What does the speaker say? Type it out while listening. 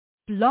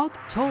Blog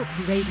Talk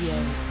Radio.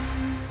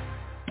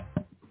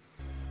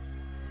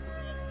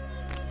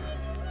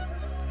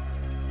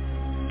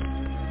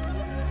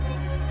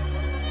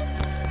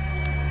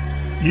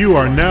 You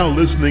are now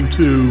listening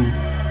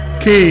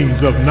to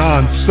Kings of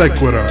Non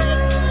Sequitur.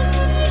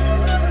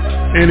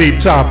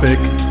 Any topic,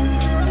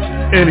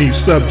 any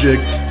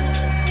subject,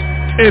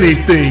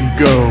 anything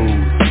goes.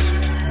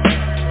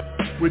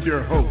 With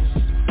your hosts,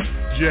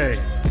 Jay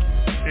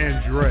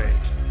and Dre.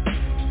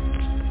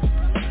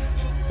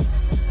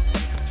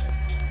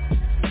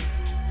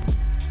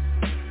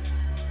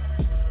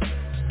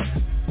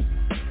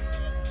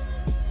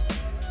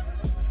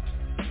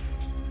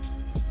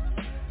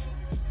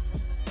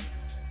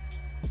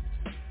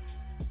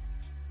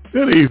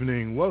 Good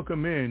evening.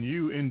 Welcome in.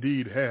 You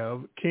indeed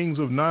have Kings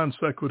of Non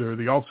Sequitur,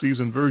 the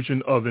off-season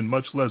version of In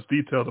Much Less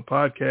Detail, the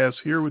podcast,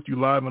 here with you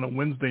live on a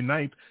Wednesday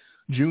night,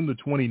 June the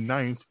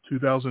 29th,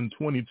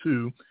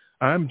 2022.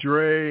 I'm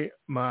Dre.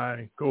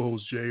 My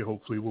co-host Jay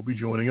hopefully will be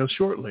joining us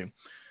shortly.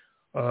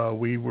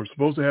 We were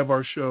supposed to have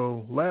our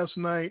show last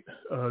night.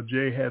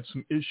 Jay had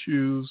some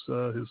issues.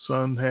 His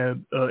son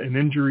had an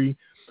injury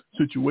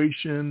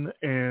situation,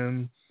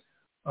 and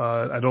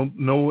I don't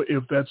know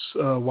if that's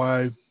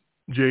why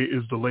Jay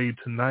is delayed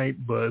tonight,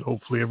 but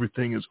hopefully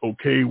everything is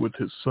okay with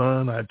his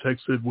son. I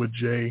texted with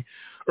Jay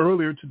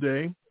earlier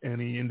today, and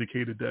he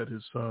indicated that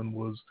his son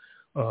was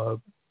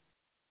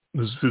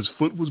his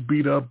foot was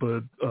beat up,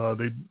 but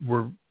they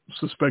were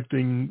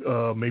suspecting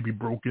maybe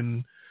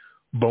broken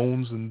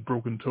bones and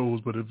broken toes,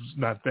 but it was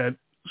not that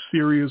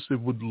serious, it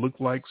would look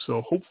like.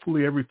 So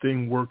hopefully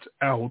everything works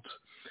out,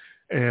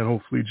 and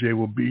hopefully Jay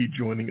will be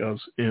joining us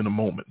in a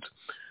moment.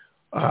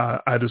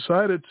 I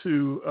decided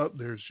to,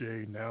 there's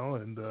Jay now,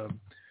 and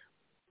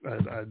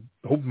I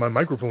hope my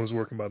microphone is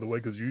working, by the way,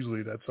 because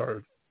usually that's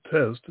our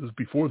test, is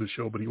before the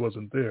show, but he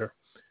wasn't there.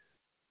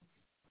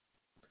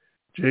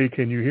 Jay,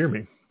 can you hear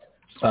me?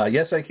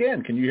 Yes, I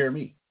can. Can you hear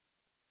me?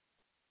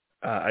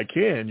 I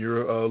can.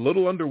 You're a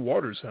little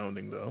underwater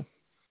sounding, though.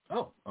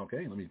 Oh,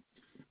 okay. Let me.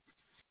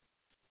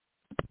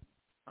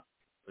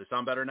 Does it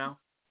sound better now?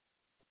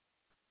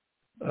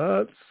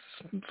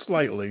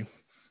 Slightly,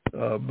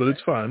 but it's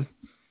fine.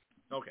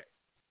 Okay.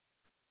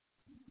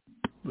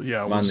 But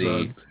yeah, I'm on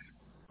the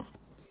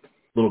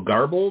little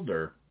garbled,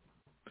 or?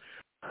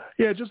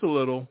 Yeah, just a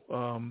little.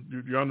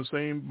 You're on the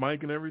same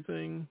mic and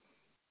everything?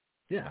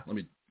 Yeah, let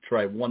me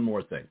try one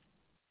more thing.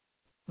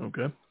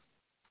 Okay.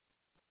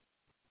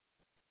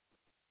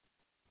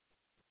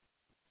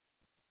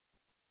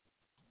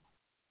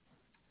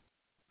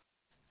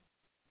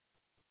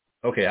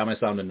 Okay, how am I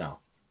sounding now?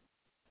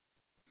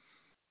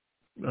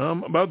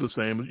 About the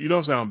same. You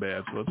don't sound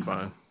bad, so that's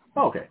fine.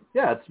 Okay.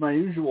 Yeah, it's my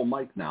usual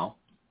mic now.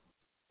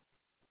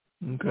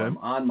 Okay. I'm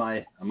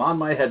on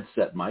my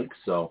headset mic,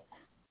 so.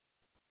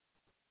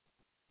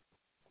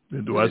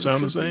 Do I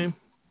sound the same?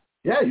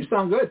 Yeah, you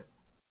sound good.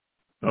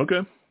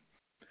 Okay.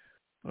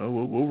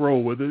 We'll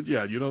roll with it.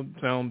 Yeah, you don't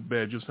sound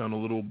bad. You sound a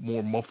little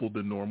more muffled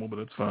than normal, but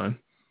it's fine.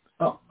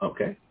 Oh,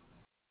 okay.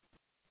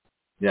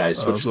 Yeah, I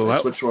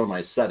switched one of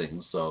my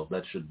settings, so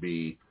that should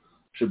be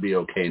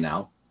okay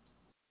now.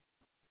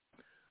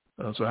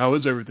 So how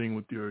is everything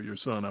with your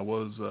son? I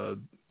was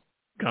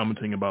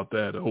commenting about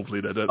that. Hopefully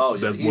that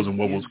wasn't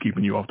what was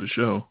keeping you off the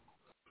show.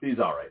 He's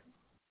all right.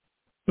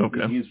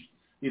 Okay.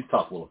 He's a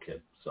tough little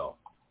kid, so.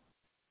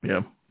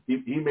 Yeah.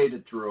 He made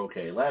it through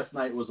okay. Last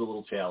night was a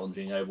little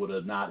challenging. I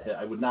would not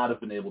have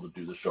been able to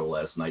do the show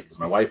last night because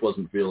my wife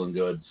wasn't feeling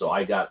good, so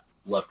I got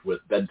left with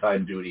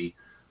bedtime duty,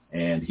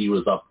 and he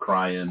was up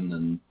crying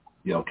and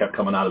kept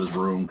coming out of his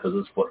room because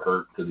his foot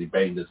hurt because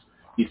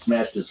he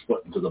smashed his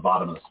foot into the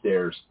bottom of the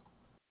stairs.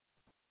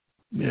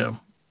 Yeah.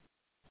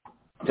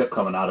 Kept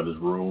coming out of his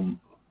room.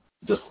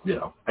 Just,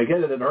 I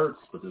get it hurts,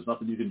 but there's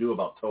nothing you can do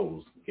about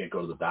toes. You can't go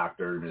to the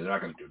doctor, and they're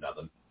not going to do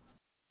nothing.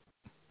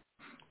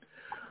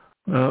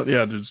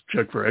 Yeah, just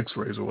check for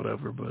x-rays or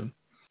whatever, but...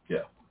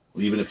 Yeah.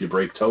 Well, even if you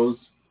break toes,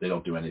 they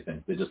don't do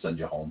anything. They just send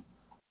you home.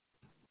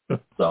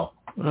 So,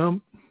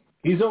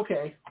 he's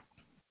okay.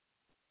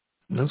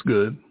 That's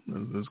good.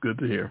 That's good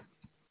to hear.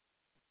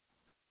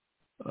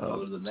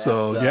 Other than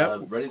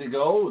that, ready to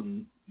go,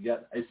 and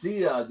I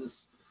see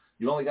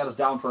you only got us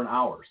down for an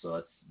hour, so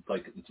it's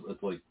like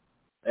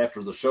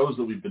after the shows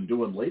that we've been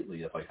doing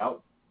lately, it's like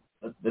how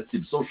that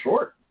seems so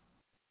short.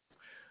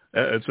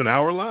 It's an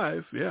hour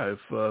live, yeah.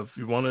 If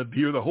you want to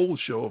hear the whole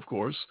show, of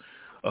course,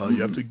 you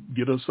have to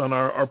get us on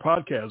our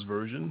podcast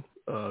version.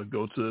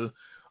 Go to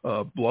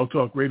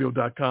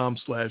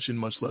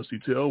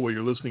blogtalkradio.com/inmuchlessdetail where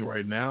you're listening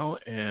right now,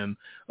 and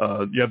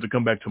you have to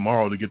come back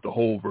tomorrow to get the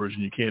whole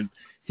version. You can't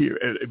hear.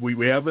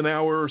 We have an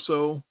hour or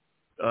so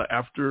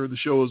after the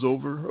show is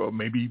over, or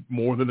maybe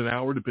more than an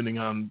hour, depending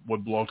on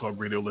what Blog Talk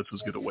Radio lets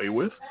us get away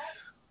with.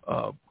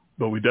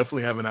 But we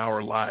definitely have an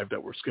hour live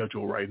that we're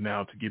scheduled right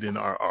now to get in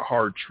our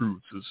hard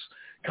truths, this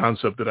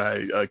concept that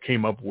I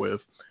came up with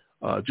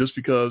just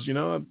because,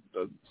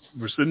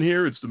 we're sitting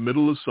here. It's the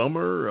middle of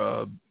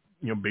summer.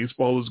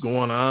 Baseball is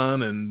going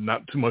on and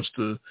not too much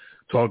to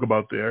talk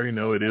about there.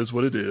 It is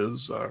what it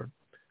is. Our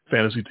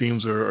fantasy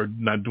teams are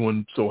not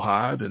doing so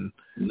hot. And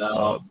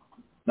no,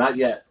 not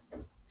yet.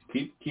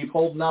 Keep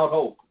holding out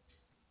hope.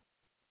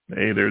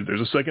 Hey,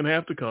 there's a second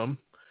half to come.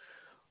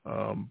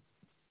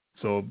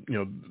 So,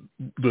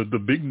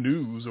 the big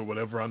news or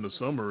whatever on the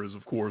summer is,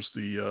 of course,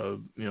 the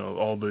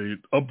all the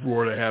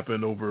uproar that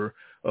happened over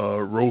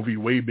Roe v.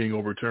 Wade being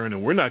overturned.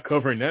 And we're not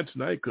covering that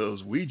tonight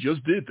because we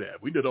just did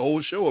that. We did a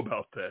whole show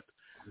about that.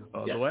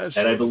 Yes. The last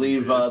and show I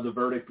believe the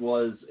verdict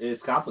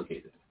it's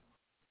complicated.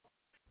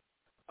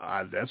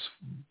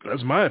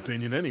 That's my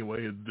opinion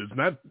anyway. It's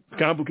not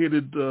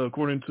complicated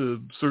according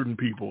to certain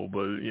people,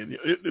 but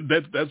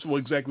that's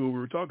exactly what we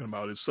were talking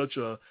about. It's such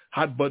a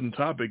hot button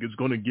topic. It's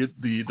going to get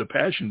the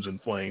passions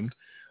inflamed,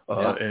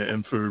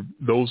 and for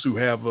those who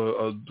have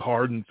a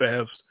hard and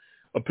fast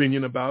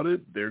opinion about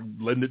it, they're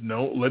letting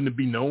it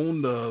be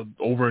known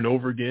over and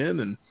over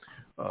again. And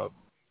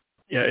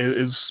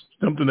it's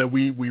something that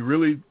we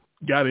really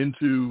got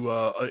into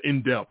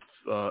in depth.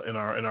 In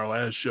our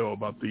last show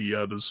about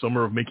the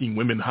summer of making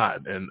women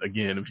hot. And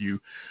again, if you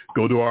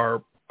go to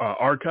our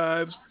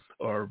archives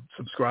or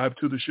subscribe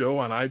to the show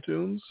on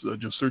iTunes,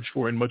 just search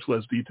for In Much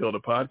Less Detail the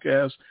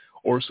podcast,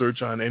 or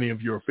search on any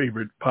of your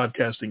favorite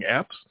podcasting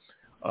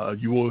apps.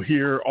 You will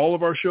hear all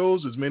of our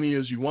shows, as many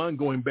as you want,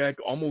 going back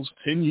almost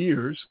 10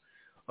 years.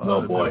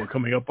 Oh boy, we're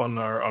coming up on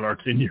our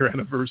 10-year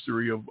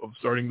anniversary of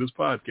starting this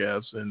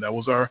podcast, and that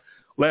was our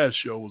last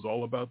show. Was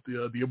all about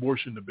the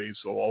abortion debate,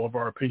 so all of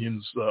our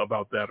opinions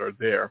about that are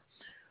there.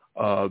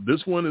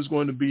 This one is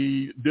going to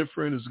be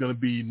different. It's going to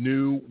be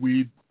new.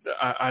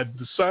 I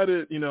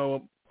decided,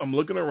 I'm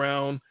looking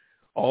around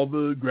all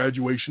the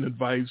graduation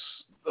advice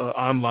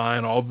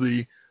online, all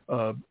the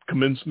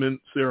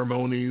commencement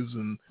ceremonies,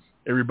 and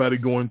everybody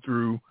going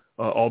through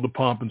all the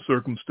pomp and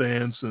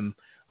circumstance. And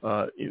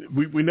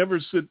we never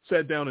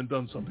sat down and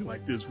done something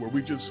like this where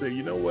we just say,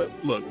 you know what,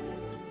 look,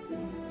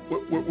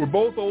 we're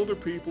both older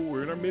people.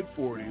 We're in our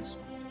mid-40s.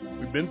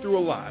 We've been through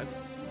a lot.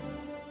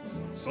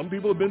 Some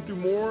people have been through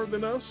more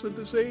than us at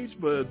this age,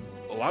 but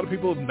a lot of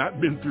people have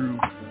not been through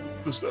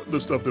the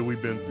stuff that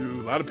we've been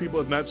through. A lot of people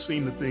have not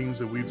seen the things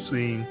that we've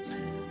seen.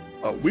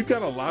 We've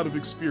got a lot of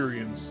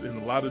experience in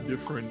a lot of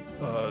different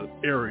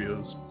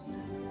areas.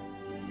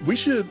 We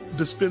should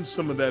dispense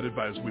some of that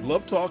advice. We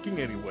love talking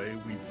anyway.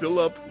 We fill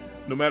up,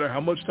 no matter how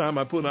much time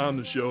I put on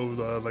the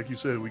show, like you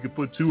said, we could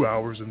put 2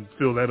 hours and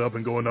fill that up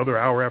and go another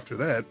hour after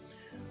that.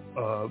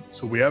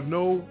 So we have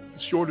no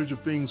shortage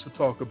of things to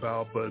talk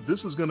about, but this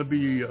is going to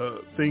be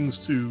things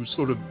to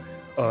sort of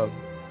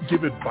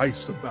give advice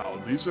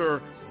about. These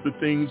are the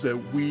things that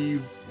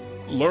we've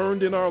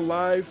learned in our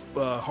life,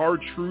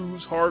 hard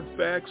truths, hard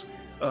facts,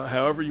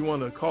 however you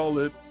want to call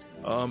it.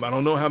 I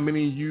don't know how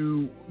many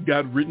you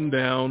got written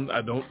down.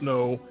 I don't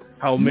know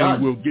how many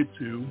None. we'll get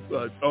to.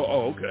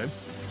 Okay.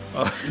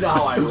 No,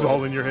 I it was will.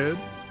 all in your head?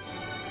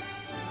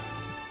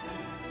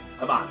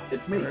 Come on,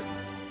 it's me.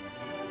 Right.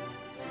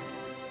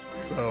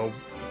 So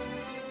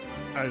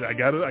I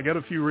got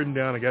a few written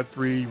down. I got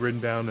 3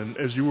 written down. And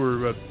as you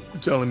were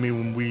telling me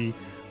when we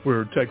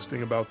were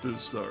texting about this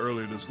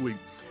earlier this week,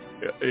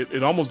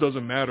 it almost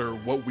doesn't matter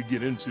what we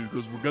get into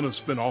because we're going to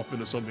spin off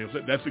into something else.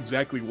 That's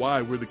exactly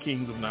why we're the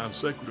kings of non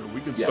sequitur.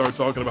 We can start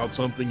talking about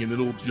something and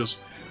it'll just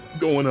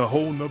go in a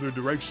whole nother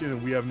direction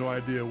and we have no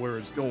idea where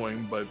it's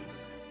going. But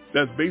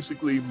that's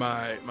basically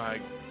my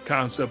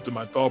concept and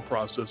my thought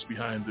process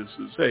behind this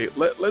is, hey,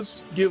 let's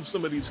give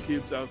some of these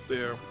kids out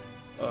there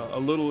a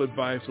little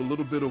advice, a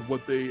little bit of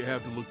what they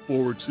have to look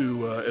forward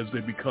to as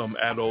they become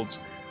adults.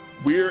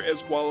 We're as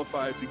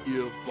qualified to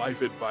give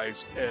life advice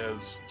as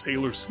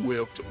Taylor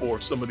Swift or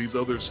some of these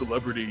other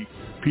celebrity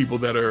people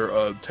that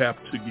are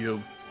tapped to give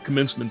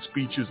commencement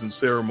speeches and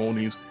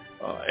ceremonies.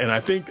 And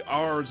I think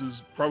ours is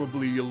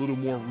probably a little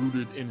more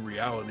rooted in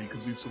reality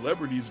because these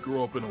celebrities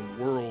grow up in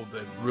a world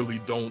that really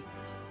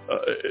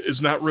is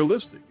not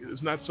realistic.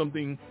 It's not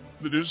something,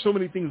 there's so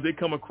many things they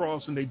come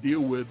across and they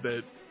deal with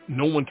that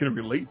no one can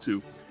relate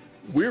to.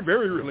 We're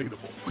very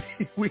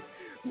relatable.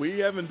 We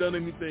haven't done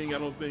anything, I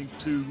don't think,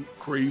 too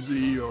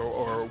crazy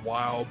or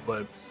wild,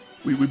 but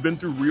we've been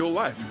through real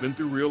life. We've been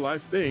through real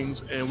life things,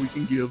 and we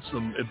can give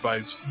some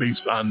advice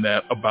based on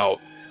that about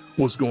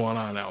what's going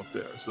on out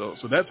there. So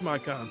that's my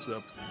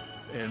concept.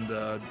 And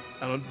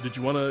did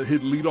you want to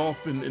hit lead off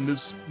in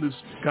this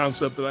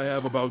concept that I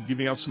have about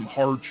giving out some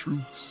hard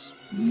truths?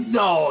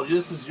 No,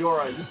 this is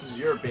your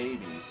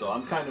baby. So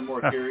I'm kind of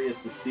more curious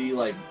to see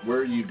like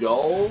where you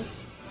go,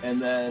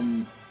 and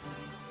then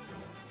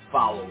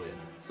follow it.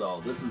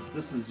 So this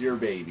is your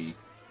baby.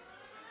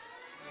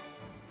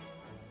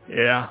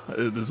 Yeah,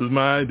 this is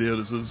my idea.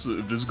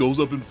 If this goes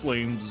up in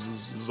flames,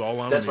 this is all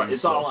on me. That's right.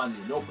 It's all on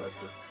you. No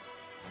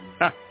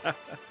pressure.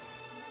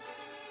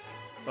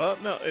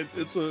 No,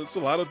 it's a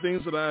lot of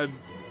things that I,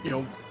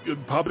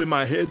 pop in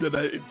my head that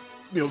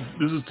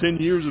this is 10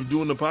 years of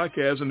doing the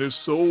podcast, and there's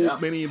so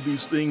many of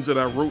these things that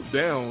I wrote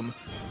down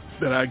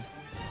that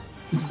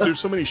there's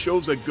so many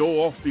shows that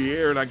go off the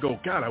air, and I go,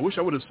 God, I wish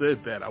I would have said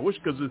that. I wish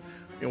because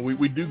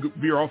we do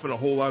veer off in a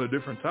whole lot of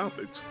different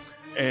topics,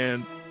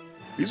 and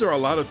these are a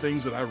lot of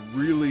things that I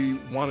really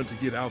wanted to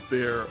get out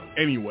there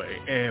anyway,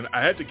 and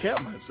I had to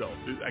cap myself.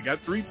 I got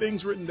 3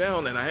 things written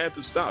down, and I had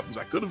to stop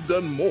because I could have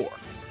done more.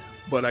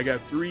 But I got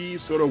 3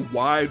 sort of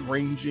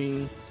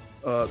wide-ranging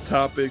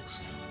topics,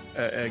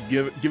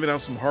 giving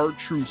out some hard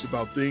truths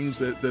about things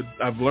that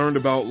I've learned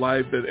about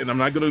life. And I'm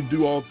not going to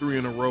do all 3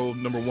 in a row.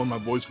 Number 1,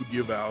 my voice would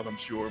give out, I'm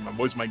sure. My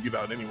voice might give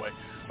out anyway.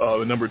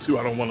 And number 2,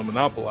 I don't want to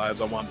monopolize.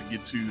 I want to get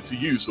to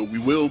you. So we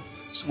will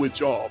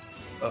switch off.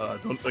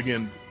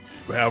 Again,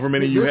 however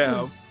many you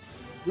have.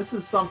 This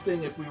is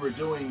something, if we were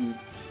doing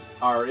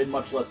our, in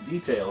much less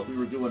detail, if we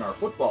were doing our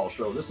football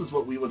show, this is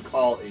what we would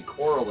call a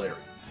corollary.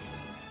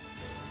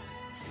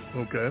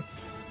 Okay.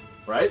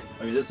 Right?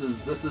 I mean, this is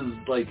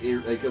like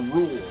a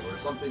rule or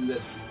something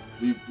that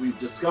we've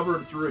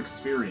discovered through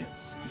experience.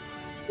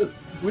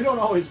 We don't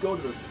always go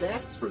to the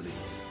stats for these.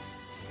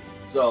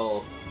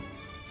 So,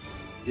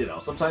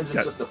 sometimes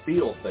it's just a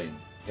feel thing.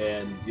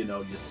 And, you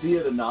see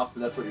it enough,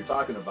 and that's what you're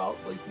talking about,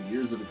 like the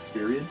years of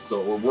experience,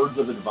 or words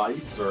of advice,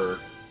 or,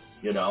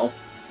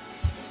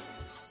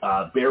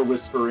 bear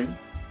whispering,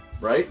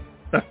 right?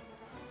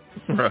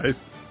 Right.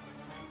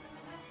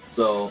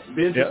 So, it'll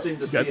be interesting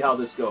to see how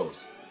this goes.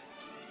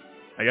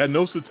 I got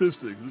no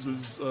statistics. This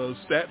is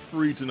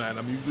stat-free tonight.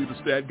 I'm usually the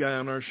stat guy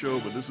on our show,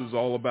 but this is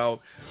all about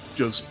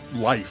just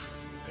life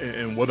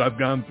and what I've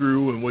gone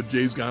through and what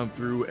Jay's gone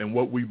through and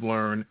what we've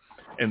learned.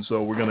 And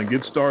so we're going to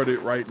get started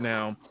right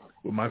now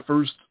with my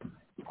first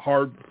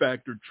hard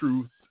factor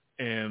truth,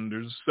 and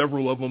there's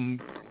several of them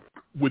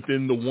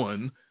within the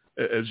one,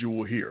 as you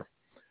will hear.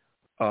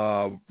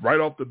 Right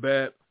off the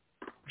bat,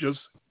 just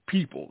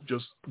people.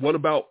 Just what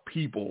about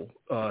people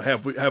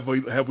have we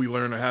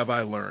learned, or have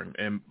I learned?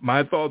 And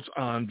my thoughts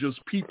on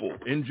just people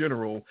in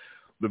general,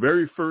 the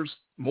very first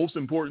most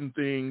important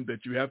thing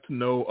that you have to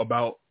know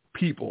about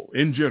people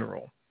in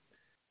general.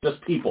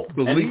 Just people.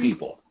 Any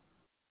people.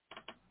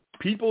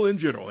 People in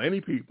general,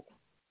 any people.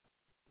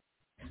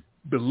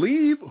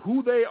 Believe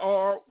who they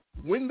are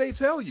when they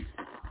tell you.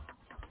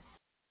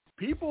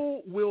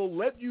 People will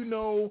let you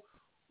know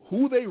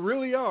who they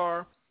really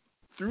are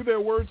through their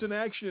words and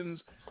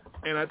actions.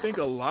 And I think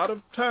a lot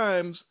of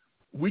times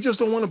we just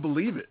don't want to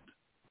believe it.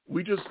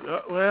 We just,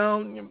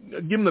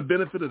 give them the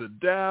benefit of the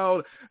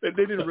doubt. They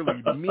didn't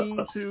really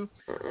mean to.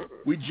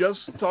 We just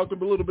talked a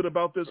little bit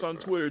about this on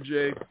Twitter,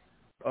 Jay.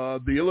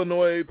 The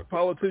Illinois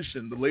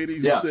politician, the lady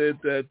who said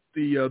that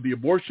the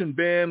abortion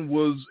ban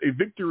was a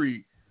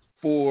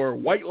for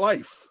white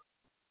life.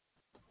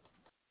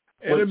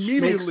 And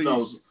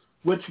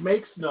which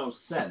makes no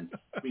sense,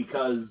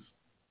 because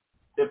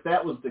if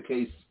that was the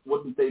case,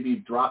 wouldn't they be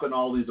dropping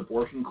all these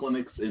abortion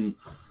clinics in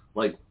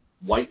like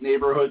white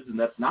neighborhoods? And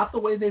that's not the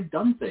way they've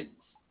done things.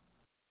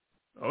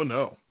 Oh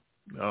no,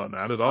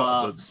 not at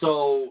all.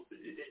 So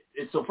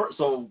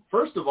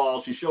first of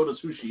all, she showed us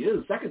who she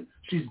is. Second,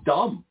 she's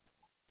dumb.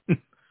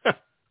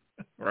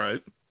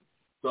 Right.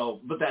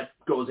 So, but that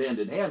goes hand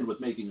in hand with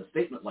making a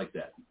statement like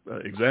that.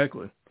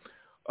 Exactly.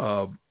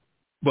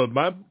 But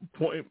my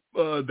point,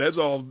 that's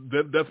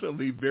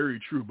definitely very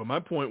true. But my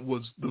point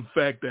was the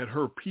fact that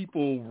her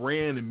people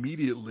ran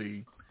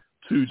immediately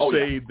to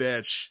say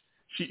that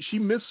she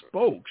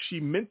misspoke. She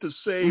meant to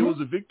say it was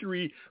a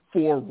victory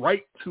for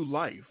right to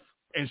life,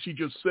 and she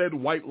just said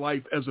white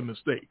life as a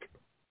mistake.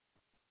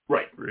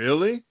 Right.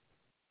 Really?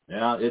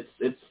 Yeah,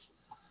 it's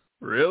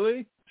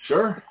really.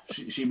 Sure,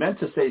 she meant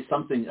to say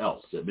something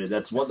else. I mean,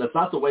 that's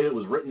not the way it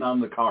was written on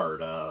the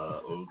card.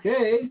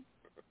 Okay.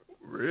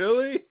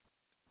 Really?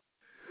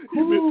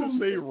 You meant to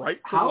say right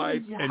to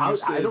life, and you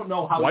said I don't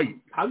know how white.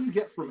 How do you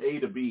get from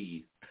A to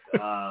B?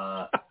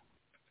 How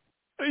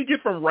do you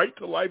get from right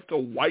to life to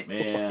white?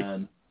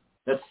 Man,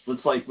 that's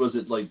like, was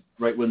it like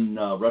right when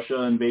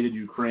Russia invaded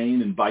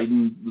Ukraine and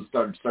Biden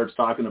starts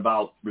talking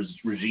about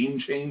regime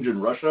change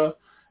in Russia,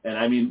 and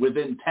I mean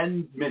within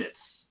 10 minutes.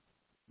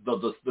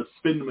 The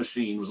spin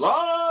machine was,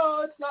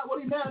 it's not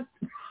what he meant.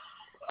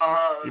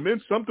 He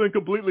meant something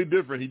completely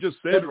different. He just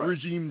said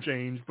regime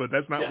change, but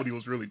that's not what he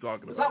was really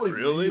talking about. That's not what he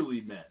really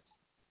meant.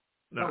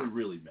 No. Not what he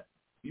really meant.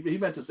 He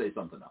meant to say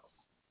something else.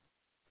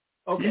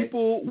 Okay.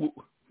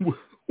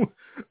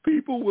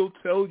 People will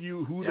tell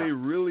you who they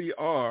really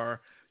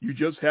are. You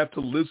just have to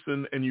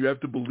listen, and you have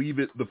to believe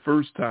it the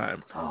first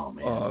time. Oh,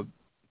 man.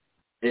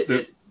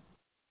 Many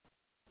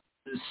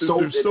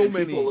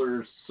people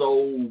are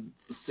so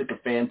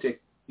sycophantic,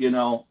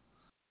 and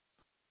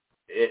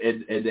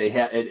they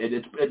have,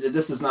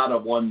 this is not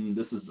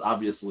this is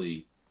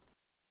obviously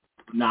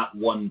not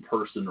one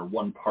person or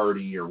one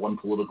party or one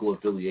political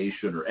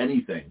affiliation or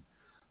anything.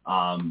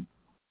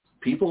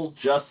 People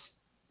just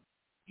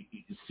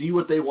see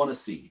what they want to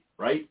see,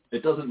 right?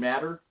 It doesn't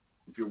matter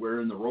if you're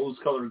wearing the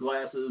rose-colored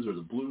glasses or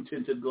the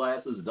blue-tinted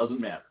glasses. It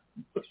doesn't matter.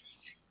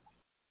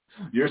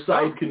 Your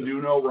side can do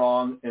no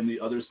wrong, and the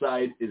other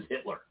side is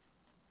Hitler.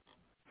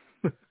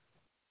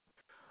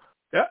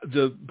 Yeah,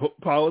 just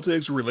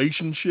politics,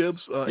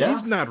 relationships. Yeah.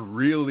 He's not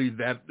really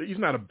that. He's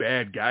not a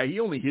bad guy. He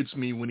only hits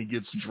me when he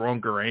gets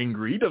drunk or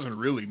angry. He doesn't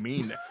really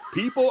mean that.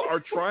 People are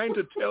trying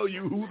to tell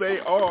you who they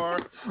are.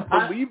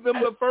 Believe them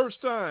the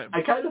first time.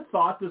 I kind of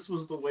thought this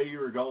was the way you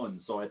were going,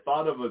 so I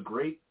thought of a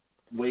great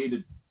way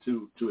to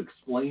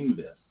explain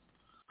this.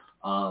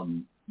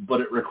 But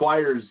it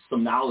requires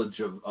some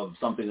knowledge of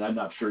something I'm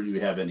not sure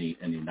you have any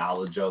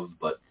knowledge of.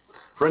 But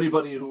for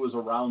anybody who was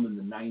around in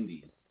the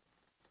 90s,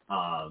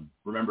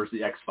 remembers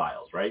the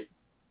X-Files, right?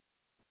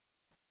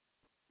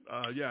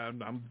 Yeah,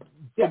 I'm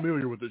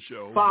familiar with the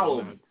show.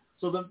 Follow me.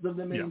 So the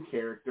main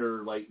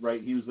character,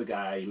 he was the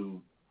guy who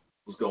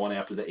was going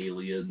after the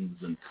aliens.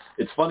 And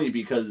it's funny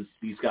because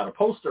he's got a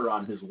poster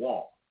on his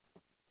wall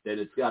that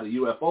it's got a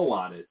UFO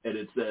on it, and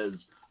it says,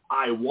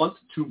 "I want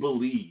to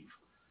believe."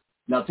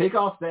 Now take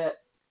off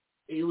that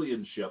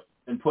alien ship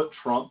and put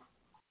Trump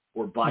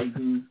or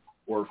Biden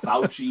or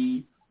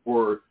Fauci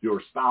or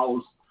your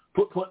spouse.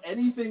 Put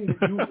anything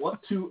that you want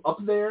to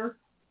up there,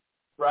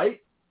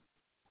 right?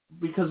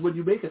 Because when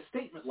you make a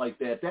statement like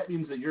that, that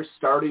means that you're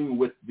starting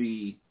with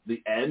the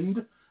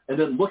end and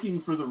then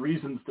looking for the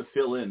reasons to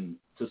fill in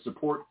to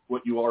support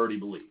what you already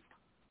believe.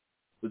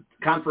 The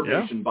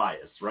confirmation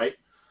bias, right?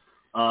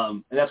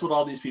 And that's what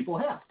all these people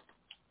have.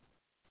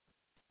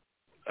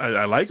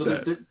 I like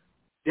that.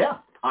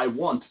 I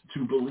want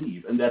to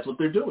believe, and that's what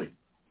they're doing.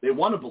 They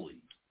want to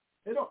believe.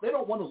 They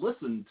don't want to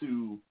listen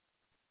to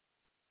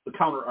the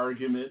counter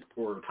argument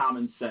or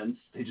common sense.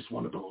 They just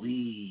want to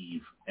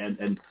believe.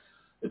 And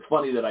it's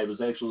funny that I was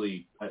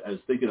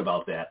thinking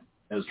about that.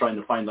 I was trying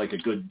to find a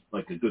good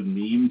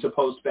meme to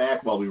post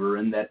back while we were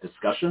in that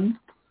discussion.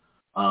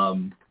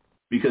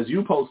 Because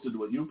you posted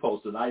what you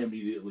posted, I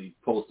immediately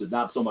posted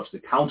not so much the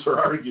counter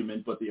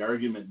argument, but the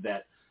argument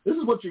that this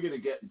is what you're going to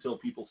get until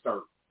people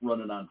start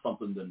running on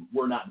something that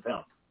we're not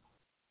them.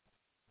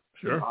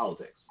 Sure. In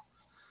politics.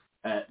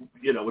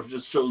 Which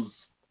just shows,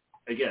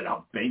 again,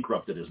 how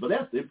bankrupt it is.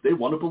 But they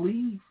want to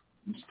believe.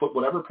 You just put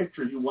whatever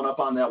picture you want up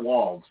on that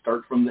wall.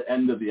 Start from the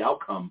end of the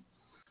outcome,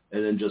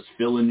 and then just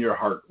fill in your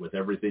heart with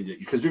everything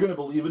because you're going to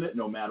believe in it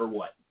no matter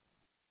what.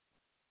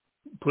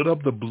 Put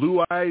up the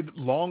blue-eyed,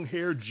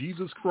 long-haired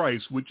Jesus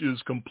Christ, which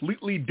is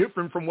completely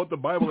different from what the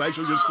Bible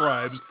actually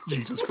describes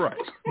Jesus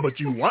Christ. But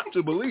you want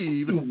to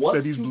believe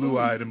that he's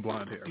blue-eyed and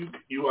blonde-haired.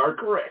 You are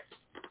correct.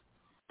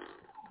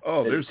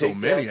 Oh, there's so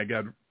many.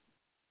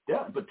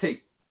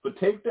 But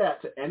take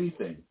that to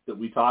anything that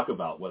we talk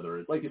about, whether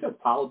it's, like you said,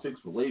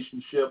 politics,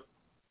 relationship,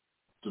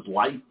 just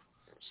life,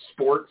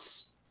 sports,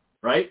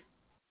 right?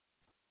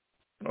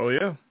 Oh,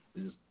 yeah.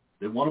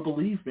 They want to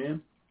believe,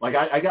 man.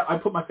 I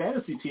put my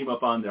fantasy team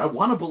up on there. I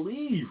want to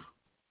believe.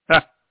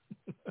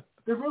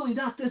 They're really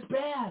not this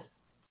bad.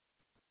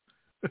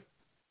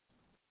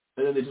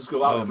 And then they just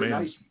go out every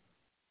night,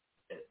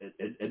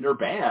 and they're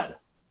bad.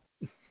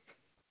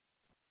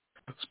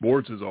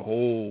 Sports is a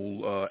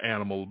whole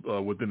animal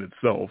within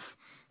itself.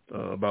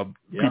 About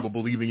people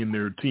believing in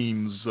their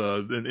teams,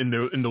 in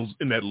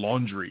that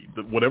laundry,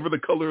 whatever the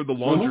color of the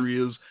laundry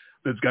is,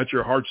 that's got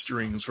your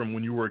heartstrings from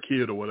when you were a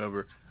kid or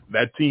whatever.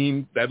 That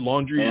team, that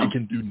laundry, it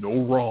can do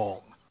no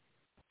wrong.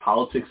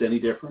 Politics any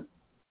different?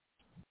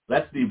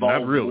 That's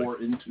devolved more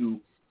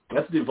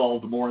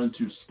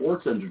into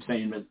sports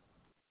entertainment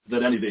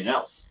than anything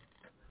else.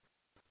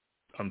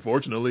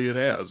 Unfortunately, it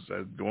has.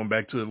 Going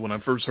back to when I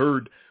first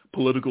heard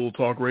political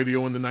talk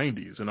radio in the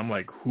 90s, and I'm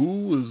like,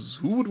 who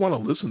would want to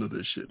listen to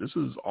this shit? This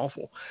is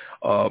awful.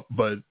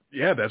 But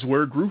yeah, that's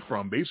where it grew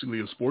from. Basically,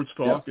 a sports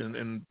talk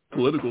and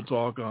political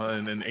talk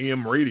on an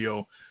AM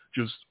radio.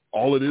 Just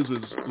all it is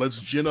let's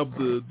gin up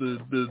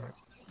the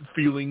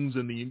feelings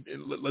and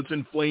let's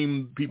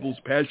inflame people's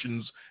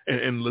passions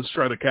and let's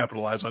try to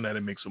capitalize on that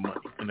and make some money.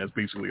 And that's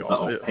basically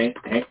all it is.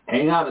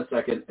 Hang on a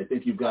second. I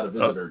think you've got a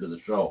visitor to the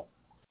show.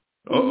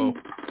 Uh-oh.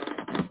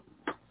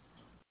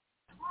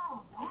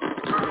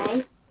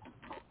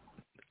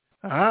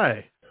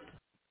 Hi.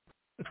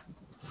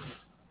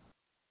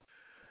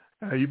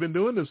 How you been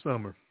doing this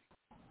summer?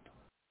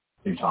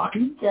 Are you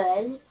talking?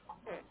 Good.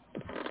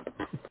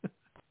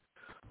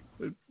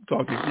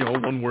 Talking,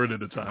 one word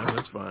at a time.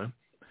 That's fine.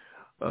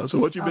 So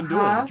what you been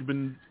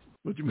doing?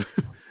 What you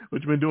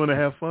been doing to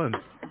have fun?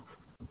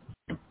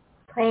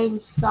 Playing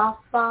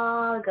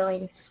softball,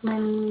 going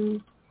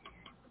swimming,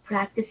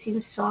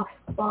 practicing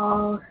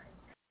softball.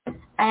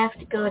 I have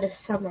to go to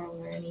summer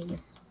learning.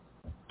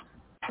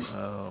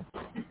 Oh,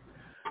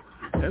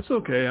 that's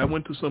okay. I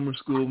went to summer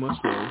school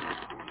myself.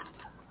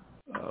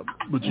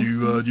 But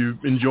you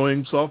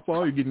enjoying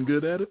softball? You getting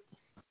good at it?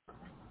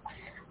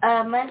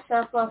 My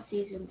softball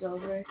season's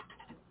over.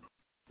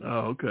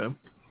 Oh, okay.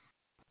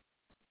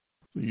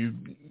 You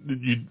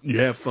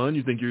have fun?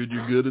 You think you're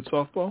good at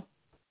softball?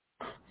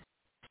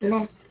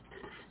 Nah.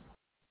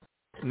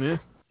 Yeah.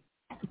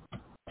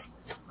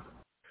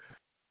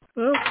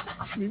 Well,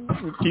 you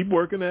keep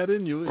working at it,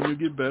 and you'll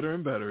get better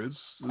and better. It's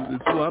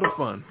a lot of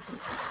fun.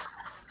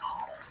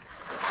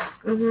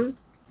 Mhm.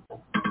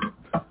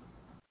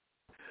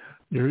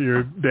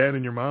 Your dad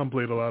and your mom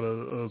played a lot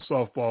of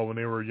softball when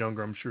they were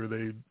younger. I'm sure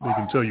they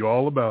can tell you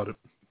all about it.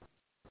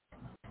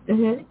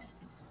 Mhm.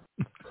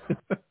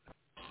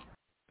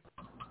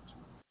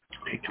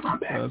 Okay, come on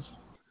back.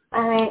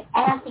 All right,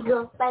 I have to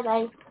go. Bye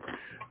bye.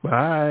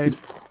 Bye.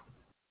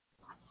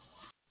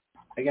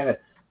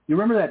 You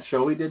remember that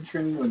show we did,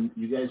 Trini, when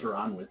you guys were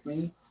on with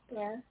me?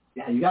 Yeah.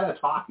 Yeah, you gotta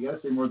talk. You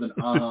gotta say more than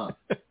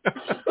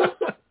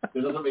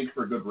It doesn't make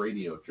for good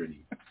radio,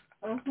 Trini.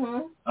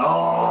 Mhm.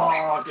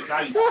 Oh, good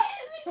night.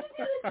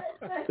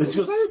 It's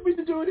just, I didn't mean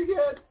to do it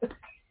again.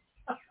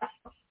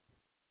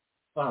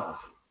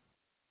 Ah.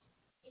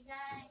 Good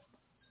night.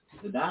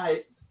 Good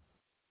night.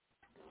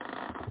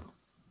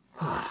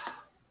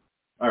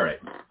 All right,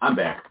 I'm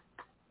back.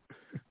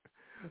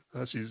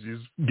 She's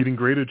getting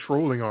great at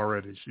trolling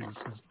already. She's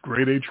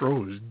great at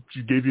trolling.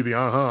 She gave you the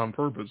on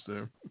purpose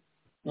there.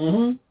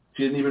 Mm-hmm.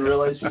 She didn't even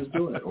realize she was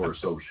doing it, or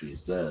so she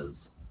says.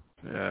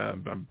 Yeah,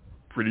 I'm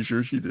pretty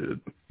sure she did.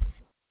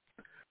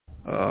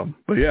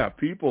 But yeah,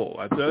 people,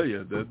 I tell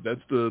you,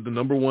 that's the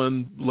number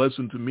one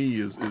lesson to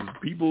me is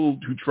people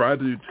who try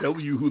to tell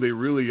you who they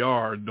really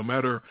are, no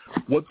matter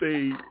what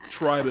they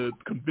try to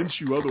convince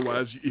you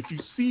otherwise. If you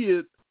see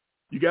it,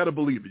 you got to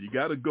believe it. You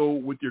got to go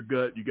with your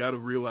gut. You got to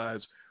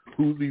realize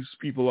who these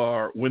people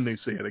are when they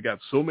say it. I got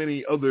so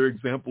many other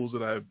examples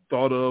that I've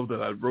thought of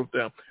that I wrote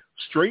down.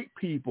 Straight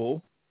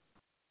people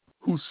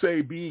who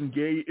say being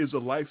gay is a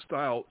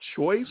lifestyle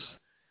choice,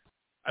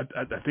 I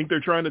think they're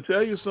trying to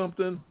tell you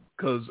something.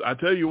 Because I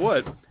tell you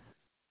what,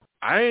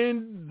 I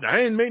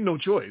ain't made no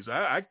choice.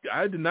 I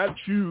did not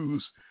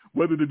choose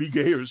whether to be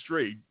gay or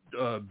straight.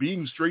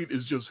 Being straight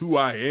is just who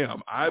I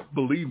am.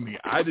 Believe me,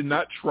 I did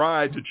not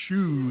try to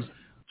choose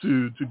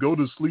to go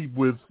to sleep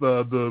with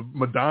the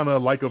Madonna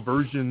Like a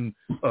Virgin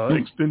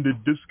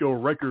extended disco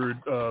record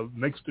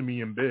next to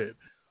me in bed.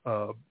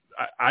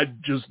 I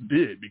just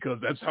did because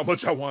that's how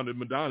much I wanted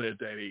Madonna at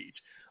that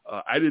age.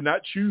 I did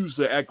not choose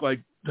to act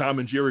like Tom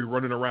and Jerry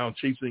running around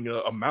chasing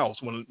a mouse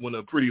when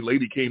a pretty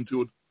lady came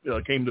to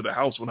the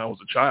house when I was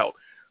a child.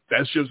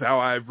 That's just how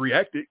I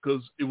reacted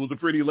because it was a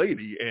pretty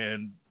lady,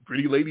 and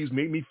pretty ladies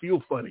made me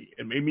feel funny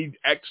and made me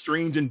act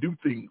strange and do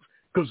things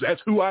because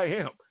that's who I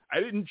am.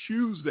 I didn't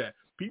choose that.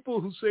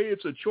 People who say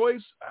it's a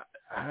choice,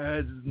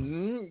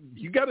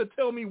 you got to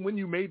tell me when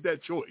you made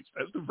that choice.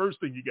 That's the first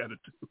thing you got to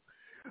do.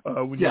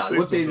 When yeah, you say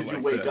what day did you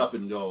like wake up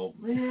and go,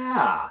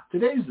 yeah,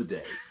 today's the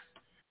day?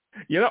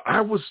 You know,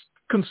 I was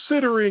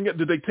considering,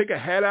 did they take a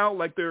hat out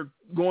like they're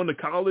going to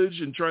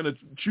college and trying to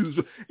choose?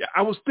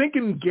 I was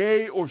thinking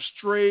gay or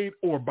straight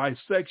or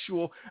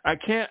bisexual.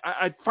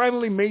 I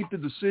finally made the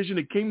decision.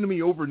 It came to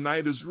me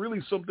overnight. It's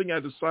really something I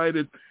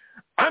decided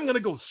I'm going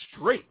to go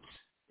straight.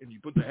 And you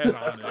put the hat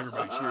on and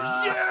everybody cheers.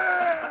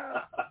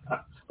 Yeah!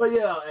 Well,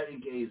 yeah, I mean,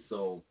 gay,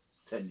 so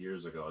 10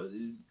 years ago.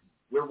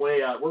 We're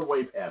way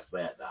past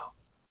that now.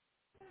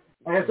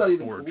 And that's not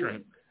even cool.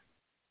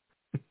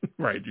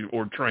 Right,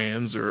 or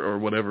trans or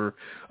whatever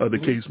the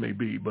case may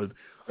be. But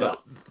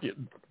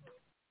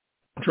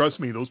trust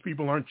me, those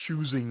people aren't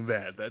choosing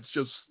that.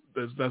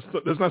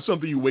 That's not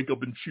something you wake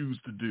up and choose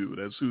to do.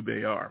 That's who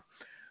they are.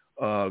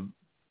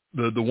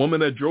 The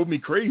woman that drove me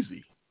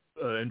crazy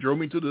and drove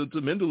me to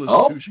the mental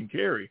institution,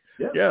 Carrie.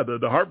 Yeah, the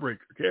heartbreaker,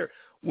 Carrie.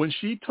 When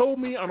she told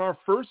me on our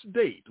first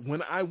date,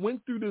 when I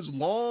went through this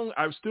long,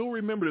 I still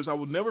remember this. I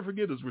will never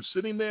forget this. We're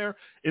sitting there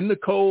in the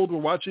cold. We're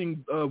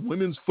watching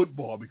women's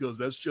football because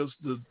that's just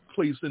the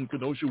place in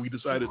Kenosha we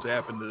decided to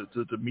happen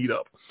to meet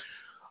up.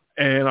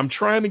 And I'm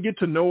trying to get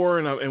to know her,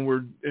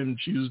 and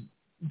she's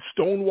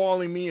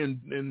stonewalling me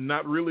and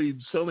not really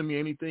selling me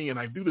anything. And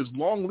I do this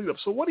long lead up.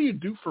 So what do you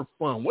do for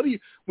fun?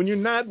 When you're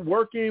not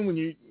working, when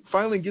you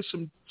finally get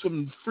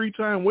some free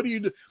time, what do you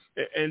do?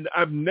 And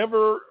I've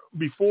never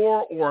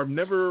before or I've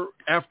never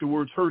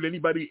afterwards heard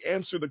anybody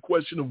answer the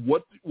question of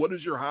what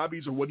is your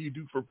hobbies or what do you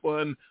do for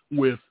fun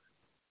with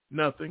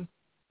nothing.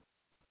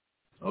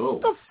 Oh.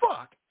 What the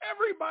fuck?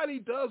 Everybody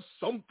does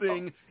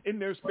something in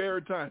their spare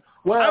time.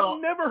 Well,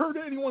 I've never heard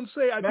anyone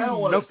say I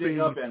do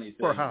nothing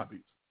for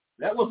hobbies.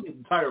 That wasn't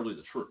entirely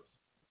the truth.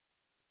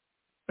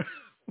 I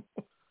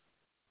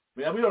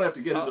mean, we don't have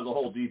to get into the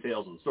whole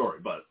details of the story,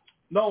 but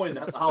knowing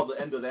how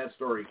the end of that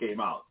story came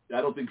out,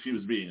 I don't think she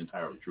was being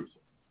entirely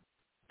truthful.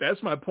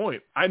 That's my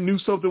point. I knew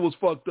something was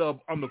fucked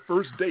up on the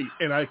first date,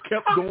 and I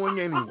kept going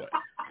anyway.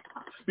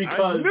 Because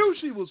I knew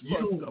she was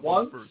fucked up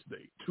on the first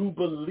date. To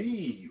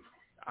believe.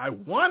 I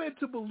wanted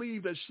to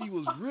believe that she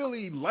was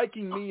really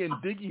liking me and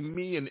digging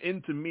me and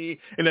into me,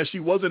 and that she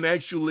wasn't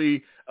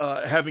actually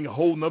having a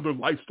whole nother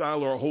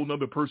lifestyle or a whole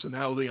nother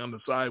personality on the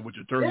side, which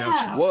it turned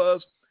out she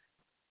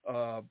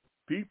was.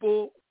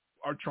 People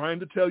are trying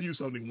to tell you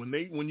something.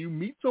 When you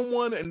meet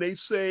someone and they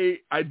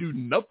say, I do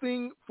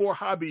nothing for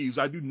hobbies,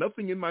 I do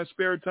nothing in my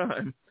spare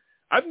time,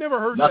 I've never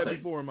heard that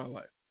before in my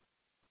life.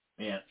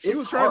 Man, she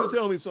was trying to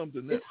tell me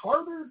something. It's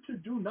harder to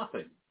do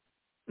nothing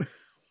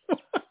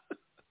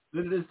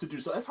than it is to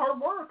do so. That's hard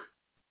work.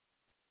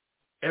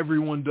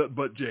 Everyone does,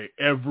 but Jay,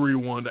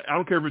 everyone. I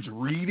don't care if it's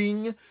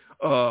reading,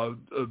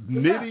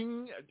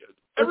 knitting.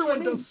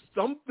 Everyone does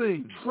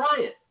something.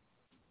 Try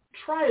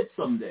it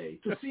someday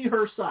to see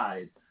her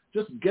side.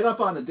 Just get up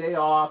on a day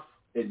off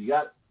and you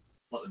got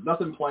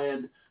nothing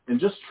planned. and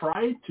just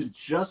try to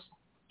just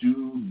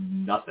do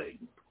nothing.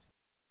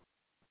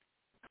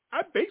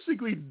 I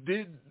basically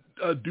did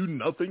do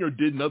nothing or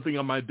did nothing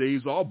on my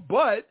days off,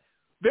 but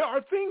there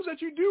are things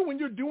that you do when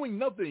you're doing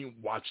nothing.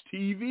 Watch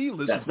TV,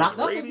 listen to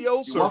the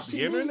radio, surf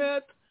the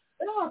internet.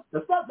 Yeah,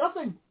 that's not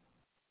nothing.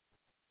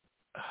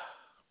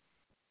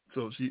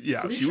 So she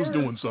was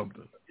doing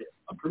something.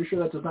 I'm pretty sure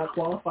that does not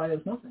qualify as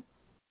nothing.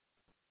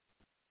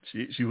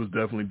 She was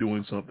definitely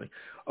doing something.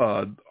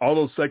 All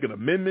those Second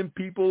Amendment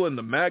people and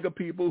the MAGA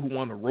people who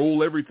want to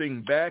roll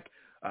everything back,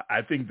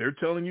 I think they're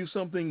telling you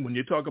something when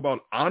you talk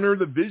about honor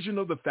the vision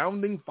of the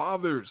Founding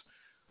Fathers.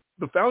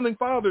 The Founding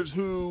Fathers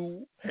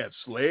who had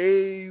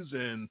slaves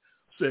and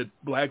said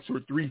blacks were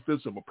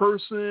 3/5 of a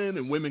person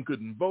and women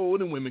couldn't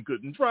vote and women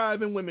couldn't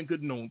drive and women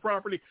couldn't own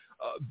property.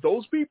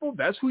 Those people,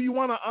 that's who you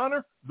want to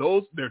honor.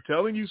 They're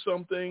telling you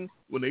something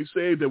when they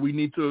say that we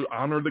need to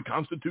honor the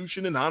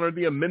Constitution and honor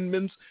the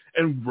amendments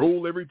and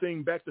roll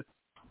everything back to,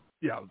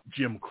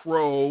 Jim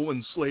Crow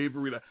and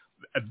slavery.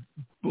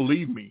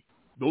 Believe me,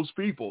 those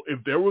people,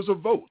 if there was a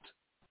vote,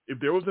 if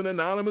there was an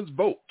anonymous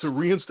vote to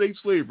reinstate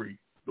slavery,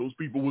 those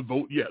people would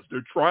vote yes.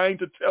 They're trying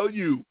to tell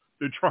you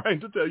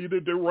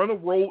that they're going to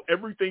roll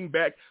everything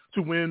back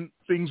to when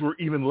things were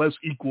even less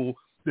equal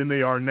than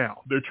they are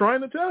now. They're trying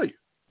to tell you.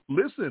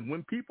 Listen,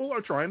 when people are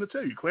trying to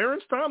tell you,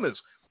 Clarence Thomas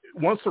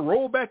wants to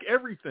roll back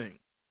everything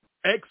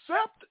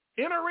except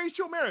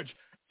interracial marriage.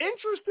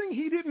 Interesting,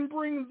 he didn't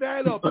bring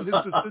that up in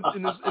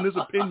his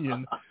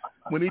opinion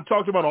when he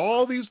talked about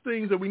all these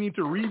things that we need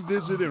to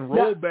revisit and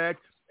roll back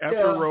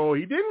after Roe.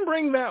 He didn't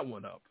bring that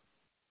one up.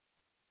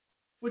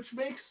 Which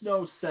makes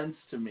no sense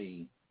to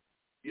me.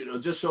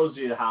 It just shows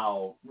you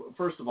how,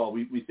 first of all,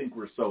 we think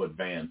we're so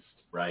advanced,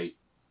 right?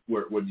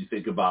 When you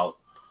think about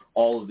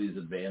all of these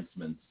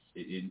advancements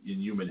in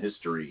human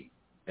history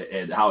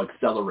and how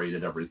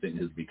accelerated everything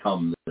has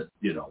become, that,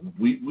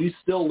 we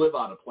still live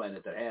on a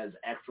planet that has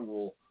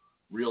actual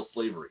real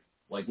slavery.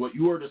 Like what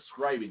you are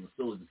describing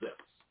still exists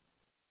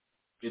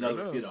in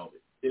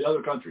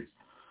other countries.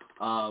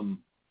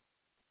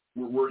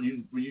 Where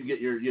you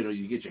get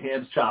you get your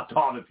hands chopped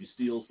off if you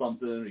steal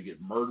something, or you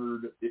get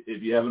murdered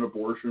if you have an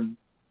abortion,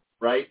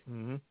 right?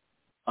 Mm-hmm.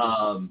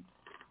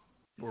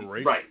 Or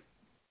rape. Right.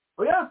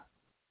 Oh yeah,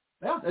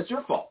 that's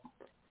your fault.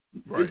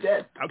 Right. You're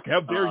dead. How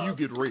dare you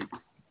get raped?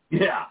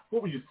 Yeah.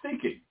 What were you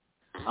thinking?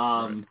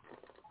 Right.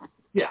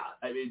 Yeah.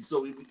 I mean,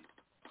 so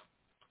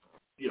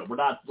we're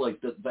not like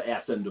the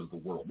ass end of the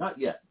world. Not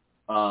yet.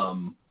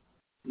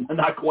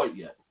 Not quite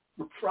yet.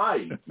 We're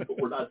trying, but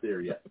we're not there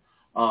yet.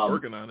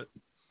 Working on it.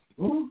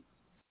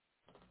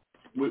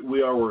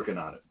 We are working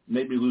on it.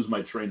 Made me lose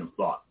my train of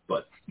thought,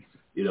 but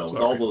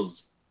all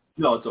those.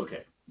 No, it's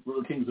okay.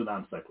 We're the kings of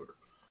non sequitur.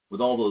 With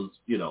all those,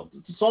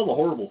 it's all the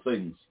horrible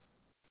things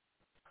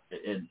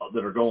and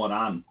that are going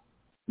on.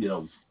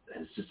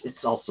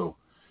 It's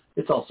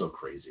also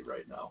crazy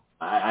right now.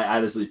 I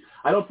honestly,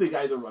 I don't think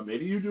either.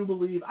 Maybe you do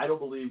believe. I don't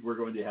believe we're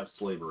going to have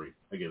slavery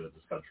again in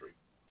this country.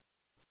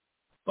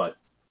 But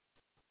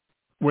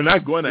we're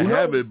not going to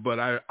have it. But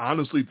I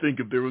honestly think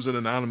if there was an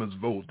anonymous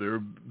vote,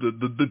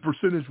 the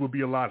percentage would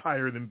be a lot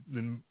higher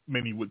than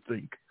many would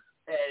think.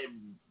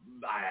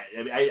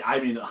 I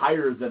mean,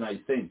 higher than I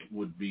think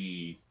would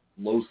be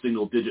low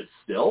single digits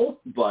still,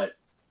 but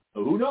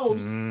who knows?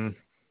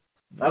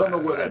 I don't know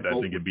where that vote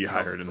I think it'd be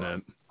higher than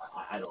that.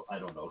 I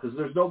don't know, because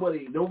there's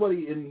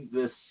nobody in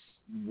this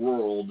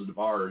world of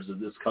ours, in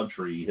this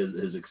country,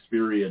 has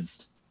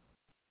experienced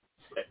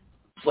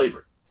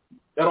slavery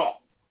at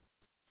all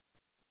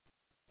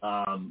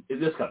in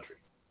this country.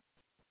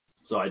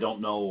 So I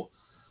don't know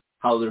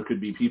how there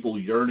could be people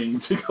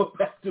yearning to go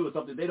back to it,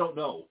 something they don't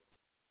know.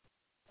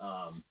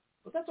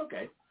 But that's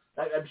okay.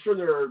 I'm sure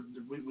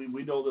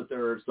we know that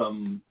there are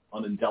some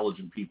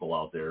unintelligent people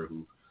out there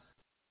and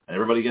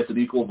everybody gets an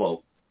equal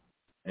vote,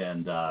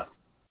 and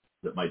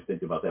that might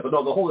think about that. But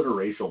no, the whole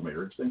interracial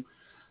marriage thing,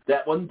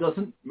 that one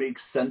doesn't make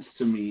sense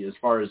to me as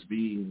far as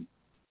being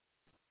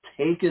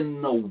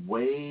taken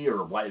away,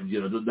 or why,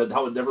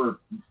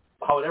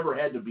 how it ever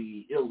had to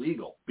be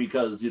illegal,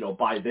 because,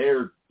 by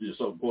their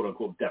so quote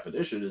unquote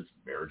definition, is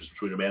marriage is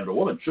between a man and a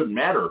woman. It shouldn't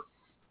matter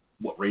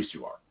what race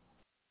you are.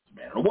 It's a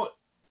man or a woman.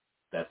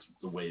 That's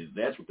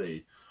what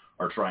they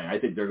are trying. I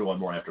think they're going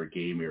more after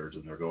gay marriage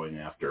than they're going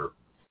after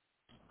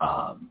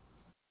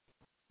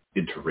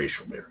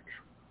interracial marriage.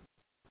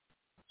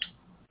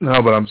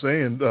 No, but I'm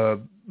saying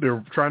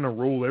they're trying to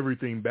roll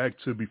everything back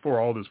to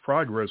before all this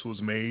progress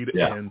was made,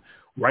 and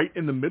right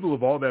in the middle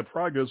of all that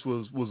progress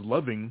was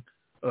Loving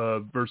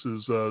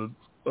versus the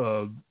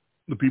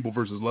People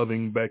versus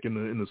Loving back in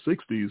the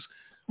 60s,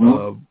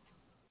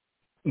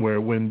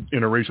 where when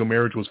interracial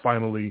marriage was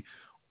finally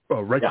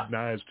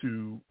recognized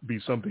to be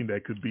something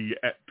that could be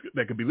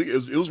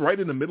legal. It was right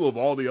in the middle of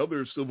all the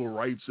other civil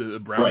rights,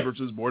 Brown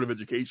versus Board of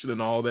Education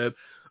and all that.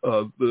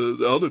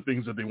 The other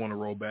things that they want to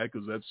roll back,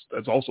 because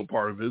that's also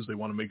part of it, is they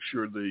want to make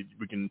sure that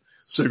we can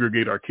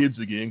segregate our kids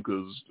again,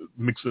 because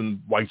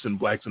mixing whites and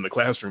blacks in the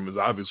classroom is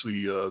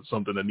obviously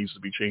something that needs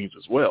to be changed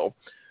as well.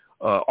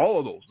 All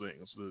of those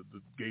things, the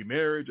gay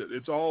marriage,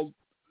 it's all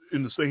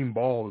in the same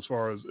ball as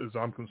far as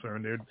I'm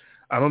concerned.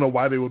 I don't know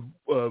why they would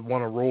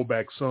want to roll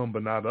back some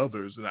but not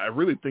others, and I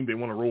really think they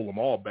want to roll them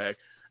all back.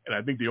 And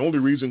I think the only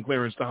reason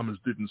Clarence Thomas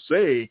didn't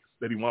say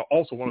that he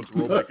also wanted to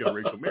roll back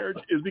interracial marriage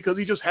is because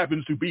he just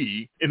happens to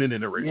be in an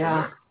interracial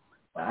marriage.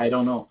 I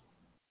don't know.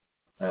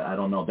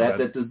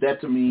 That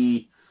to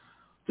me,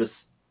 just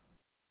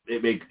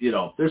it makes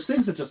there's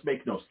things that just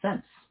make no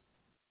sense.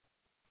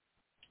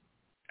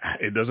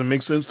 It doesn't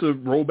make sense to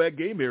roll back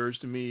gay marriage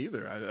to me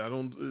either. I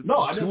don't.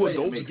 No, I two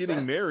adults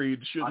getting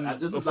married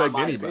shouldn't affect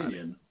anybody.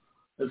 Opinion.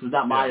 This is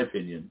not my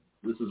opinion.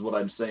 This is what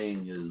I'm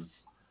saying is,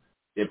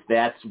 if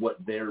that's what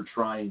they're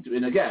trying to,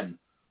 and again,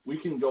 we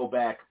can go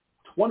back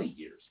 20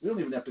 years. We don't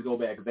even have to go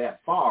back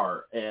that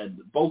far, and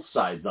both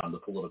sides on the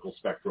political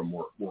spectrum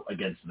were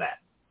against that,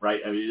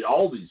 right? I mean,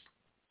 all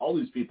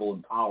these people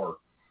in power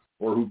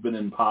or who've been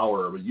in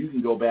power, but you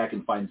can go back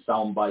and find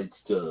sound bites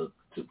to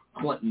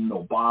Clinton,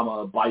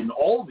 Obama, Biden,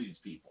 all these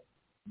people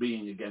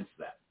being against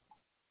that.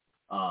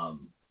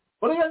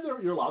 But again,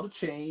 you're allowed to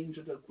change.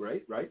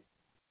 Right?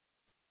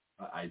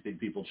 I think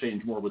people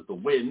change more with the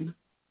wind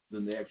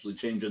than they actually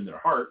change in their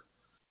heart,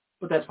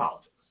 but that's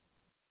politics.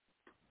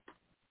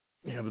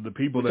 Yeah, but the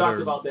people we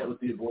talked about that with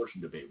the abortion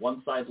debate.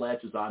 One side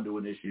latches onto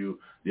an issue,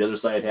 the other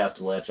side has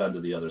to latch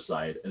onto the other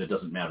side, and it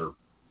doesn't matter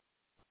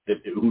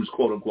who's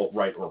quote unquote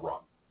right or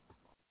wrong.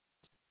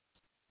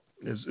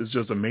 It's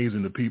just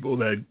amazing the people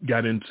that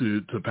got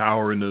into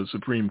power in the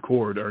Supreme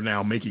Court are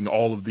now making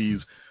all of these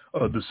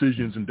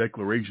decisions and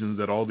declarations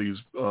that all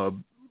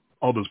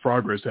this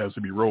progress has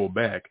to be rolled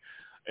back.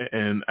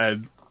 And I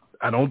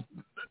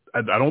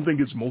don't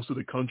think it's most of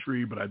the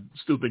country, but I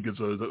still think it's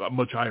a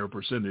much higher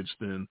percentage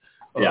than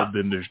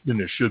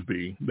there should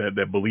be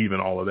that believe in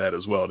all of that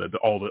as well. That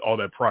all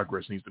that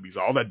progress needs to be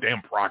all that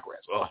damn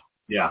progress. Ugh.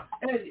 Yeah,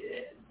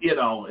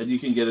 and you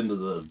can get into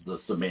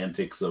the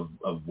semantics of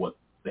what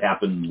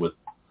happened with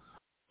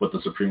what the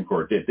Supreme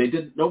Court did. They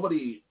did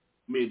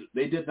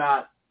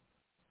not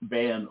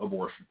ban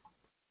abortion.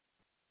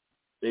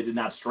 They did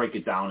not strike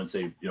it down and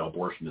say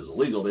abortion is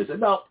illegal. They said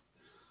no.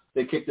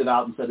 They kicked it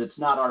out and said it's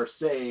not our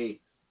say.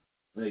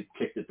 And they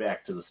kicked it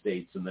back to the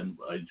states, and then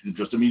you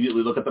just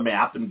immediately look at the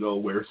map and go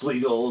where it's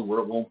legal and where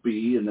it won't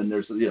be, and then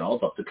there's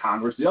it's up to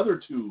Congress. The other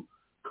two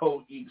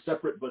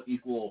separate but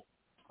equal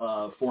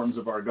forms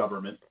of our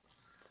government.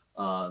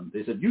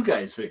 They said you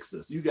guys fix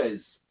this. You guys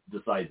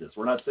decide this.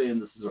 We're not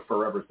saying this is a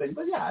forever thing,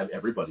 but yeah,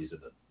 everybody's in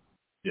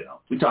it.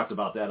 We talked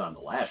about that on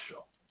the last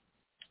show.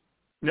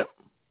 Yep,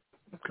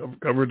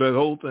 covered that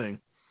whole thing.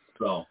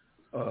 So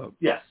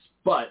yes,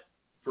 but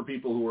for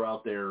people who are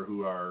out there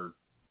who are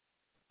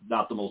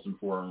not the most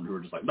informed, who are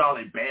just like, no,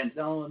 they banned.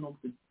 No,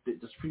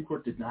 the Supreme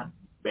Court did not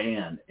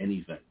ban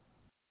anything.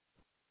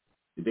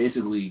 They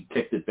basically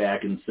kicked it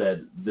back and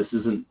said, this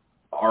isn't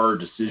our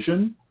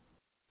decision,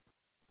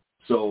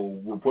 so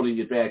we're putting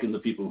it back in the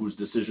people whose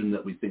decision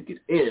that we think it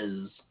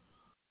is,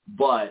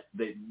 but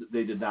they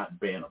did not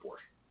ban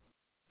abortion.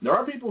 There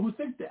are people who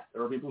think that.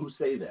 There are people who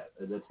say that.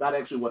 That's not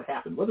actually what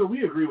happened. Whether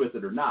we agree with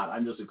it or not,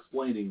 I'm just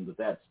explaining that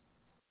that's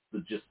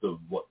the gist of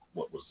what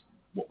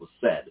was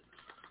said.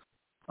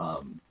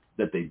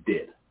 That they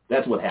did.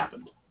 That's what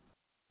happened.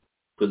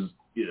 Because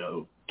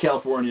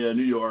California,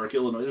 New York,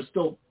 Illinois, there's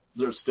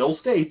still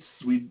states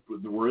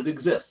where it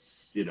exists.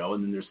 And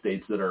then there's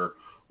states that are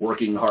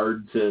working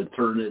hard to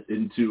turn it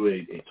into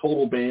a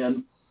total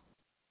ban.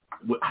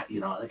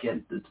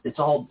 Again, it's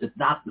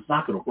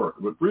not going to work.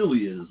 What really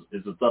is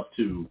it's up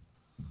to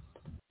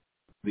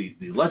the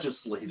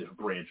legislative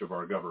branch of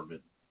our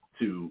government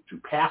to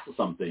pass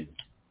something.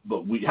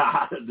 But we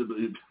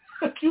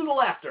cue the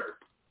laughter.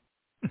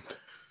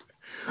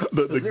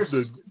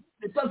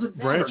 It doesn't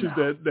branches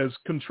now. that's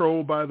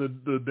controlled by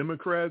the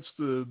Democrats.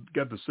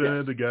 Got the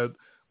Senate, they got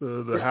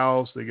the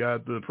House, they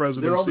got the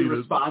presidency. Their only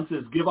response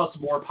is give us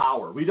more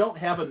power. We don't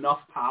have enough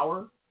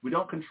power. We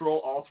don't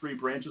control all three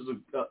branches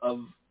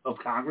of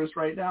Congress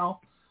right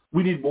now.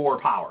 We need more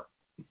power.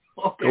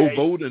 Okay. Go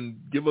vote and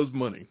give us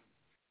money.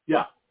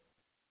 Yeah.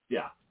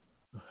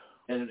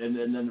 And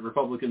then the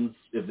Republicans,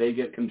 if they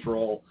get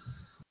control,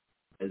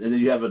 and then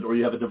you have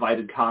a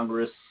divided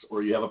Congress,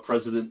 or you have a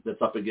president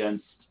that's up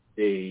against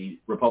a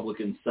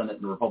Republican Senate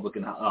and a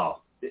Republican House.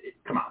 Oh,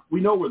 come on.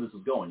 We know where this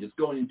is going. It's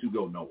going to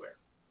go nowhere.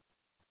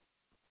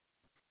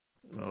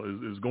 Well,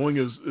 it's going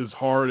as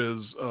hard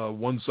as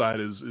one side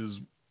is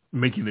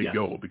making it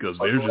go, because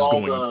they're just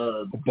going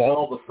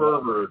all the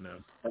fervor.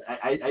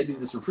 I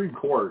think the Supreme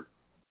Court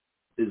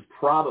is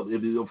probably,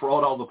 for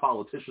all the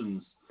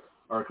politicians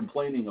are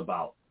complaining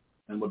about,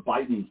 and what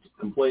Biden's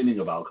complaining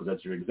about, because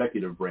that's your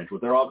executive branch, what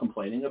they're all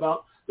complaining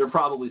about, they're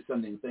probably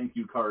sending thank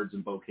you cards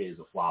and bouquets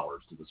of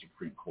flowers to the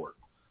Supreme Court.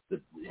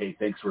 That, hey,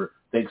 thanks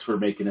for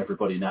making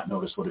everybody not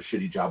notice what a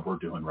shitty job we're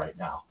doing right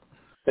now.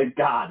 Thank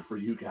God for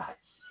you guys.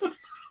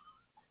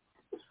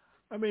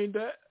 I mean,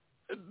 that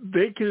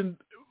they can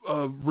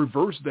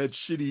reverse that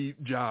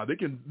shitty job. They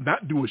can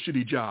not do a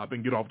shitty job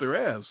and get off their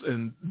ass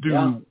and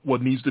do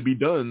what needs to be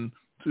done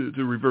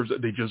to reverse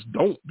it. They just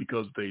don't,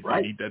 because they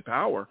need that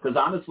power. Because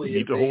honestly, they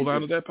need to hold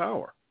on to that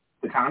power.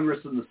 the Congress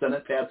and the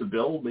Senate pass a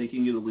bill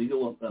making it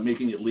legal,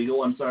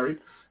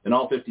 in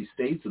all 50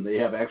 states, and they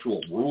have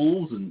actual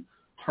rules and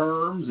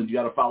terms, and you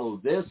got to follow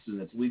this,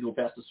 and it's legal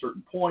past a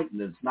certain point, and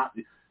it's not.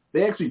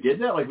 They actually did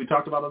that, like we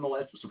talked about on the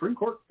last Supreme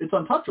Court. It's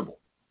untouchable.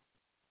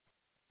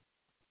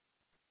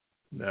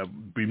 That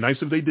would be nice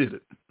if they did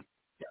it.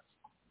 Yes.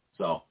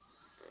 So,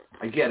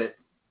 I get it.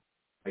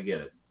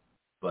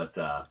 But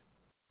so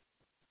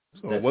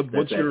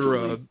what's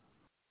your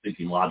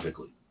thinking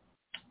logically?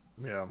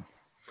 Yeah.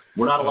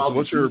 We're not allowed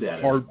to do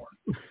that anymore.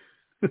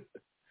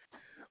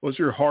 What's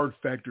your hard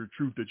factor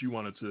truth that you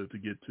wanted to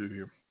get to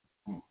here?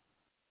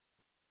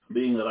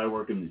 Being that I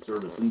work in the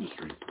service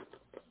industry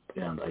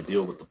and I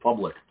deal with the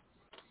public,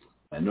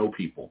 I know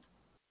people,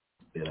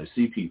 and I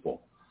see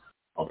people.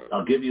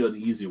 I'll give you an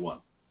easy one.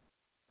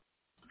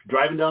 If you're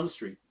driving down the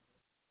street,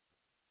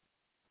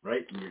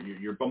 right?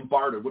 You're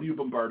bombarded. What are you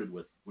bombarded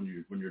with when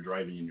you're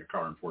driving in your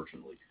car?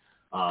 Unfortunately,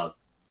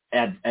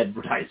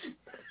 advertising,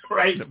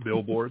 right?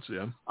 Billboards,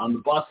 yeah. On the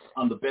bus,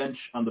 on the bench,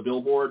 on the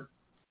billboard.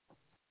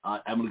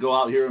 I'm going to go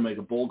out here and make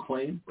a bold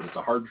claim, but it's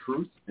a hard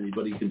truth.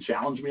 Anybody can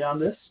challenge me on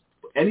this.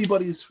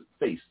 Anybody's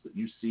face that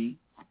you see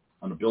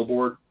on a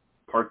billboard,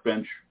 park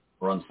bench,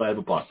 or on the side of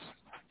a bus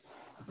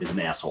is an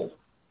asshole.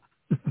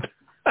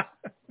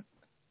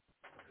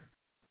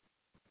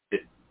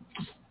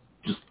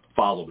 Just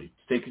follow me.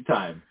 Take your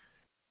time.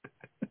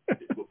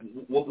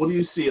 What do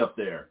you see up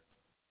there?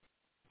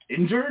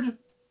 Injured?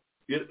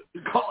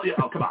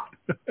 Oh, come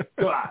on.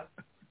 Come on.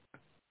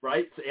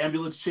 Right? It's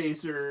ambulance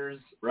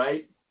chasers,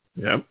 right?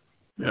 Yep.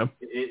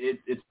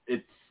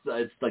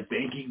 It's like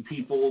banking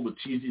people with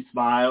cheesy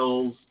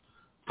smiles,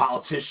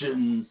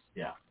 politicians.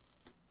 Yeah.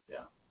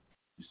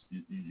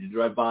 You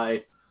drive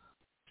by.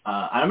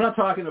 I'm not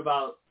talking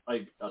about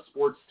like a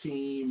sports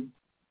team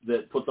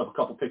that puts up a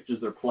couple pictures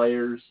of their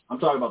players. I'm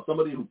talking about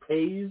somebody who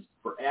pays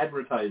for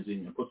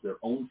advertising and puts their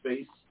own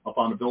face up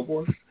on a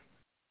billboard.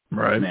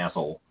 Right. An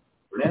asshole.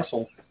 You're an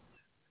asshole.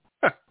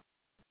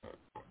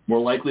 More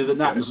likely than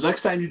not. So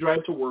next time you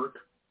drive to work,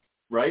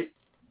 right?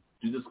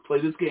 Play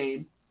this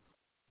game.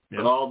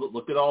 Yep.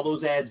 Look at all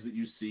those ads that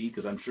you see,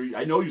 because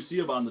I know you see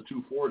them on the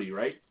 240,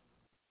 right?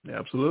 Yeah,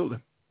 absolutely.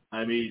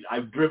 I mean,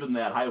 I've driven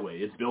that highway.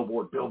 It's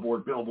billboard.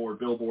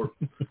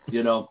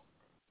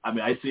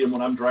 I see them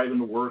when I'm driving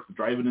to work,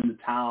 driving into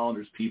town.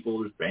 There's people,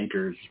 there's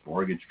bankers, there's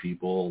mortgage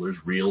people, there's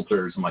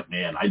realtors. I'm like,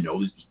 man, I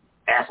know these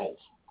assholes.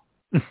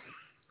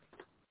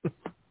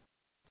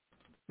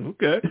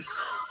 Okay.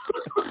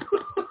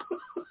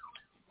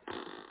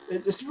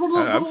 It's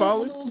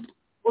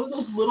one of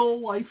those little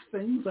life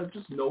things I've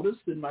just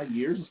noticed in my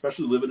years,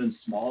 especially living in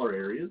smaller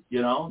areas,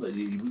 that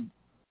you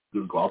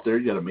go out there,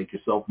 you got to make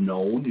yourself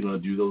known, you're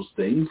going to do those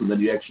things, and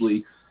then you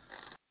actually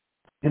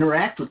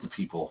interact with the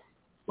people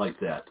like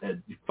that,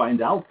 and you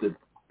find out that,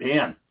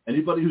 man,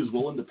 anybody who's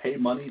willing to pay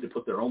money to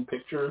put their own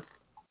picture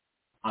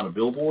on a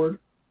billboard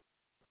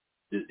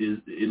is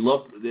in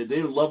love. They're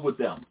in love with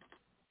them,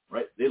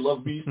 right? They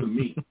love me some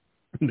me.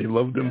 They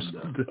love them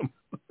some them.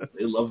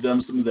 They love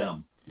them some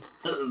them.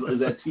 Is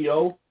that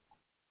T.O.?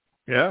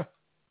 Yeah.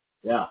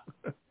 Yeah.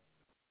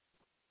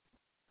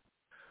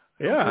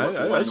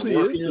 Yeah, I see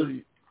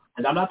it.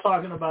 And I'm not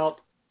talking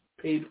about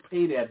paid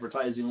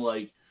advertising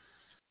like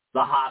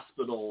the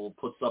hospital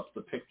puts up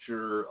the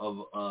picture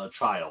of a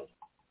child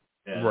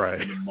and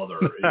a mother,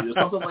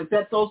 something like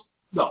that.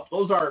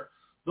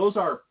 Those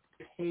are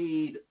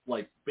paid,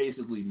 like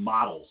basically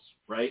models,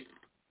 right?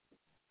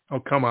 Oh,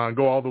 come on,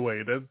 go all the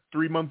way. That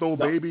 3-month-old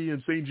baby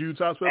in St. Jude's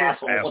Hospital?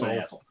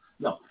 Asshole.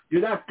 No,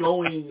 you're not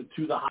going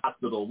to the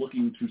hospital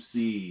looking to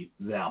see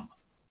them.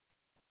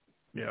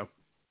 Yeah.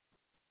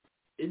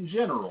 In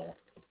general,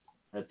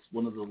 that's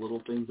one of the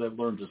little things I've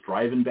learned, just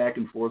driving back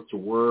and forth to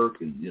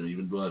work, and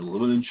even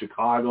living in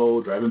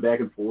Chicago, driving back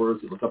and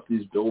forth, you look up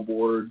these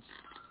billboards.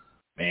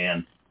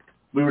 Man,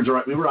 we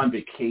were on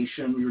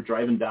vacation. We were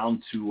driving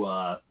down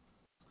to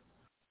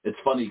it's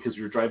funny because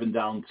we were driving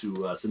down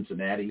to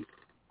Cincinnati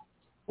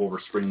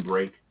over spring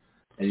break,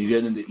 and you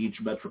get into each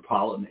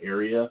metropolitan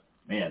area.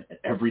 Man,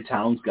 every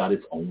town's got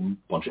its own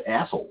bunch of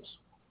assholes.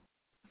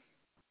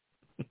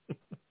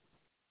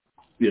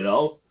 You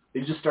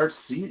just start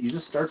seeing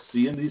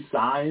these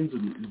signs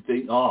and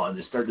think,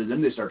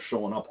 and they start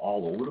showing up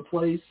all over the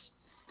place.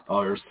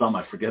 Oh, there's some,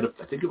 I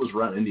think it was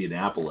around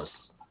Indianapolis.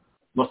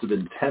 Must have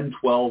been 10,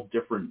 12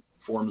 different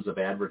forms of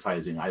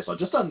advertising I saw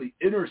just on the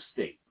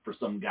interstate for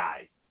some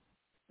guy.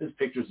 His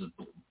pictures is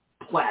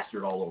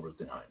plastered all over the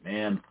thing.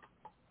 Man,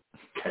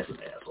 guy's an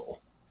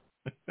asshole.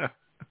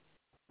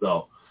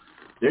 So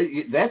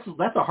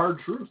that's a hard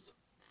truth.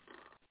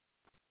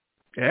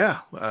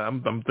 Yeah,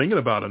 I'm thinking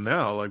about it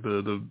now. Like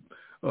the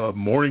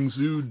morning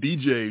zoo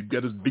DJ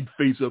got his big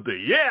face up there.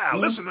 Yeah,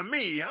 listen to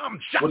me. I'm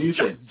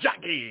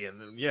jockey,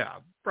 and then,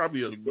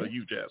 probably a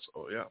huge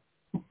asshole. Yeah,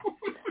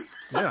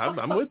 yeah,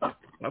 I'm with you.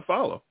 I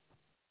follow.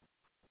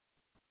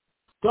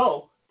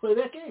 So play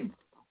that game.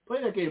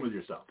 Play that game with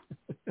yourself.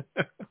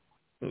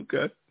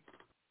 Okay.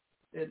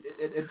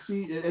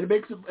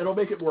 it'll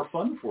make it more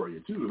fun for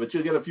you too. But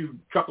you'll get a few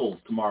chuckles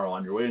tomorrow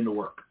on your way into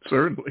work.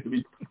 Certainly.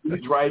 You'll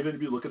be driving, you'll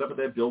be looking up at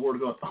that billboard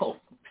and going, "Oh,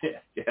 yeah,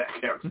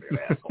 Eric's an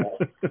asshole."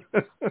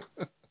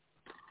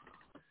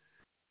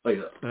 Like,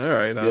 all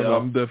right,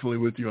 I'm definitely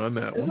with you on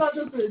that one.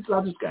 It's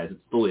not just guys; it's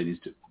the ladies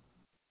too.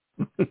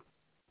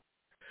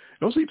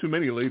 Don't see too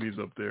many ladies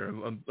up there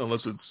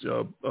unless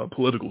it's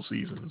political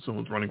season and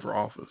someone's running for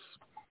office.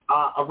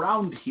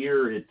 Around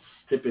here, it's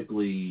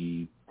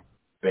typically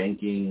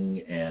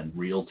banking and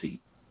realty.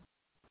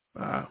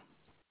 Wow.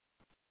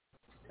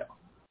 Yeah.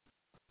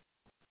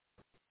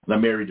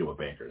 I'm married to a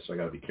banker, so I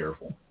got to be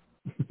careful.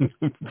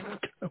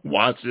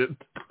 Watch it.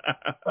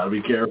 Gotta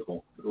be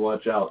careful.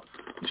 Watch out.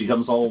 She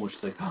comes home and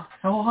she's like,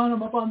 "Oh, hon,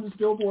 I'm up on this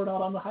billboard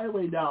out on the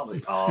highway now." I'm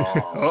like,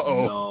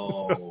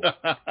 "Oh, no."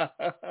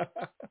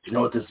 You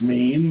know what this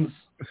means?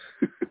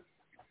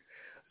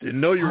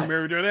 Didn't know you were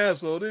married to an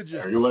asshole, did you?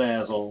 Married to an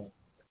asshole.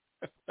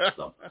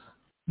 So.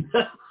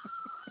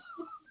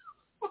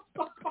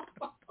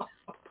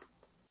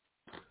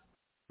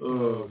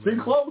 Been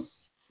close.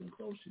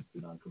 She's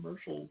been on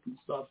commercials and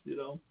stuff,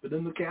 been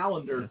in the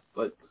calendar,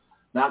 but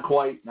not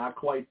quite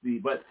the,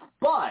 but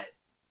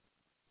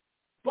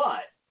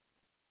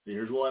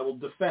here's what I will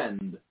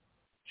defend.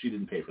 She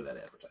didn't pay for that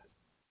advertising.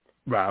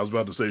 Right, I was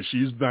about to say,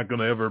 she's not going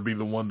to ever be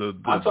the one to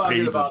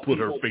pay to put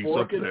her face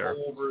up there.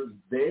 Over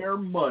their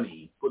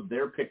money, put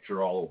their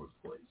picture all over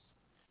the place.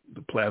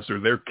 The plaster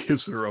their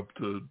kisser up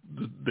to,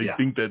 they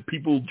think that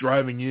people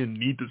driving in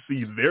need to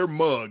see their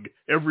mug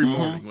every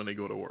morning when they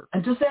go to work.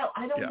 And does that,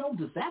 I don't know,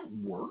 does that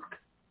work?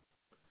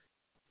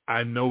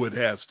 I know it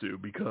has to,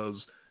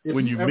 because If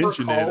when you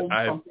mention it,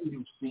 something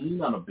you've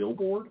seen on a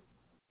billboard?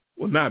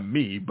 Well, not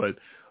me, but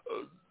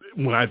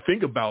when I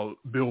think about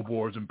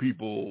billboards and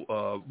people,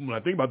 when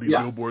I think about these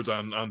billboards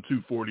on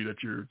 240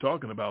 that you're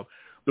talking about,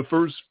 the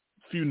first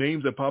few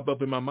names that pop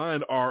up in my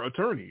mind are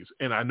attorneys,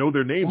 and I know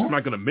their names. I'm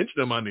not going to mention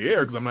them on the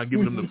air because I'm not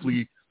giving them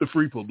the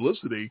free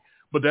publicity.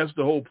 But that's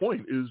the whole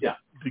point, is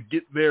to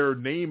get their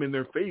name and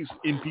their face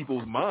in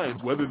people's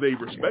minds, whether they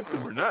respect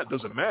them or not,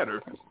 doesn't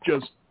matter.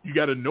 Just you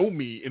got to know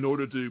me in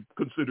order to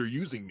consider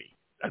using me.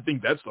 I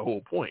think that's the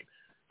whole point,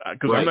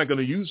 because I'm not going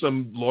to use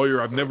some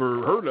lawyer I've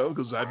never heard of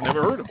because I've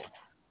never heard of him.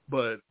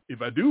 But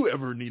if I do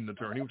ever need an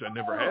attorney, which I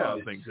never have,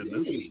 thank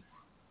goodness,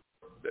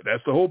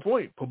 that's the whole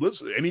point.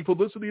 Publicity. Any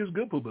publicity is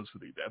good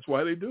publicity. That's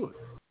why they do it.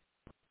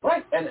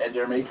 Right. And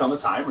there may come a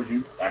time where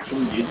you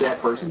actually need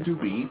that person to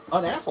be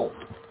an asshole.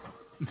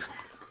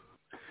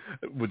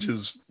 Which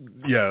is,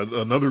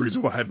 another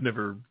reason why I've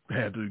never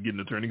had to get an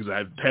attorney, because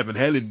I haven't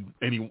had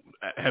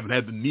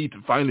the need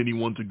to find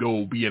anyone to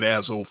go be an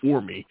asshole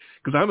for me,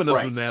 because I'm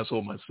enough of an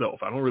asshole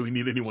myself. I don't really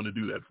need anyone to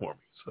do that for me.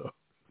 So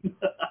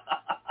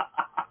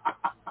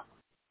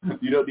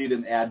you don't need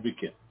an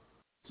advocate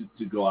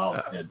to go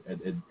out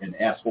and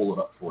asshole it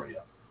up for you.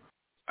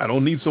 I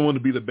don't need someone to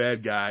be the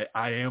bad guy.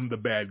 I am the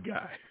bad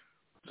guy.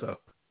 So.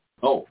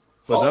 No.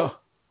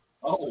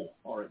 All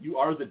right. You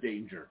are the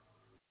danger.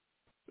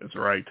 That's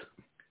right.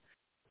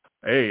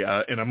 Hey,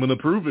 and I'm going to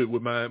prove it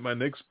with my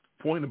next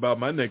point about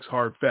my next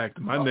hard fact,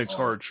 my next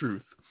hard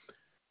truth.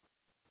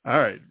 All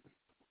right.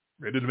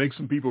 Ready to make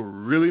some people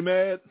really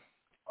mad?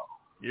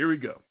 Here we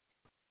go.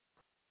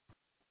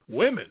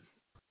 Women.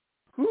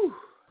 Whew.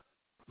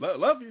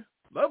 Love you.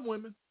 Love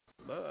women.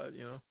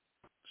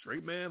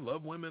 Straight man,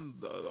 love women.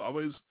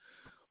 Always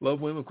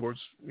love women. Of course,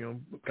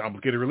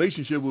 complicated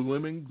relationship with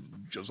women,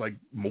 just like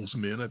most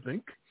men, I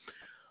think.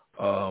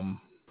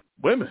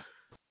 Women.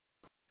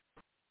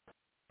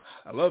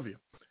 I love you.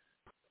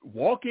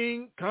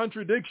 Walking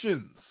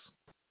contradictions.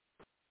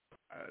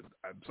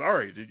 I'm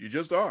sorry, you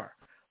just are.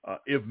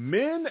 If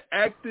men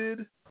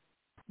acted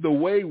the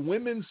way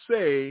women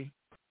say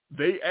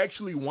they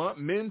actually want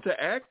men to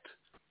act,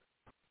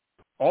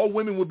 all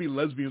women would be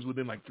lesbians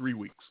within like 3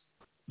 weeks.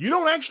 You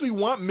don't actually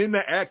want men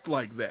to act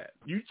like that.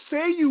 You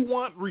say you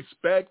want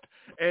respect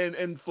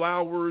and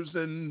flowers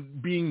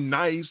and being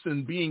nice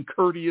and being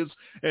courteous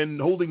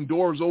and holding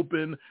doors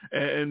open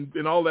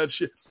and all that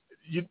shit.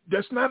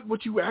 That's not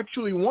what you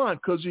actually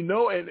want, because and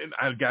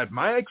I got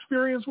my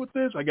experience with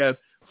this. I got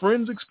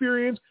friends'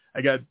 experience.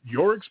 I got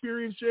your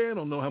experience, Jay. I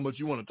don't know how much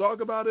you want to talk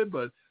about it,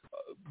 but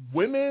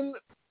women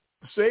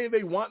say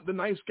they want the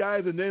nice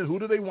guys, and then who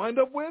do they wind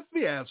up with?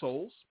 The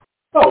assholes.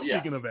 Oh, yeah.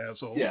 Speaking of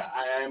assholes. Yeah,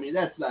 I mean,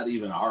 that's not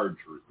even hard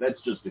truth. That's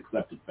just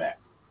accepted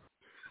fact.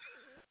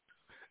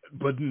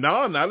 But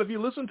no, not if you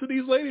listen to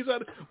these ladies.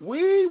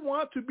 We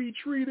want to be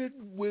treated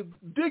with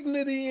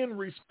dignity and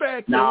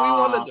respect. No. And we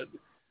want to...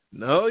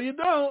 No, you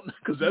don't,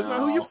 because that's not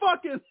who you're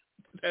fucking.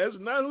 That's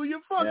not who you're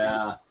fucking.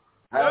 Yeah,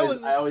 I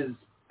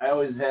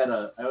always had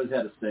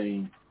a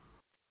saying,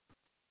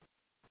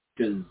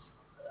 because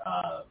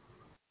I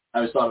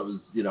always thought it was,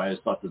 I always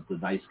thought that the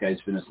nice guys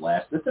finish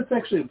last. That's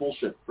actually a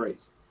bullshit phrase,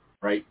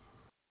 right?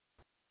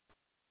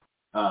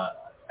 I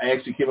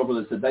actually came up with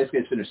it. Said nice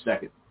guys finish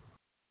second.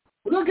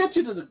 Well, they'll get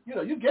you to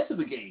you get to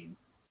the game,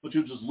 but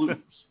you'll just lose,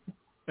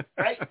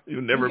 right?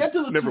 You'll never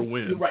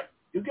win. Right.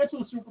 You'll get to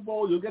the Super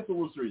Bowl, you'll get to the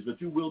World Series,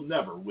 but you will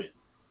never win.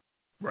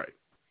 Right.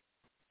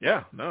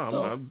 Yeah,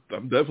 no,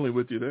 I'm definitely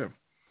with you there.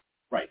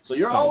 Right. So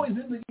you're always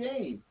in the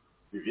game.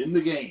 You're in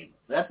the game.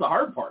 That's the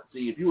hard part.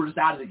 See, if you were just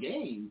out of the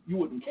game, you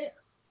wouldn't care.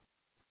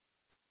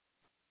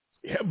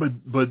 Yeah, but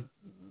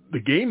the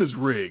game is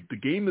rigged. The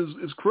game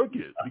is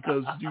crooked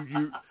because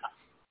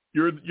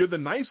you're the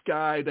nice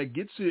guy that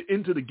gets you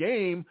into the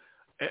game,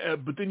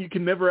 but then you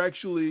can never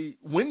actually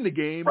win the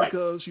game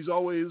because she's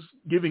always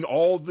giving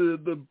all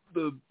the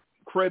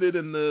credit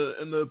and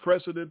the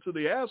precedent to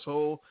the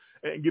asshole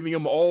and giving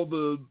him all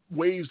the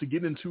ways to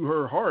get into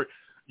her heart.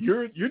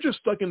 You're just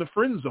stuck in the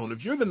friend zone.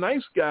 If you're the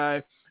nice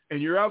guy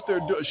and you're out there,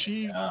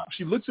 she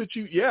looks at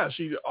you. Yeah,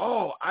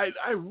 I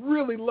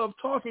really love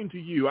talking to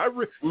you.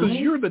 Because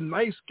you're the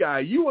nice guy.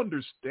 You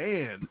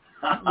understand.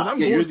 When I'm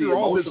going through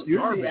all this garbage,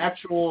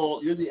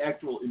 you're the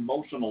actual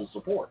emotional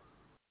support.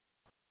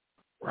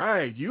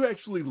 Right. You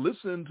actually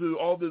listen to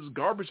all this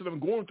garbage that I'm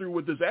going through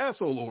with this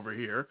asshole over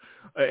here,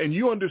 and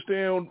you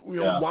understand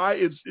why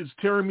it's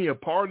tearing me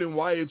apart and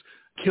why it's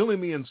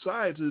killing me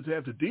inside to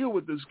have to deal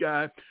with this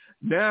guy.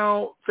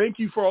 Now, thank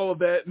you for all of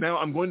that. Now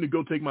I'm going to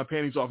go take my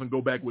panties off and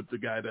go back with the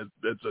guy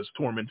that's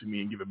tormenting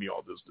me and giving me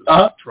all this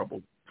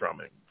trouble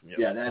from it.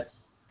 Yeah,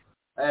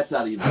 that's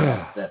not even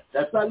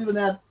that's not even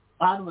that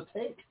out of a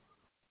take.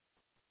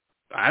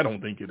 I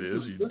don't think it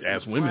is. You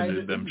ask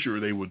women, I'm sure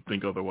they would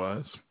think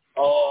otherwise.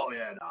 Oh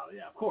yeah,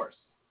 of course.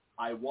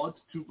 I want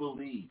to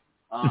believe.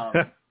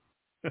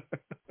 It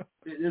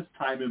is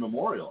time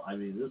immemorial. I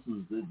mean, this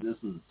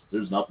is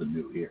there's nothing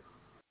new here.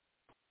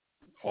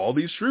 All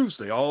these truths,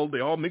 they all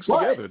mix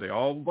together.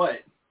 But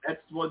that's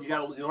what you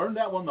learn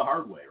that one the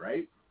hard way,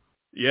 right?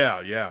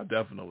 Yeah,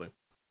 definitely.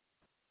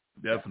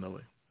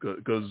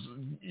 Because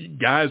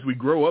guys, we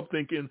grow up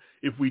thinking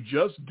if we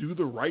just do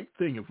the right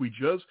thing, if we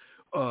just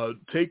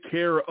take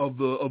care of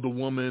the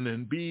woman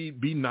and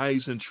be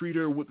nice and treat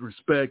her with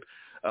respect,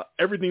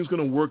 everything's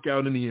going to work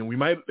out in the end. We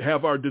might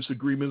have our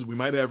disagreements, we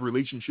might have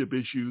relationship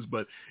issues,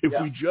 but if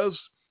we just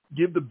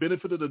give the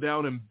benefit of the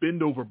doubt and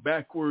bend over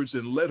backwards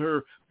and let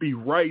her be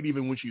right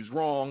even when she's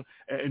wrong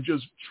and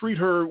just treat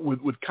her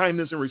with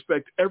kindness and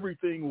respect,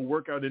 everything will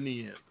work out in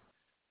the end.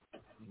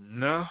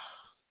 No,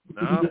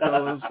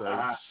 fellas,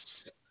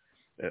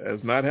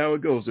 that's not how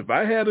it goes. If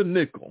I had a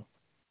nickel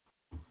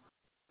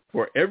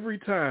for every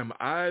time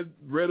I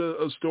read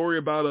a story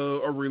about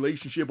a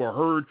relationship or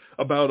heard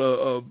about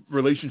a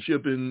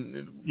relationship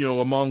in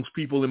amongst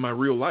people in my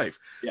real life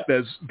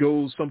that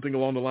goes something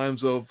along the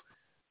lines of,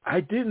 I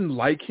didn't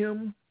like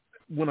him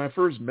when I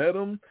first met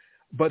him,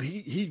 but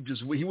he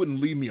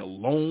wouldn't leave me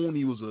alone.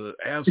 He was an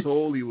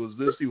asshole. He was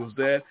this, he was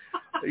that.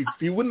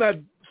 He would not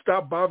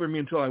stop bothering me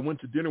until I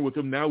went to dinner with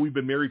him. Now we've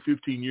been married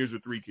 15 years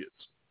with 3 kids.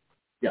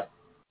 Yeah.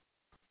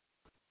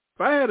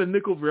 If I had a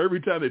nickel for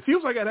every time, it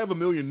feels like I'd have a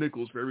million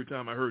nickels for every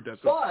time I heard that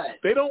stuff. But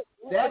they don't.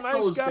 That nice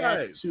goes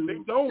guys. They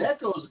don't. That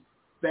goes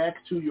back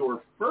to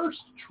your first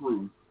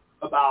truth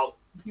about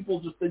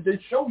people they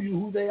show you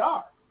who they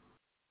are.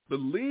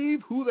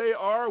 Believe who they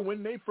are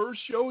when they first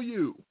show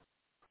you.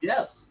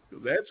 Yes.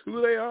 That's who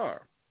they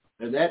are.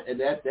 And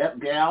that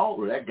gal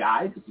or that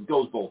guy, because it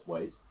goes both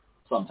ways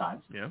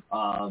sometimes,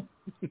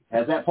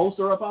 has that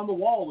poster up on the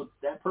wall with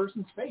that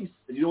person's face.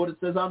 And you know what it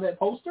says on that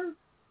poster?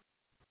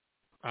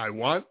 I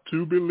want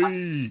to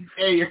believe.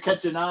 Hey, you're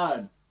catching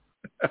on.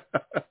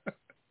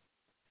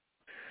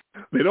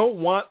 They don't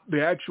want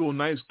the actual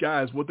nice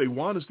guys. What they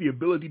want is the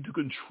ability to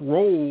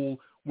control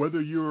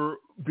whether you're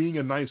being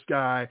a nice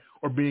guy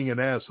or being an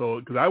asshole.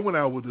 Because I went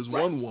out with this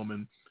one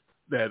woman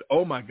that,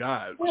 oh my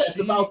God, well, it's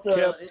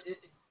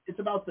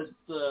about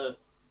the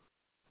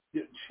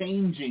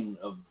changing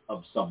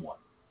of someone,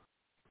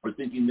 or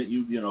thinking that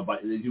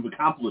you've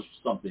accomplished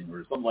something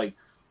or something like.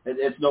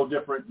 It's no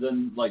different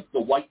than like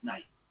the white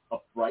knight,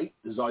 right?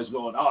 Is always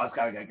going, I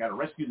got to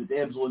rescue the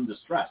damsel in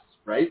distress,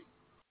 right?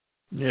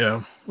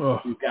 Yeah. Oh.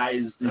 These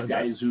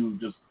guys who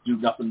just do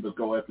nothing but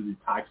go after these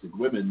toxic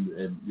women,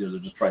 and they're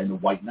just trying to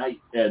white knight,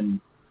 and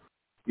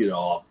you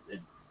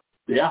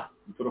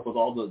put up with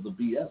all the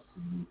BS.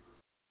 And,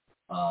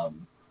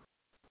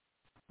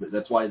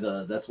 that's why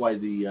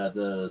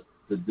the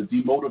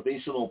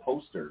demotivational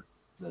poster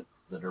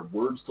that are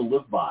words to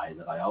live by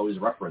that I always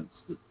reference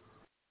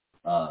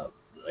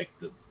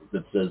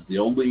that says the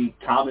only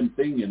common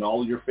thing in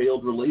all your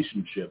failed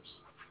relationships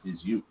is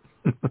you.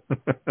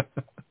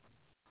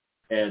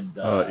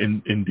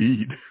 And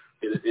indeed,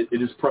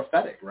 it is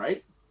prophetic,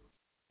 right?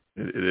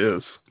 It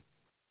is.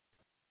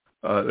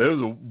 There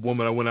was a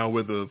woman I went out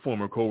with, a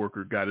former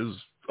coworker. God, this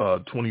is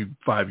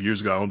 25 years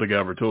ago. I don't think I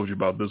ever told you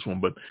about this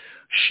one, but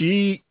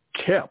she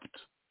kept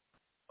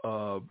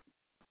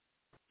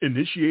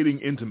initiating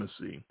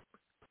intimacy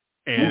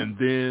and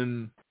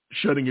then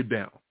shutting it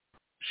down.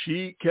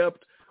 She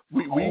kept.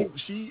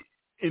 She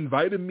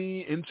invited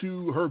me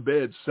into her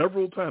bed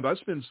several times. I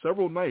spent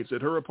several nights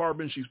at her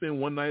apartment. She spent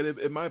one night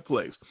at my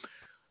place.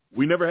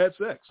 We never had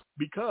sex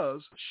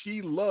because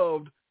she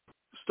loved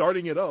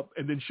starting it up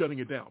and then shutting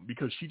it down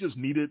because she just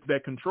needed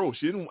that control.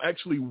 She didn't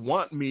actually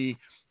want me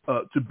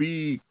to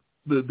be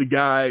the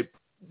guy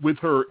with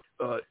her,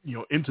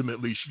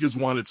 intimately. She just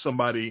wanted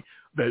somebody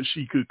that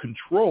she could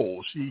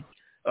control. She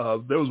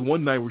There was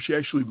one night where she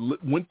actually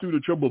went through the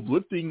trouble of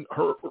lifting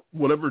her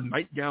whatever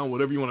nightgown,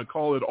 whatever you want to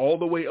call it, all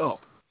the way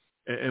up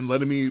and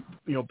letting me,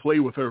 play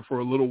with her for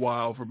a little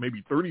while, for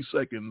maybe 30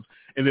 seconds,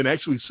 and then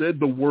actually said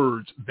the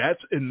words,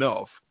 "That's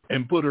enough,"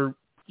 and put her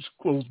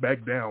clothes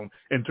back down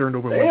and turned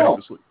over and went back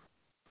to sleep.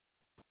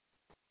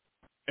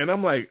 And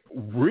I'm like,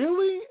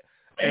 really?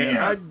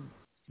 And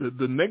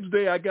the next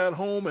day I got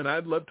home and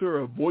I'd left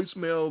her a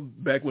voicemail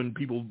back when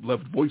people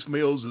left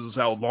voicemails. This is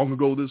how long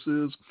ago this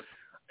is.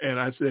 And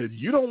I said,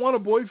 you don't want a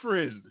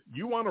boyfriend.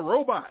 You want a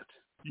robot.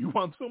 You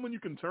want someone you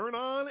can turn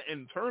on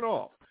and turn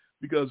off,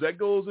 because that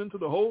goes into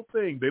the whole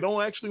thing. They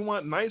don't actually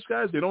want nice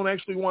guys. They don't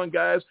actually want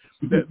guys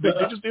that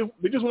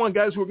they just want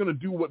guys who are going to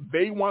do what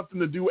they want them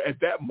to do at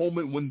that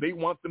moment when they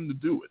want them to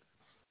do it.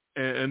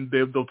 And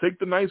they'll take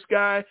the nice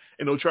guy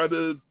and they'll try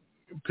to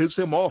piss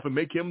him off and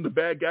make him the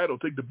bad guy. They'll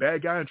take the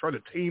bad guy and try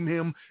to tame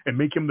him and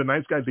make him the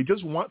nice guy. They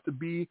just want to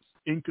be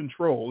in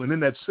control. And in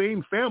that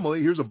same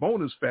family, here's a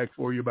bonus fact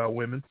for you about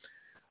women.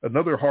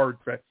 Another hard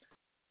fact.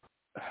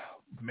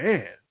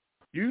 Man,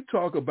 you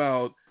talk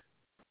about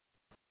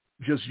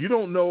just, you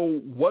don't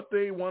know what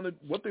they want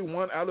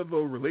out of a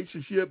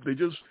relationship. They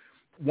just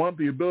want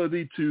the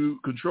ability to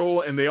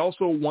control, and they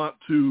also want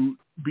to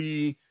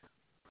be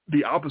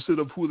the opposite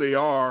of who they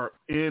are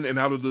in and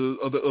out of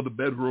the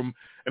bedroom.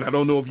 And I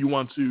don't know if you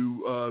want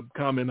to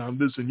comment on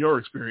this in your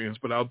experience,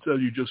 but I'll tell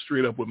you just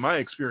straight up what my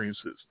experience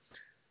is.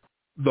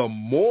 The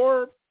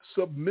more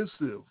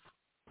submissive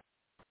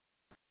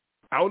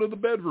out of the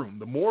bedroom,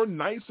 the more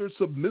nice or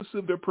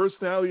submissive their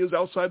personality is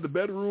outside the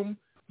bedroom,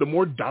 the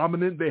more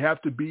dominant they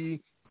have to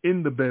be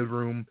in the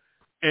bedroom,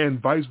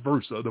 and vice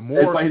versa. The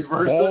more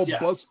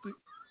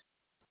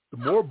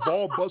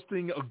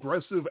ball-busting,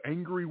 aggressive,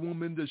 angry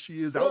woman that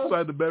she is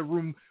outside the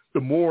bedroom,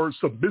 the more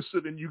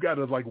submissive, and you got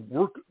to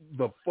work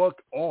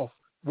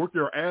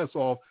your ass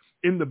off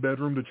in the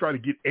bedroom to try to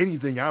get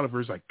anything out of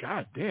her. It's like,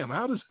 God damn,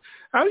 how do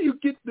you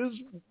get this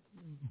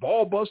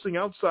ball-busting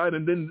outside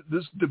and then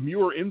this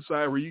demure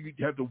inside where you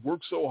have to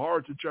work so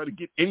hard to try to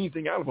get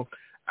anything out of them?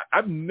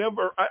 I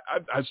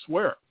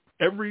swear,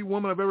 every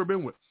woman I've ever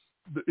been with,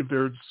 if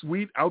they're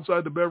sweet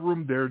outside the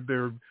bedroom,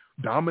 they're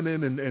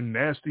dominant and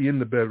nasty in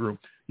the bedroom.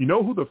 You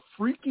know who the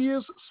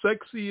freakiest,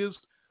 sexiest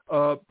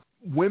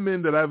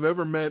women that I've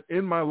ever met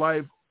in my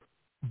life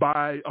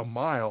by a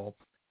mile,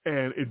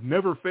 and it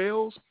never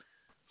fails?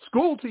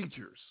 School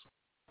teachers.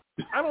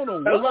 I don't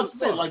know what. Let's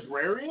say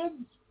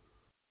librarians?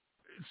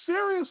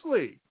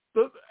 Seriously,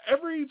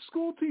 every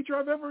school teacher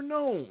I've ever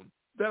known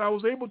that I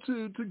was able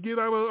to get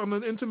out on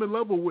an intimate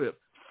level with,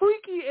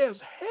 freaky as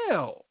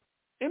hell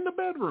in the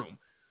bedroom.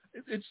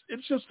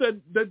 It's just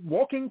that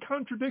walking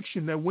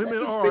contradiction that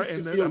women are.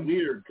 And feel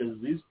weird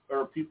because these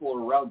are people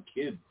around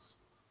kids.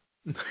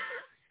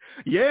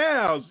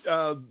 Yeah,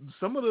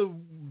 some of the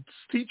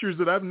teachers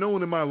that I've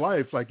known in my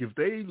life, like if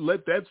they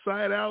let that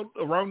side out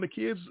around the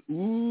kids,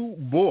 ooh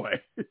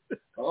boy.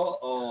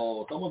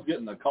 Someone's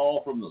getting a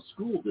call from the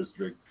school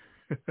district.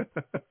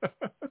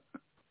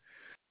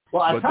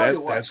 Well, I tell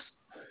you what.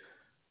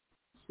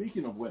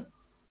 Speaking of women,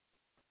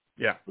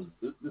 yeah,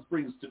 this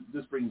brings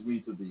me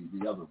to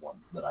the other one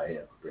that I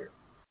have prepared.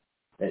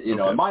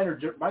 Okay. Mine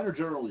are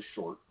generally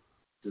short,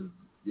 because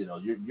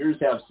yours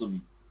have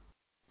some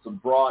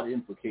broad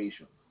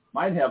implications.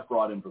 Mine have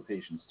broad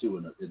implications too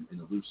in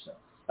a loose sense.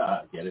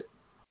 Get it?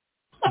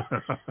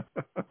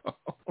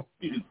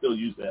 You can still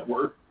use that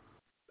word.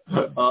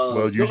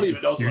 Well, you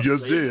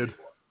just did. Anymore.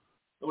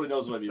 Nobody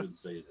knows what I'm even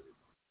saying.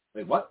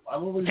 Wait, what?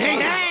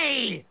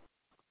 Hey!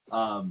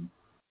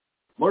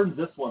 Learned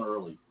this one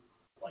early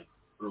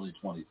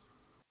 20s,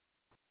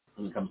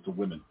 when it comes to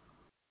women.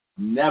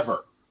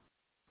 Never,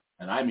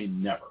 and I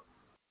mean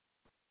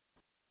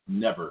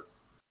never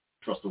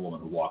trust a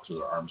woman who walks with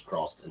her arms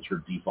crossed as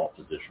her default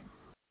position.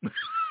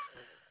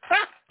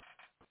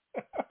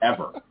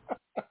 Ever.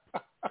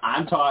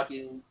 I'm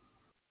talking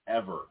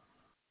ever.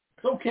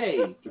 It's okay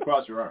to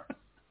cross your arms,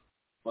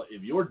 but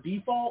if your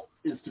default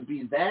is to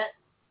be that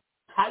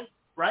tight,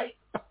 right,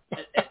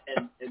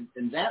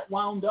 and that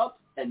wound up,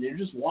 and you're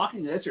just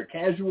walking, that's your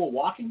casual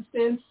walking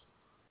stance,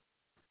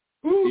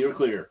 steer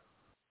clear.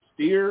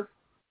 Steer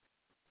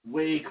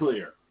way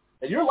clear.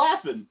 And you're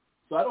laughing,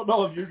 so I don't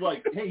know if you're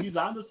like, hey, he's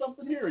onto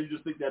something here, or you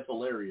just think that's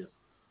hilarious.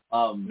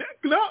 No,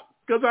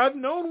 because I've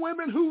known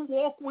women who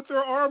walk with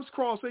their arms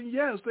crossed, and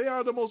yes, they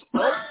are the most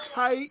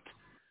uptight,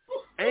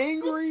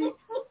 angry.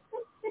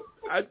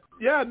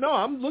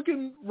 I'm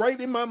looking right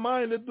in my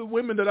mind at the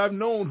women that I've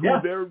known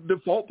who their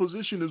default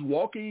position is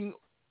walking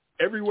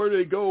everywhere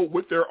they go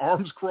with their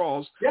arms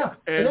crossed. Yeah.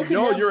 And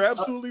you're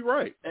absolutely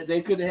right. And they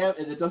could have,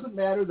 and it doesn't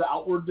matter, the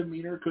outward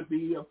demeanor could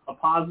be a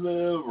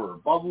positive or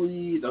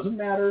bubbly, it doesn't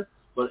matter.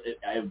 But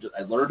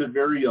I learned it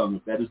very young.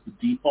 If that is the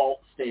default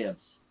stance,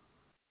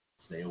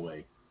 stay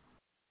away.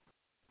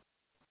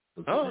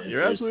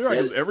 You're absolutely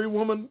right. Every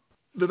woman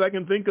that I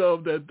can think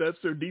of that's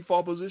their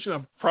default position,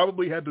 I've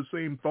probably had the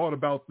same thought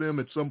about them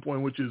at some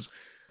point, which is,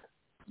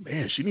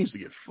 man, she needs to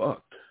get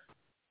fucked.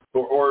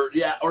 Or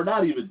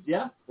not even,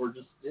 or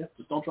just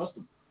don't trust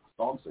them. That's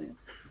all I'm saying.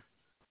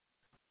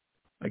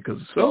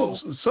 Because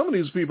some of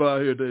these people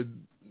out here,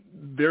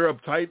 they're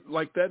uptight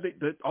like that.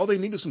 That all they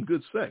need is some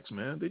good sex,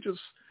 man. They just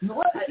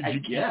I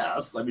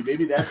guess. I mean,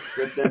 maybe that's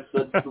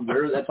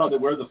how they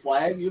wear the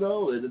flag,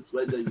 and it's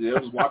like they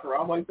just walk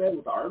around like that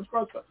with the arms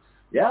crossed. But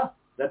yeah,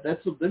 that is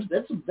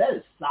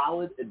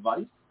solid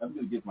advice. I'm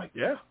going to give my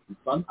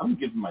son. I'm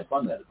giving my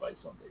son that advice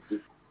someday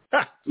too.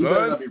 You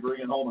better not be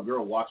bringing home a girl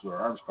who walks with her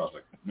arms crossed.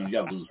 You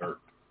got to lose her.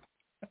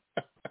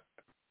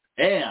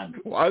 And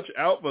watch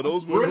out for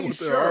those women with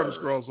their arms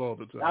crossed all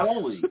the time. Not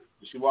only does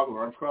she walk with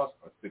her arms crossed,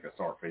 I think I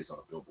saw her face on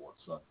a billboard,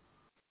 son.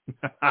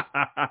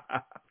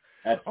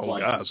 That's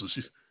God, so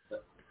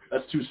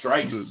that's 2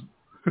 strikes.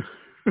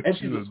 And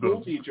she's a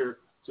school teacher,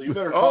 so you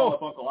better call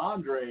up Uncle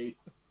Andre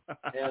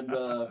and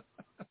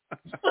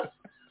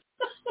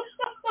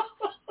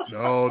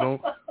No,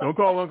 don't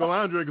call Uncle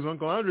Andre, because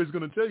Uncle Andre is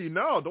going to tell you,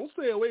 no, don't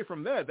stay away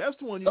from that. That's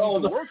the one you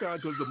need to work on,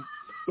 because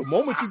the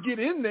moment you get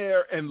in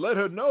there and let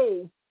her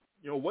know,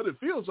 what it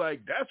feels like,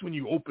 that's when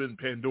you open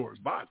Pandora's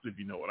box, if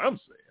you know what I'm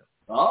saying.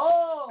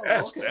 Oh,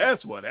 okay.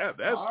 That's what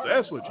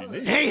you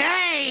need.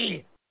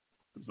 Hey!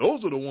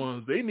 Those are the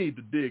ones they need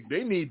to dig.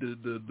 They need to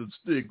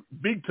stick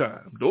big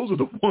time. Those are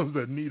the ones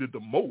that need it the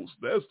most.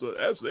 That's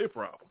their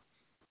problem.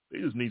 They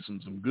just need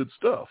some good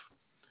stuff.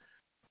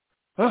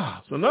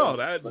 So no,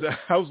 I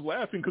was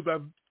laughing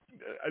because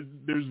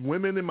there's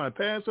women in my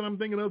past that I'm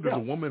thinking of. There's a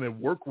woman at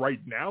work right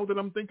now that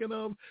I'm thinking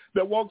of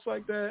that walks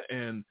like that,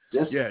 and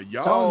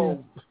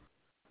y'all.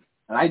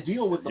 And I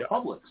deal with the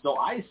public, so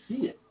I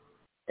see it,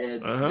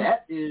 and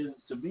that is,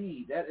 to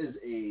me, that is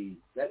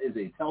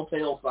a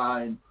telltale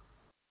sign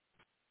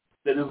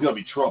that there's going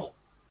to be trouble.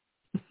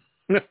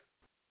 And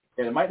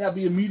it might not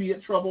be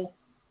immediate trouble,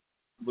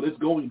 but it's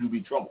going to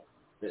be trouble.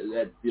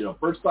 That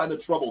first sign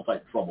of trouble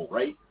type trouble,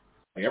 right?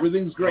 Like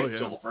everything's great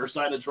until the first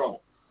sign of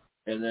trouble,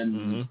 and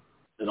then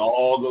it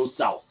all goes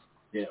south.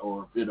 But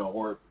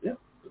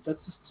that's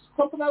just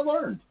something I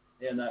learned,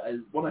 and I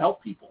want to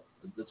help people.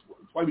 That's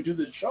why we do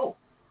this show.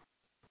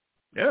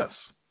 Yes.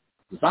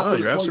 It's not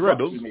you're absolutely right.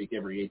 Those we make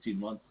every 18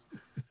 months.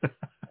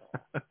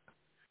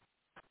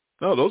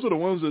 No, those are the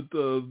ones that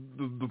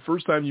the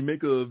first time you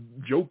make a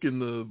joke in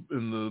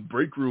the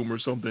break room or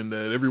something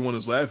that everyone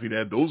is laughing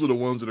at, those are the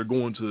ones that are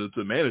going to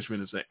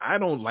management and saying, I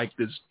don't like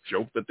this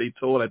joke that they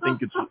told. I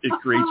think it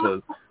creates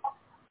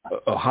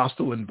a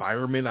hostile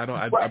environment.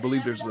 I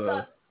believe there's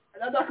a.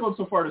 And I'm not going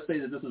so far to say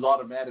that this is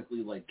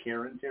automatically like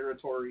Karen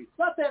territory.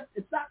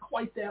 It's not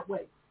quite that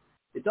way.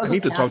 It doesn't. I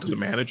need to talk to the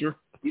manager.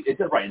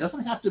 Right. It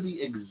doesn't have to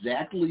be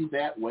exactly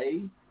that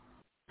way,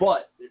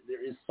 but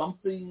there is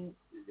something.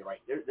 Right.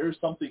 There's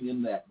something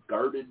in that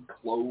guarded,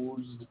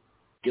 closed,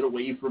 get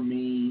away from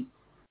me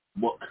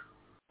look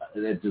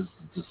that just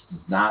is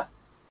not.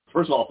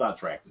 First of all, it's not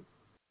attractive.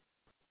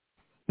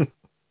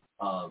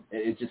 I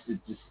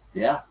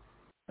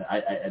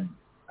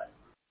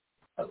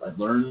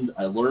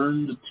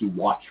learned to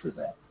watch for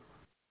that.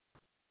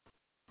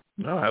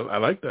 No, I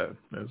like that.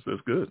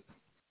 That's good.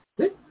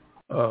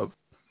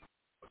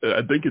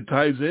 I think it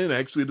ties in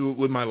actually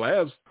with my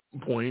last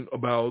point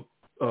about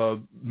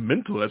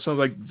mental. That sounds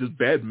like just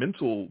bad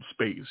mental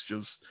space.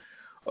 Just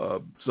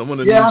someone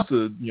that needs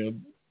to,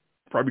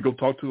 probably go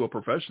talk to a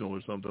professional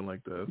or something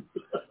like that.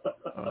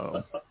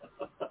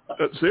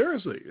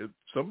 Seriously,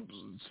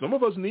 some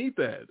of us need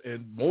that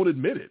and won't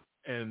admit it,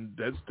 and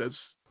that's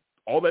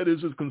all that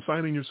is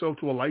consigning yourself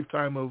to a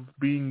lifetime of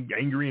being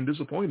angry and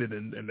disappointed,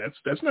 and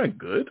that's not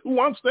good. Who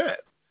wants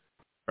that,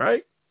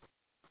 right?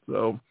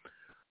 So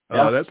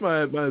that's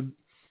my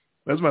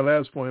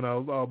last point.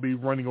 I'll be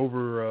running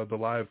over the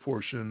live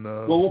portion.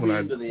 We'll be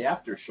into the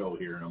after show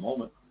here in a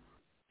moment.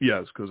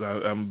 Yes, because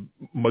I'm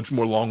much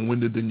more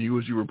long-winded than you,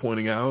 as you were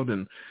pointing out,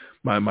 and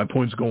my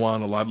points go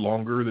on a lot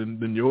longer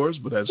than yours.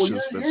 But that's who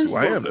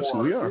I am. That's who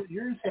we are.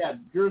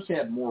 Yours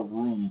had more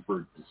room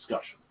for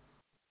discussion.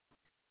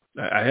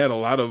 I had a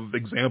lot of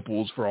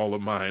examples for all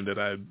of mine that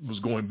I was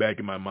going back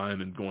in my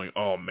mind and going,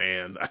 oh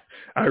man,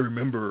 I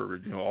remember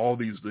all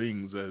these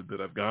things that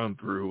I've gone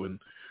through, and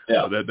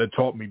that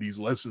taught me these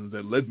lessons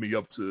that led me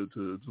up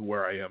to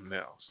where I am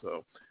now.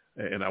 So,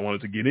 and I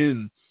wanted to get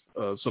in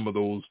some of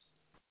those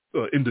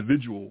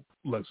individual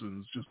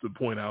lessons just to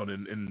point out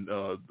and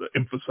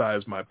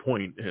emphasize my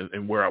point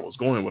and where I was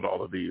going with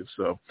all of these.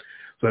 So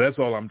that's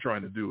all I'm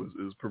trying to do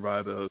is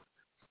provide a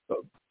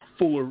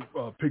fuller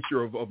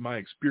picture of my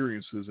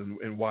experiences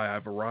and why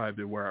I've arrived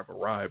at where I've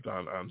arrived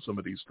on some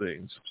of these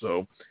things.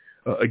 So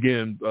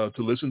again, to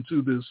listen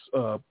to this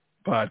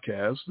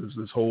podcast,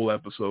 this whole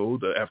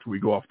episode after we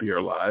go off the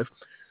air live,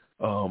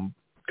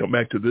 come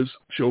back to this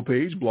show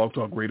page,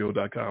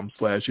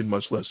 blogtalkradio.com/in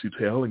much less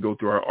detail, and go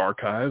through our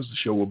archives. The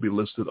show will be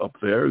listed up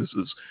there. This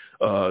is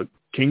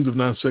Kings of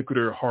Non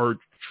Sequitur Hard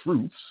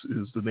Truths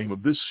is the name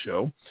of this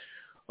show.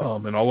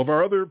 And all of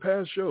our other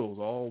past shows,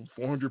 all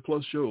 400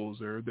 plus shows,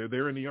 they're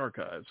there in the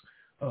archives.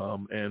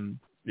 And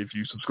if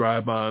you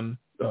subscribe on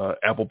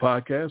Apple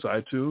Podcasts,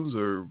 iTunes,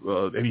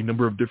 or any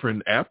number of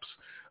different apps,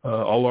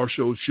 all our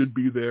shows should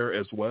be there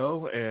as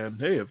well. And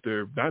hey, if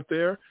they're not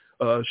there,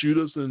 shoot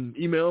us an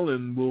email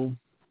and we'll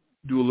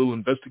do a little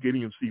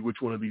investigating and see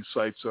which one of these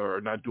sites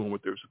are not doing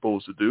what they're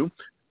supposed to do.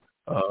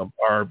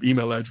 Our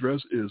email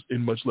address is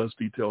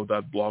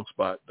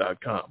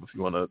inmuchlessdetail.blogspot.com if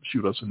you want to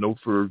shoot us a note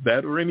for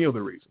that or any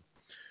other reason.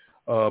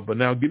 But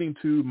now getting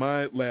to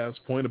my last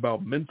point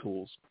about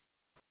mentals,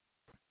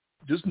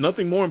 just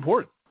nothing more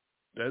important.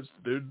 There's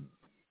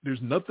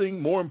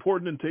nothing more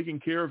important than taking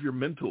care of your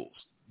mentals.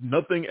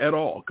 Nothing at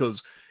all. Because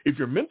if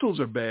your mentals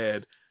are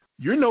bad,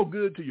 you're no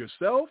good to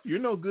yourself. You're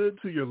no good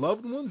to your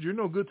loved ones. You're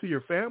no good to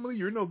your family.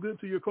 You're no good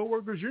to your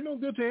coworkers. You're no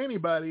good to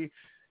anybody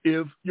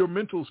if your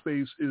mental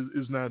space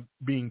is not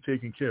being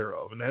taken care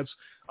of. And that's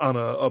on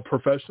a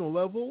professional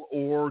level,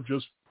 or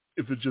just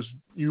if it's just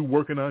you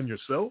working on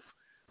yourself.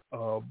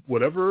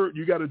 Whatever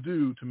you got to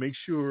do to make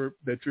sure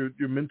that your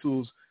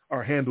mentals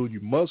are handled, you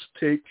must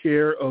take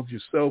care of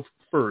yourself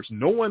first.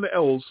 No one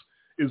else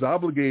is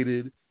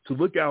obligated to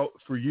look out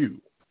for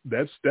you.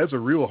 That's a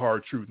real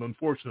hard truth,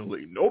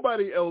 unfortunately.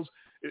 Nobody else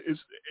is.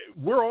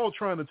 We're all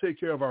trying to take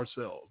care of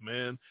ourselves,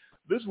 man.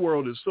 This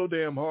world is so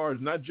damn hard.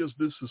 It's not just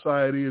this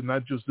society, it's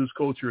not just this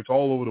culture. It's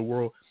all over the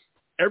world.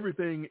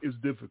 Everything is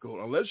difficult.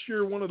 Unless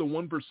you're one of the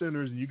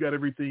 1%ers and you got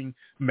everything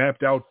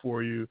mapped out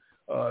for you,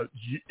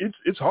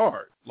 it's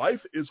hard.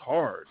 Life is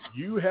hard.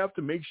 You have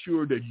to make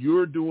sure that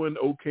you're doing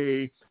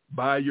okay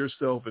by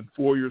yourself and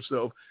for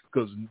yourself,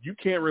 because you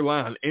can't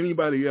rely on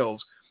anybody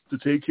else to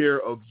take care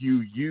of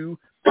you. You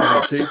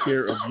have to take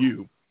care of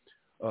you.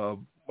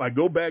 I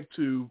go back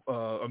to,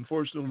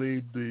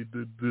 unfortunately,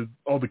 the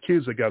all the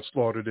kids that got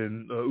slaughtered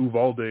in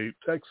Uvalde,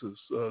 Texas,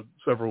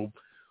 several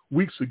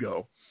weeks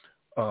ago.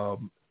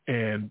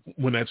 And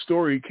when that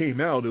story came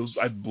out,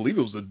 I believe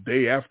it was the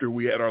day after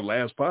we had our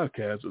last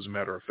podcast, as a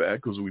matter of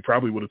fact, because we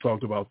probably would have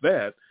talked about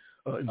that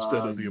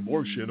instead of the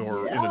abortion,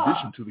 or in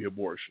addition to the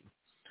abortion.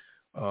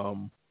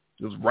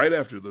 It was right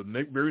after the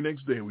very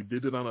next day. We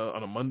did it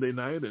on a Monday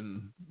night,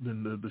 and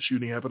then the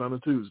shooting happened on a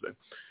Tuesday.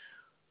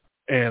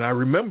 And I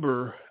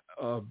remember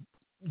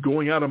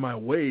going out of my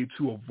way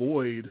to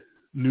avoid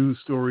news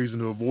stories and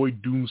to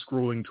avoid doom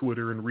scrolling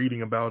Twitter and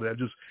reading about it.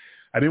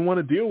 I didn't want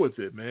to deal with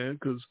it, man,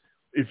 because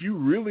if you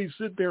really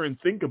sit there and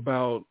think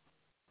about,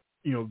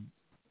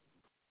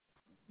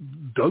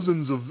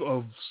 dozens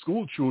of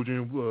school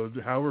children,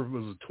 however, it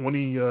was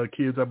 20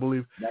 kids, I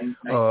believe,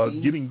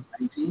 19? Getting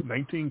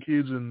 19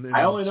 kids and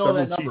I only know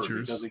several that number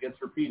teachers, because it gets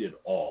repeated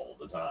all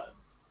the time.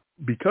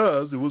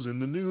 Because it was in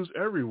the news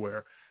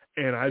everywhere.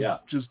 And I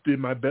just did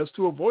my best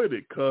to avoid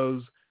it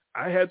because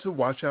I had to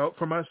watch out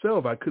for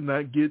myself. I could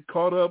not get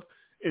caught up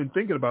in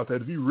thinking about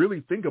that. If you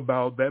really think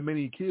about that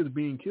many kids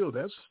being killed,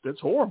 that's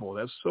horrible.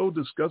 That's so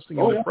disgusting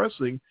and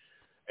depressing.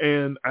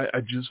 And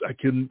I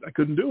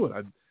couldn't do it.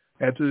 I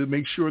had to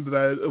make sure that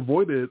I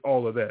avoided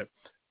all of that.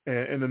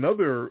 And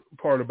another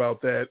part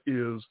about that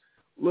is,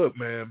 look,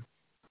 man,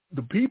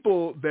 the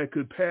people that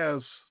could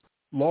pass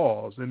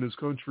laws in this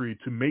country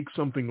to make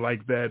something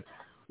like that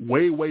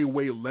way, way,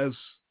 way less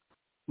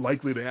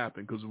likely to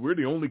happen, because we're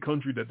the only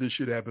country that this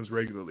shit happens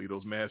regularly,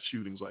 those mass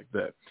shootings like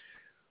that.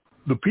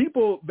 The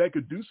people that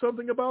could do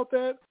something about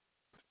that,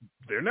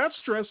 they're not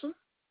stressing.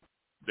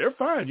 They're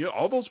fine.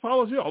 All those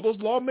policies, all those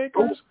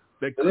lawmakers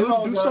that could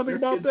do something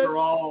about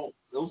that.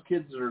 Those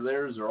kids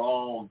are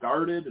all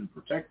guarded and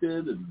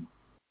protected, and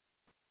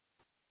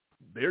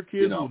their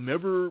kids will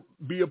never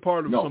be a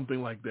part of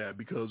something like that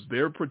because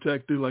they're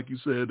protected, like you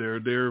said.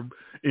 They're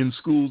in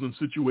schools and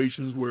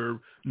situations where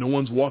no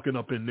one's walking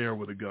up in there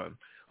with a gun.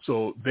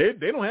 So they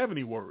don't have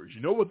any worries.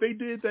 You know what they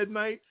did that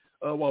night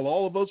while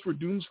all of us were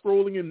doom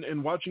scrolling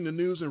and watching the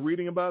news and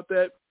reading about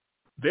that?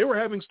 They were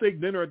having steak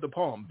dinner at the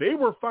Palm. They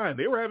were fine.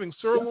 They were having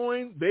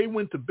sirloin. They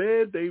went to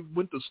bed. They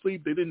went to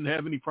sleep. They didn't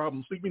have any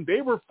problem sleeping.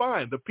 They were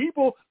fine. The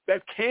people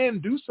that can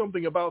do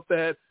something about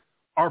that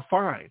are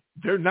fine.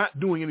 They're not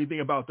doing anything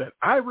about that.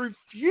 I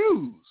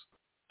refuse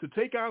to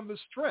take on the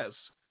stress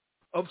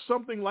of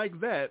something like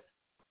that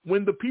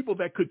when the people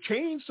that could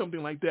change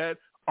something like that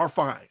are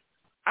fine.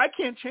 I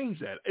can't change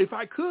that. If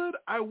I could,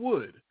 I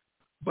would,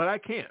 but I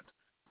can't.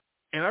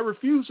 And I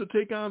refuse to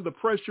take on the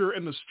pressure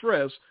and the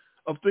stress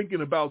of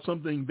thinking about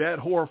something that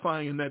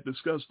horrifying and that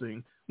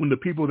disgusting when the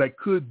people that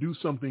could do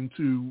something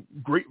to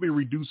greatly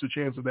reduce the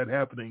chance of that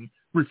happening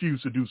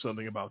refuse to do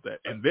something about that.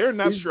 And they're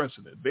not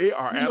stressing it. They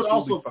are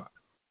absolutely fine.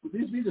 Would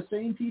these be the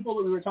same people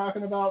that we were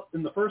talking about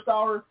in the first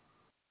hour?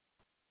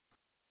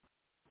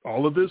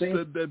 All of this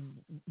that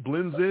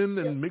blends in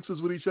and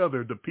mixes with each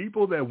other. The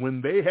people that when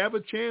they have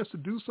a chance to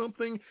do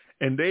something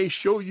and they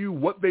show you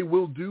what they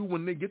will do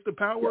when they get the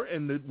power,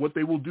 and that what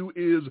they will do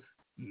is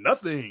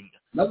nothing.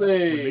 When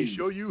they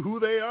show you who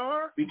they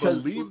are,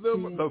 believe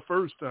them the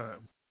first time.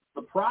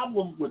 The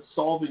problem with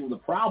solving the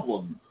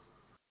problem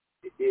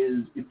is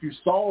if you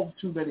solve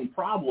too many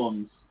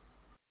problems,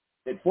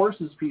 it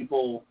forces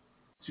people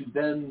to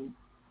then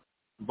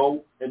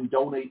vote and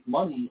donate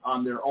money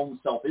on their own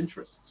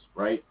self-interests,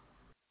 right?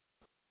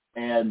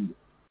 And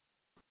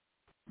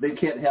they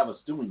can't have us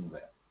doing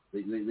that.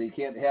 They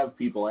can't have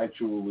people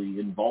actually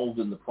involved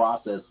in the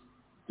process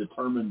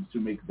determined to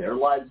make their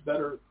lives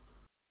better.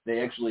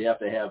 They actually have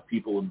to have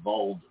people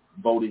involved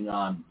voting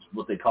on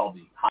what they call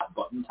the hot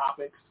button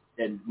topics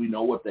and we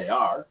know what they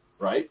are,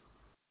 right?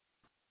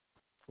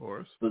 Of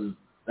course. Because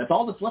that's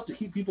all that's left to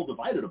keep people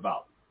divided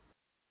about.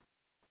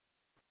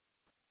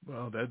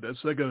 Well, that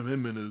Second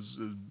Amendment is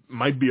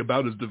might be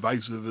about as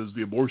divisive as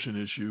the abortion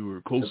issue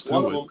or close It's to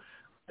one it. of them.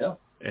 Yeah.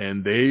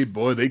 And they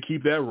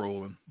keep that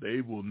rolling.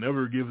 They will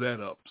never give that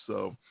up.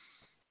 So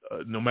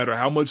no matter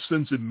how much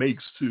sense it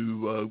makes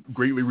to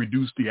greatly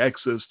reduce the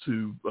access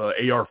to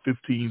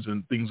AR-15s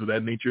and things of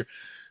that nature,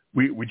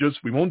 we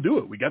won't do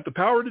it. We got the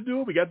power to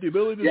do it. We got the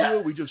ability to do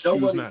it. We just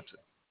choose not to.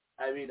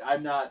 I mean,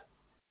 I'm not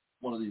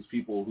one of these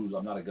people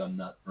I'm not a gun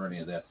nut or any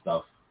of that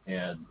stuff.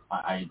 And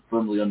I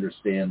firmly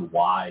understand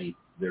why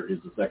there is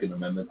a Second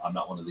Amendment. I'm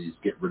not one of these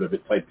get rid of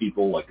it type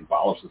people, like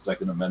abolish the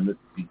Second Amendment.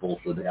 People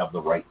should have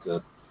the right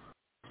to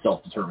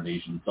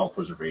self-determination,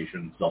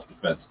 self-preservation,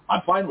 self-defense.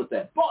 I'm fine with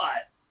that.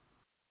 But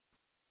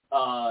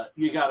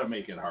you got to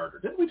make it harder.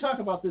 Didn't we talk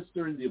about this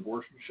during the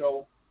abortion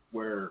show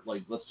where,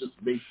 like, let's just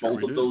make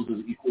both of those as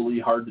equally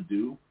hard to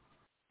do,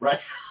 right?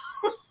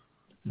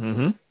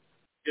 Mm-hmm.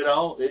 You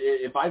know,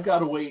 if I've got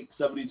to wait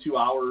 72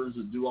 hours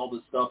and do all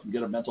this stuff and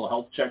get a mental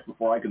health check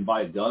before I can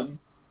buy a gun,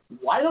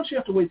 why don't you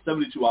have to wait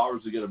 72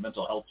 hours to get a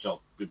mental health check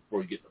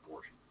before you get an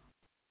abortion?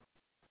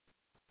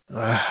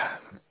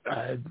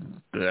 I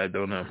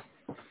don't know.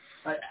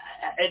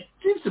 It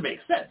seems to make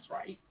sense,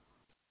 right?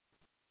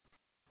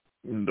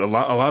 A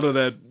lot of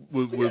that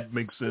would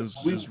make sense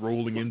just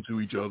rolling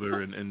into each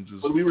other and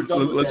just... When we were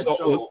done with that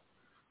show,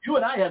 you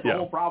and I had the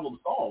whole problem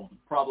solved. The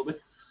problem is...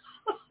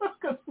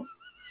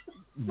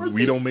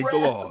 we don't make the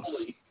laws.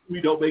 We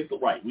don't make the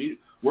right.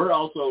 We're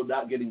also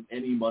not getting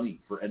any money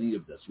for any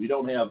of this. We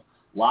don't have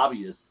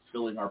lobbyists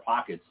filling our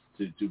pockets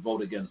to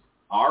vote against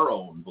our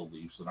own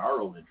beliefs and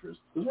our own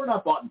interests because we're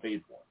not bought and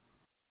paid for.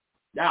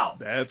 Now,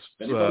 that's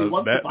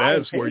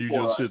where you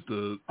just hit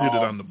it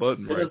on the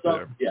button right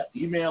there. Yeah,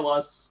 email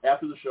us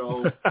after the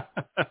show.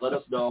 Let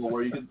us know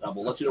where you can.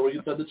 We'll let you know where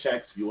you can send the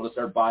checks if you want to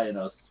start buying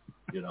us.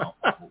 You know,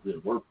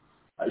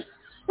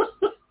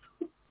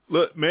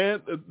 Look,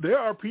 man, there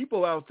are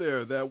people out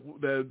there that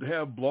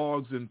have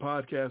blogs and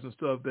podcasts and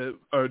stuff that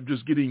are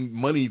just getting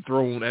money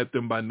thrown at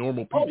them by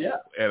normal people. Oh, yeah.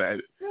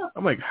 And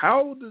I'm like,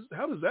 how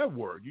does that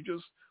work? You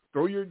just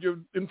throw your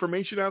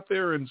information out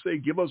there and say,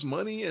 give us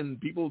money, and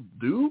people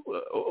do?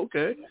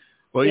 Okay.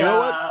 Well, you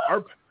know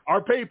what?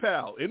 Our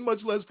PayPal, in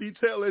much less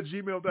detail at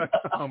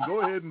gmail.com.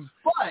 Go ahead and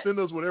send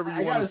us whatever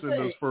you want to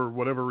send us for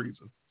whatever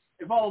reason.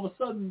 If all of a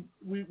sudden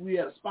we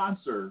had a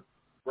sponsor,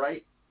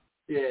 right?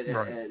 And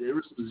there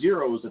were some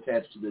zeros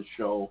attached to this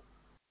show,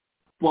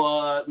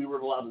 but we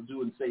weren't allowed to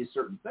do and say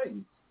certain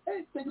things.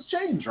 Hey, things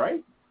change,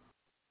 right?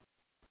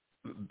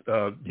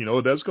 You know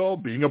what that's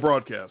called? Being a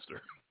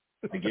broadcaster.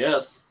 I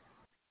guess.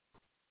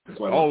 That's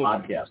why we're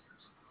podcasters.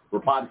 We're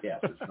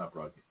podcasters, not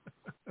broadcasters.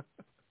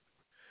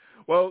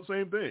 Well,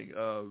 same thing.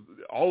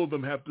 All of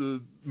them have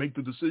to make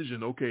the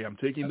decision, okay, I'm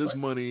taking this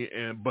money,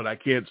 but I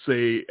can't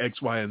say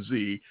X, Y, and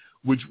Z.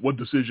 What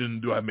decision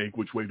do I make?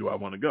 Which way do I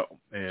want to go?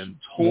 And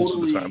most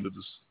of the time,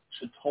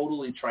 should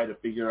totally try to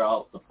figure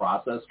out the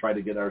process. Try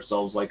to get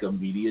ourselves like a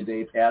media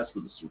day pass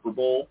for the Super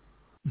Bowl,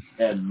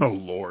 and oh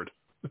Lord,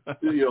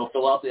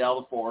 fill out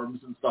all the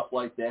forms and stuff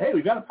like that. Hey,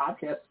 we've got a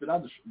podcast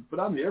that's been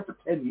on the air for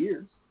 10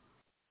 years.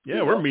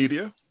 Yeah, we're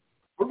media.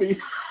 We're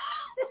media.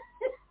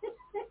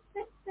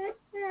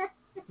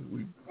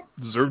 We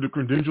deserve the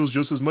credentials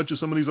just as much as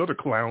some of these other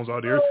clowns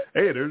out here.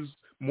 Hey, there's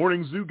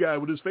Morning Zoo guy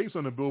with his face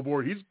on the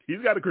billboard.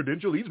 He's got a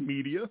credential. He's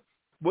media.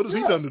 What has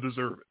he done to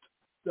deserve it?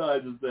 No,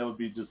 that would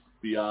be just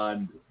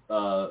beyond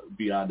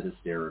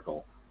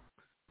hysterical.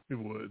 It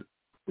would.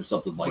 Or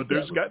something like that. But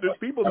there's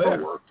people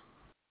there.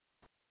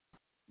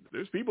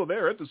 There's people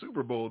there at the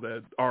Super Bowl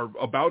that are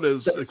about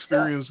as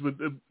experienced with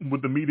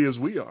the media as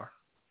we are.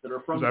 That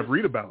are from because I've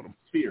read about them.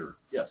 Sphere,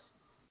 yes.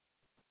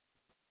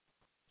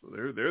 So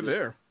they're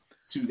there.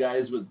 Two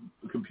guys with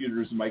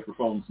computers and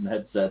microphones and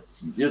headsets.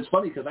 It's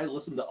funny because I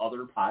listen to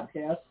other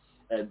podcasts,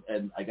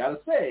 and I gotta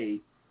say,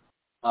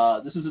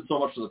 this isn't so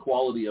much the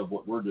quality of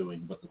what we're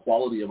doing, but the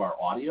quality of our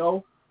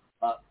audio.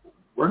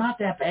 We're not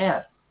that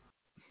bad.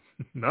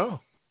 No.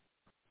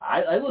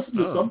 I listen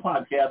to some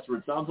podcasts where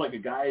it sounds like a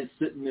guy is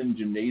sitting in a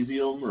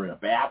gymnasium or in a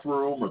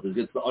bathroom, or there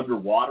gets the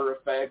underwater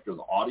effect, or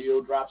the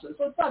audio drops. So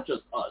it's not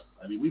just us.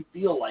 I mean, we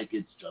feel like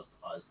it's just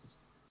us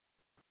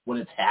when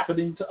it's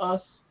happening to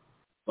us.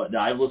 But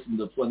now I've listened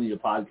to plenty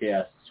of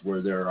podcasts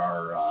where there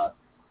are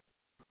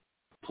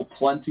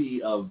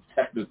plenty of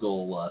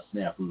technical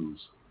snafus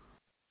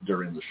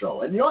during the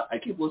show. And you know what? I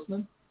keep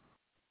listening.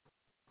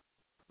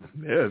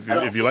 Yeah,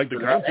 if you like the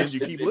content, you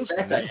keep listening.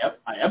 In fact,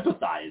 I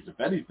empathize, if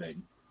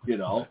anything,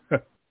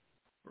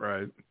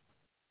 Right.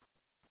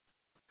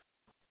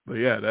 But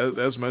yeah,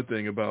 that's my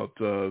thing about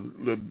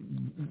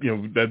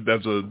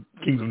that's a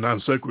Kings of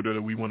Non Sequitur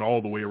that we went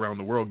all the way around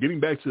the world. Getting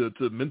back to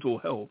mental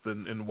health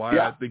and why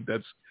I think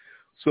that's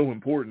so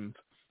important.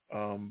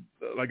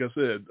 Like I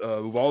said,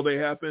 with all that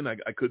happened,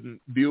 I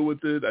couldn't deal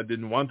with it. I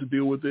didn't want to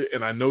deal with it.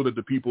 And I know that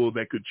the people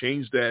that could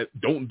change that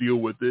don't deal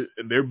with it,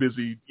 and they're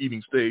busy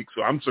eating steak.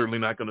 So I'm certainly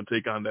not going to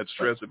take on that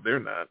stress if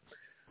they're not.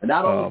 And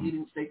not only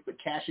eating steak, but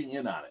cashing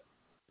in on it.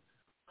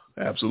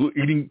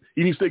 Absolutely.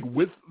 Eating steak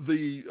with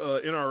the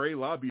NRA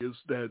lobbyist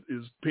that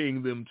is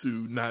paying them to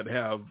not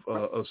have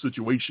a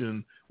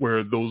situation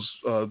where those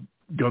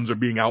guns are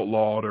being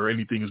outlawed or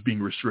anything is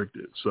being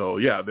restricted. So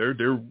yeah,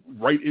 they're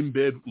right in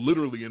bed,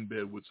 literally in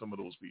bed with some of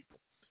those people.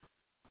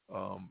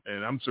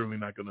 And I'm certainly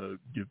not going to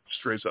get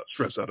stressed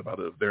out about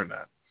it if they're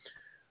not.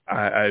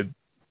 I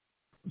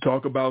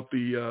talk about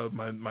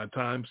my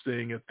time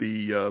staying at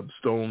the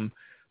Stone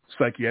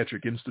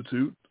Psychiatric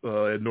Institute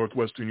at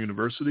Northwestern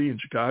University in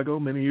Chicago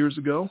many years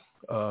ago.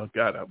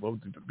 God, I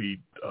would be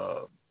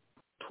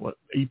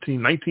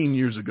 19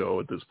 years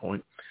ago at this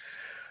point.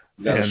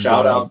 You got a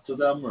shout out to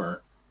them,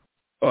 or?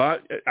 I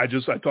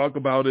talk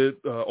about it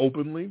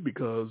openly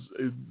because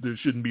there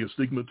shouldn't be a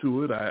stigma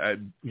to it. I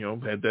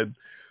had that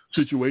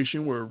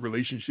situation where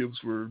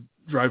relationships were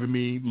driving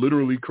me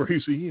literally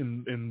crazy,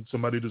 and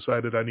somebody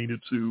decided I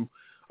needed to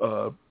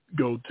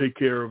go take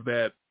care of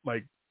that,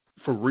 like,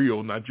 for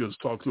real, not just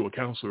talk to a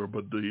counselor,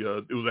 but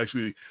it was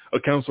actually a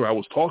counselor I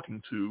was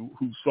talking to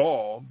who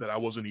saw that I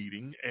wasn't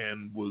eating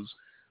and was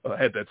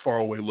had that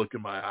faraway look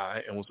in my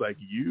eye and was like,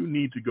 you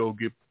need to go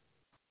get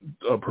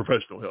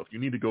professional help. You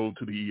need to go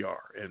to the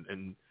ER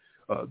and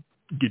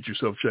get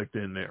yourself checked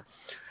in there.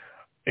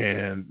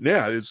 And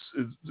yeah,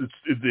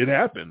 it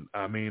happened.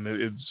 I mean,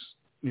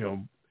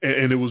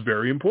 and it was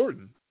very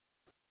important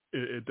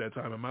at that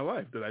time in my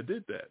life that I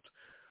did that.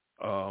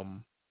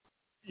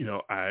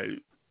 I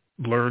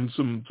learned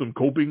some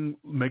coping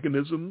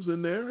mechanisms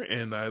in there,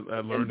 and I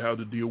learned how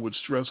to deal with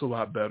stress a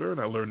lot better,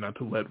 and I learned not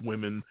to let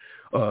women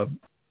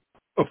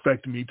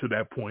affect me to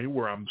that point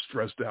where I'm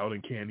stressed out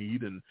and can't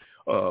eat and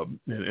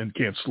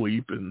can't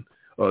sleep and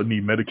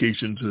need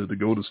medication to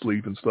go to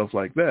sleep and stuff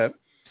like that.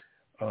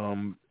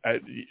 I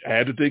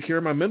had to take care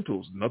of my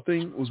mentals.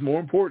 Nothing was more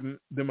important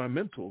than my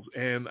mentals.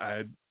 And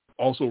I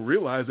also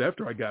realized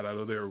after I got out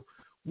of there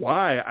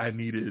why I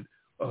needed,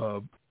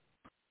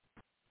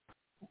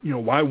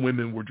 why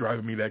women were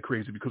driving me that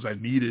crazy, because I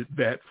needed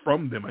that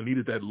from them. I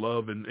needed that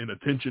love and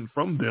attention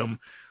from them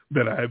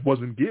that I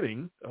wasn't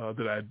getting,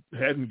 that I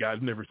hadn't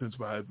gotten ever since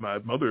my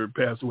mother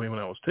passed away when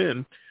I was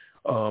 10.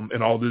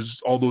 And all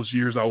those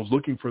years I was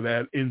looking for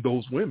that in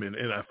those women.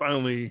 And I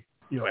finally,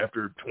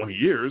 after 20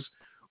 years,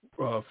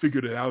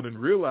 figured it out and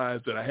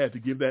realized that I had to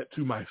give that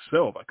to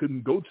myself. I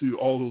couldn't go to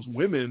all those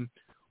women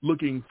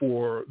looking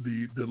for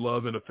the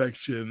love and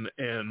affection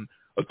and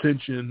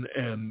attention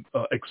and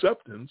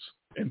acceptance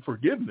and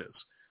forgiveness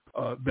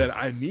that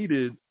I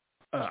needed.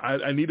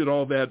 I needed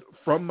all that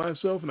from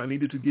myself, and I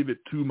needed to give it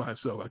to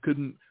myself. I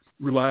couldn't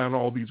rely on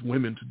all these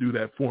women to do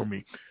that for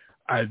me.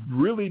 I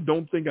really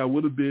don't think I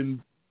would have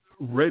been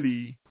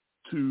ready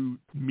to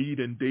meet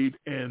and date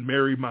and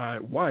marry my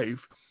wife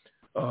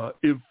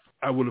if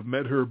I would have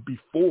met her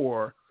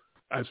before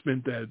I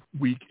spent that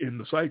week in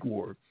the psych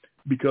ward,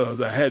 because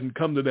I hadn't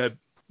come to that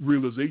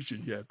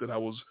realization yet that I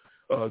was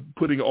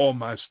putting all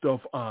my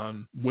stuff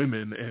on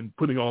women and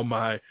putting all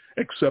my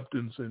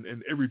acceptance and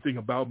everything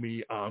about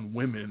me on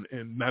women,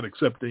 and not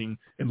accepting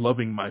and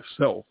loving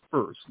myself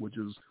first, which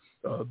is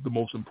the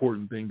most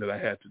important thing that I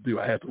had to do.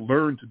 I had to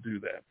learn to do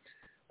that.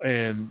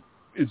 And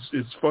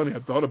it's funny. I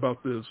thought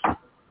about this.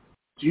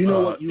 Do you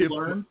know what you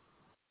learned?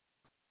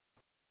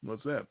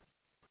 What's that?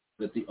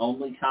 That the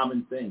only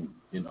common thing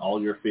in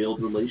all your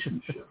failed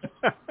relationships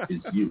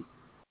is you.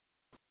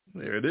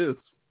 There it is.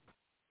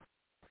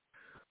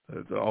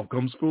 It all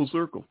comes full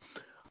circle.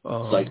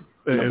 Like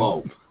in a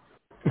bow.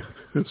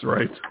 That's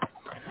right.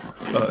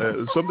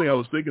 Something I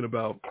was thinking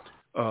about,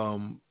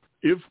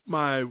 if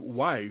my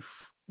wife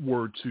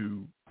were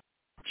to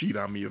cheat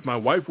on me, if my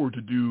wife were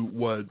to do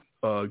what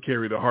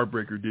Carrie the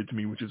Heartbreaker did to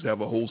me, which is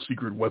have a whole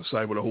secret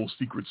website with a whole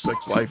secret sex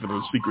life and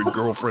a secret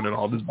girlfriend and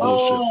all this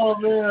bullshit. Oh,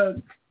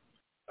 man.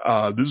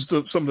 This is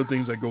some of the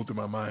things that go through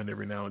my mind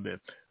every now and then.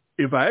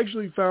 If I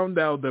actually found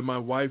out that my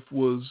wife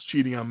was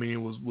cheating on me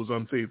and was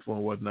unfaithful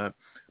and whatnot,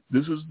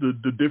 this is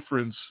the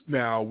difference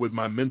now with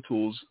my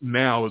mentals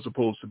now as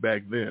opposed to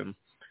back then.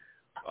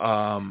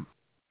 I'm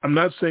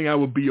not saying I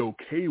would be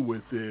okay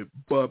with it,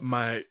 but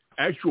my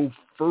actual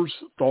first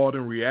thought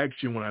and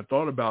reaction when I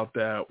thought about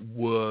that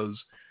was,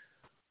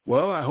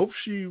 well, I hope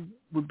she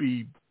would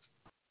be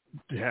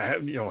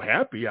happy.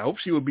 I hope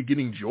she would be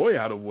getting joy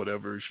out of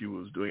whatever she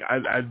was doing.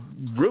 I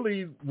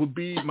really would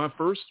be, my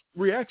first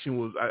reaction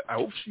was, I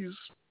hope she's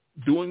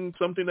doing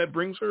something that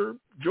brings her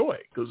joy,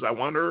 because I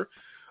want her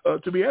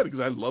to be happy,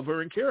 because I love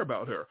her and care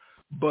about her.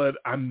 But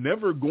I'm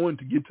never going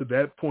to get to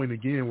that point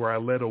again where I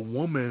let a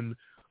woman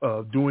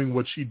doing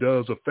what she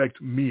does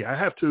affect me. I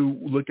have to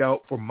look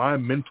out for my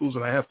mentals,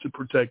 and I have to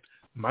protect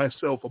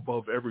myself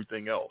above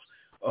everything else.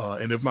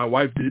 And if my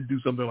wife did do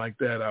something like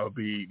that, I would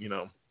be,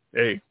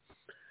 hey,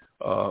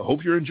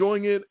 hope you're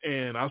enjoying it,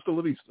 and hasta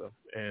la vista.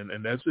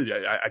 And that's it.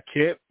 I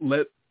can't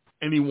let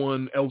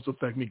anyone else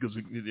affect me, because,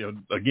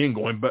 again,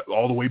 going back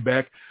all the way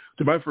back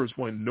to my first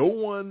point, no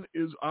one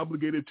is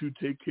obligated to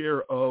take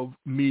care of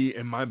me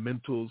and my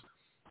mentals.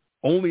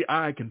 Only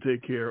I can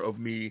take care of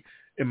me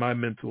and my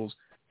mentals.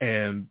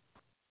 And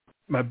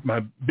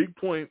my big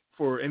point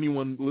for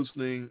anyone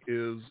listening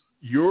is,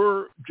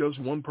 you're just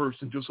one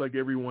person, just like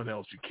everyone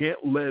else. You can't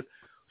let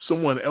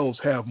someone else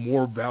have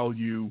more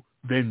value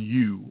than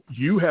you.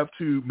 You have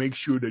to make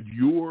sure that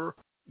you're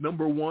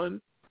number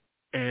one,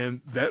 and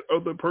that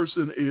other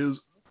person is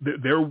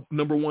they're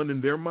number one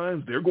in their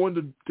minds. They're going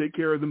to take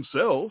care of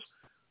themselves.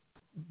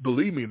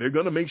 Believe me, they're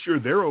going to make sure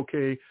they're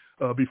okay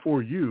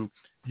before you.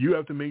 You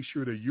have to make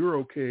sure that you're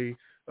okay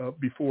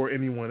before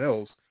anyone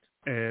else.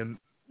 And,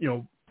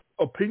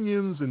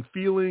 opinions and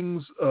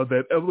feelings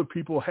that other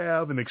people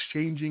have and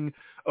exchanging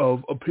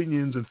of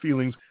opinions and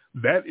feelings,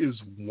 that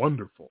is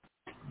wonderful.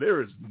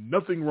 There is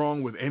nothing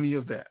wrong with any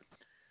of that.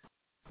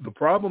 The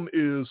problem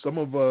is some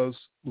of us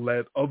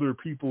let other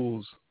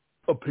people's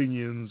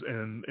opinions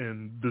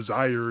and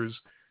desires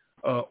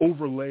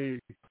overlay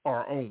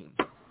our own.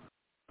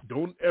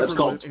 Don't ever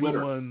let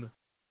anyone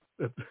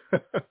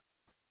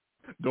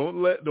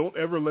don't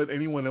ever let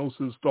anyone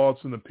else's thoughts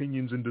and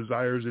opinions and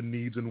desires and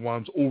needs and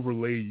wants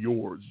overlay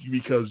yours,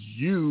 because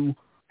you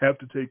have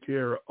to take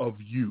care of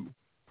you.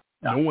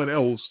 No one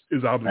else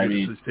is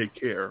obligated to take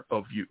care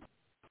of you.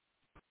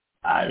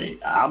 I mean,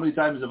 how many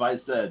times have I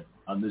said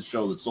on this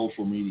show that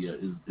social media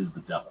is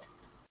the devil?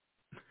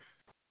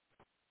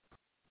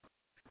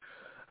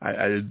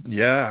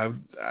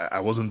 I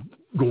wasn't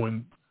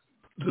going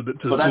to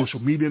social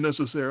media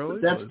necessarily.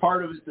 That's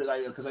part of it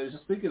because I was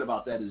just thinking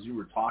about that as you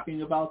were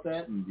talking about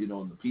that, and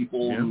and the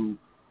people who,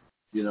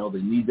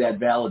 they need that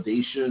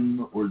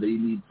validation, or they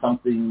need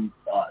something.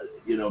 All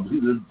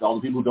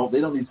the people who don't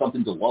need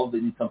something to love, they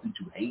need something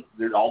to hate.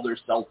 All their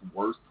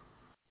self-worth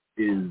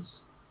is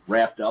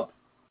wrapped up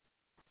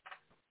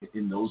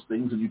in those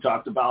things, and you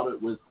talked about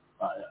it with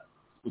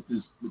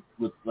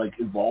like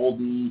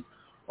Uvalde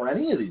or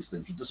any of these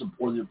things,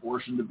 or the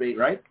abortion debate,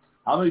 right?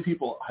 How many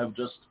people have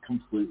just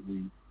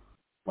completely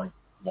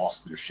lost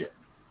their shit?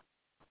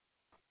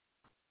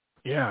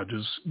 Yeah,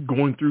 just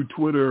going through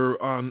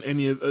Twitter on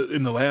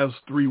in the last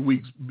 3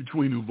 weeks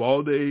between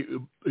Uvalde,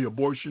 the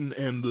abortion,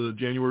 and the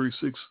January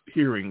 6th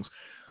hearings.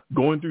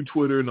 Going through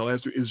Twitter in the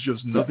last is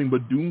just nothing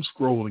but doom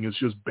scrolling. It's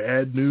just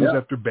bad news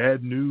after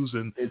bad news,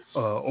 and it's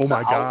oh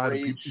my God,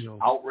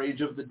 outrage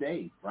of the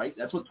day, right?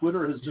 That's what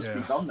Twitter has just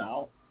become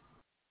now.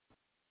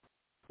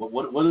 But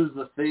what is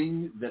the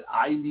thing that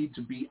I need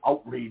to be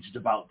outraged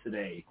about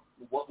today?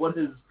 What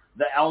is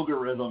the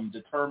algorithm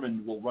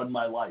determined will run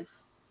my life?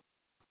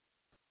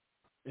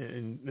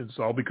 And it's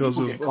all because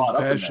of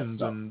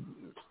passions and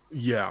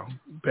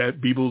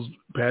people's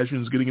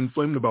passions getting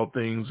inflamed about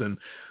things, and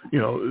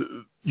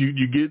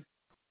you get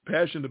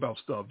passionate about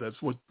stuff.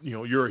 That's what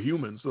you're a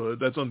human, so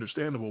that's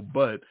understandable.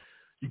 But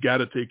you got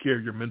to take care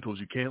of your mentals.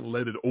 You can't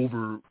let it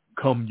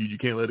overcome you. You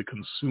can't let it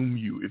consume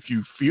you. If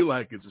you feel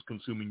like it's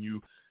consuming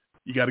you,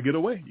 you got to get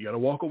away. You got to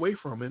walk away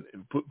from it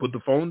and put the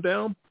phone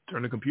down,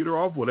 turn the computer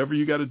off, whatever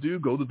you got to do.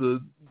 Go to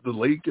the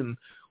lake and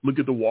look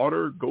at the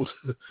water. Go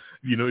to,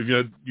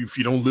 if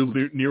you don't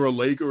live near a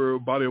lake or a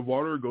body of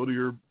water, go to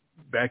your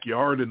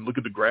backyard and look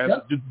at the grass.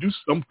 Yep. Just do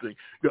something,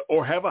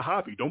 or have a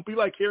hobby. Don't be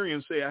like Harry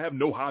and say, I have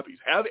no hobbies.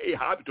 Have a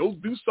hobby. Don't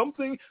do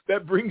something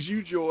that brings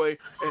you joy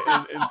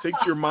and takes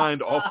your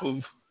mind off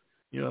of,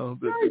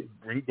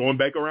 going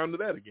back around to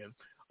that again.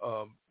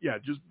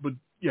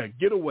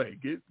 Get away.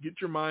 Get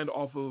your mind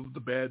off of the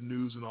bad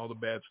news and all the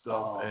bad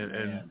stuff,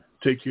 and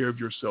take care of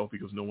yourself,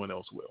 because no one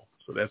else will.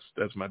 So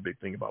that's my big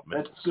thing about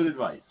mental. That's good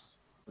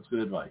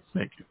advice.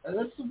 Thank you.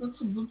 That's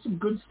some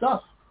good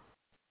stuff.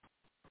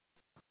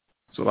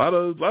 It's a lot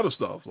of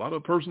stuff, a lot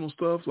of personal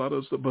stuff, a lot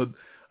of stuff. But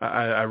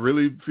I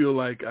really feel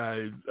like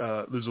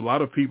there's a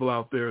lot of people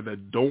out there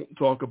that don't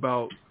talk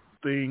about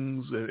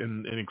things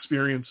and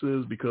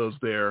experiences because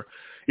they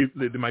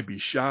might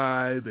be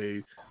shy,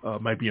 they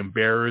might be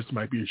embarrassed,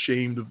 might be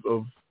ashamed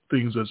of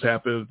things that's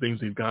happened, things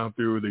they've gone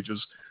through. They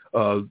just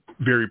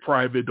very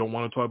private, don't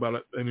want to talk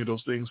about any of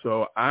those things.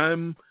 So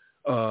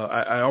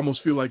I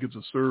almost feel like it's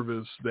a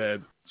service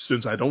that,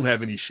 since I don't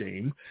have any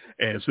shame,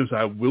 and since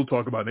I will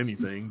talk about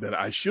anything, that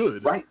I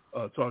should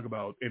talk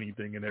about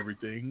anything and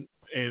everything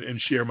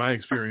and share my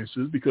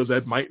experiences, because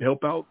that might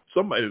help out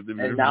somebody.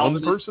 There's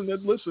one person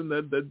that listened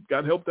that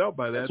got helped out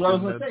by that. That's what I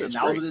was going to say.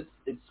 Now that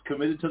it's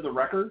committed to the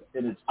record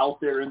and it's out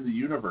there in the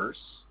universe,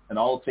 and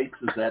all it takes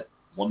is that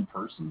one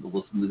person to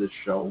listen to this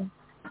show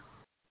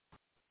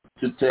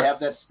to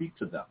have that speak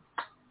to them.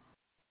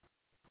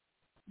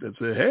 That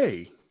say,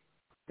 hey,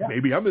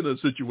 maybe I'm in a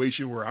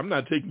situation where I'm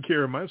not taking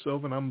care of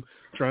myself, and I'm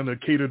trying to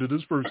cater to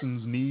this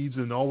person's needs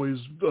and always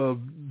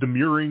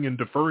demurring and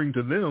deferring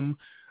to them.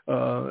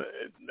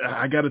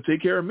 I got to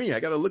take care of me. I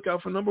got to look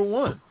out for number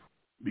one.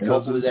 Because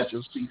hopefully that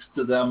just speaks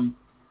to them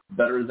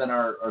better than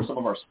some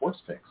of our sports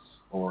picks,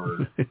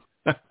 or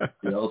some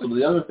of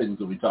the other things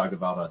that we talk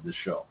about on this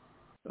show.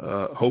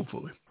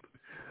 Hopefully.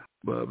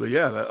 But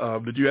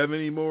did you have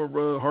any more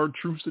hard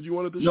truths that you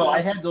wanted to share? No,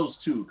 I had those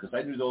two, because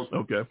I knew those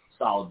were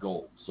solid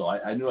gold. So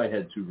I knew I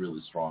had two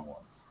really strong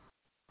ones.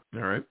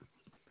 All right.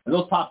 And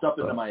those popped up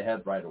into my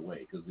head right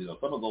away, because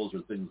some of those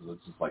are things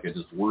that's just like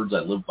just words I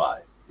live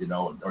by,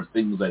 or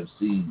things I've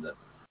seen that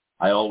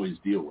I always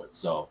deal with.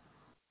 So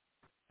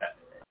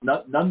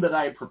none that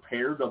I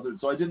prepared.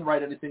 So I didn't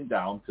write anything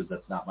down because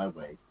that's not my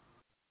way.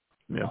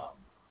 Yeah.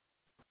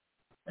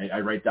 I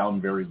write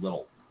down very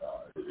little,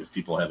 if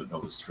people haven't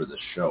noticed for this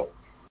show.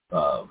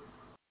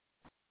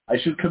 I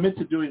should commit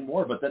to doing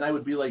more, but then I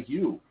would be like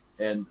you.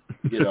 And,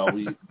 we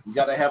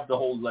got to have the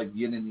whole, like,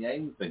 yin and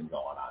yang thing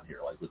going on here,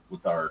 like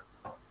with our,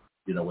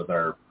 with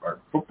our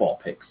football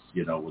picks,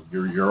 with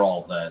you're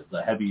all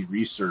the heavy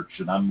research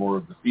and I'm more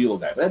of the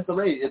field guy. But that's the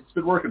way it's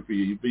been working for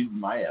you. You've beaten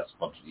my ass a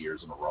bunch of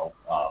years in a row.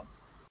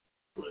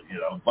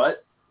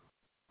 But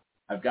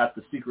I've got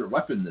the secret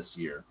weapon this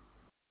year.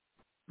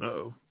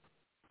 Uh-oh.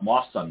 I'm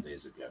off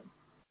Sundays again.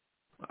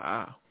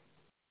 Ah.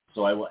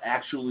 So I will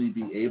actually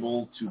be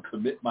able to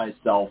commit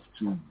myself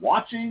to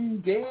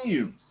watching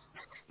games.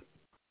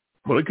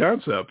 What a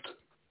concept.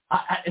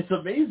 It's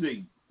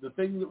amazing, the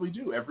thing that we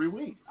do every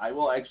week. I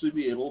will actually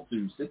be able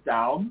to sit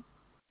down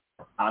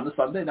on a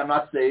Sunday, and I'm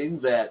not saying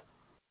that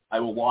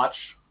I will watch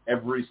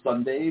every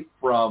Sunday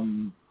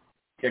from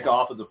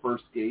kickoff of the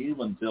first game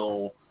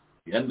until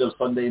the end of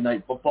Sunday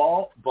Night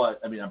Football, but,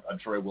 I mean, I'm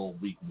sure I will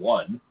week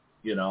one,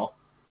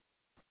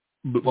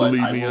 But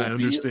believe me, I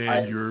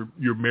understand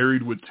you're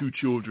married with 2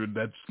 children.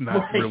 That's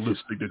not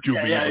realistic that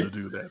you'll be able to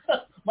do that.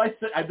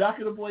 I'm not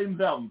going to blame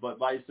them, but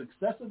my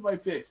success in my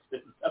picks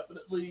has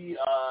definitely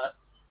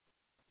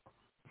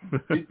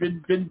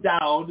been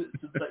down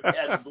since I've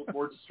had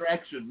more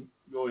distraction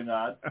going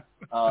on.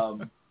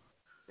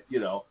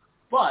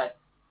 But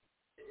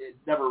it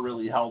never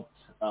really helped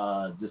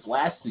this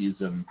last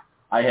season.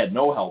 I had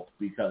no help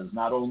because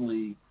not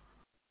only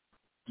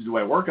do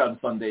I work on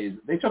Sundays,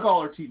 they took all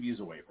our TVs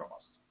away from us.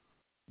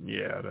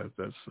 Yeah, that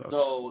sucks.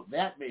 So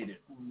that made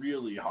it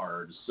really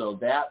hard. So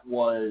that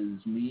was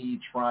me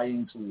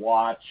trying to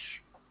watch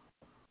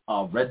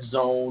Red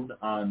Zone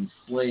on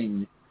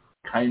Sling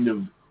kind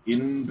of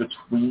in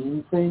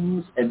between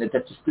things, and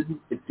that just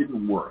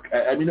didn't work.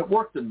 I mean, it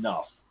worked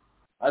enough.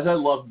 As I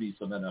love me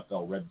some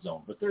NFL Red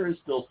Zone, but there is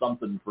still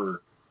something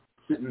for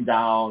sitting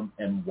down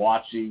and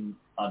watching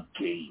a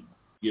game,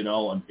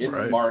 an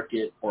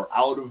in-market or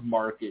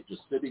out-of-market,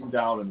 just sitting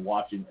down and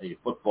watching a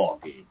football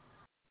game.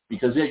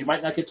 Because, you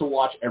might not get to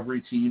watch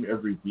every team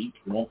every week.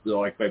 You won't feel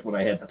like when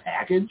I had the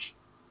package.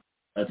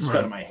 That's kind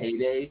of my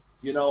heyday,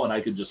 and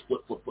I could just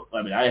flip.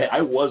 I mean,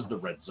 I was the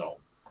Red Zone.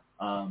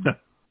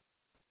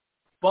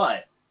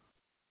 But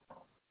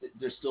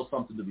there's still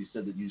something to be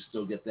said that you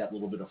still get that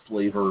little bit of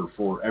flavor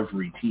for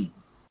every team.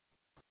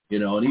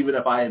 And even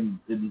if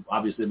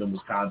obviously I'm in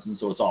Wisconsin,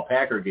 so it's all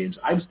Packer games,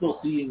 I'm still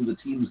seeing the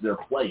teams they're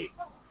playing.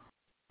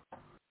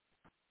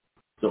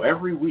 So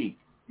every week,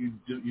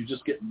 you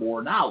just get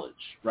more knowledge,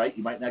 right?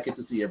 You might not get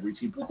to see every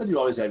team, but then you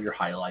always have your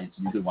highlights,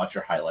 and you can watch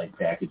your highlight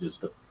packages.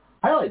 But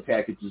highlight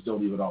packages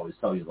don't even always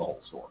tell you the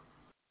whole story.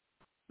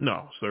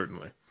 No,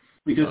 certainly.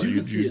 Because you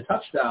could see a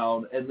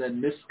touchdown and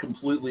then miss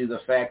completely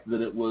the fact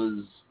that it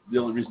was the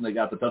only reason they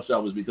got the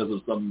touchdown was because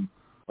of some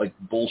like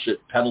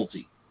bullshit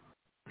penalty.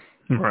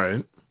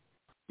 Right.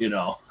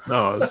 No,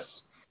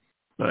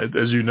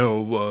 as you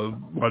know,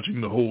 watching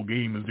the whole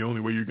game is the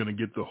only way you're going to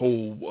get the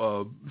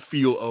whole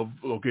feel of,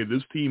 okay,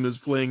 this team is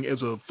playing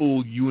as a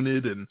full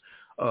unit and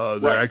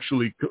they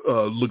actually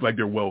look like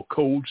they're well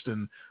coached,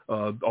 and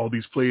all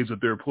these plays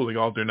that they're pulling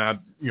off, they're not,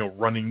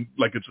 running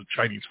like it's a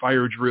Chinese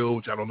fire drill,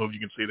 which I don't know if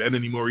you can say that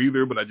anymore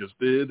either, but I just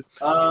did.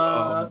 Yeah,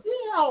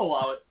 I'll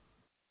allow it.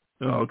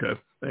 Oh, okay.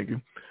 Thank you.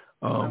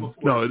 No,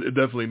 it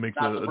definitely makes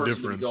a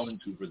difference. Going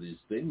to for these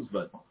things,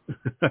 but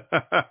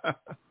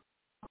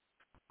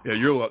yeah,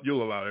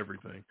 you'll allow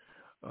everything.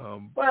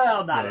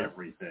 Well, not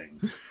everything,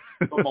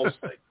 but most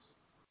things.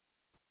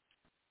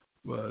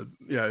 But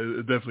yeah,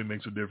 it definitely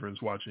makes a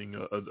difference watching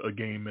a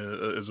game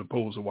as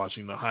opposed to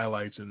watching the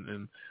highlights.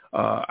 And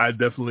I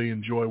definitely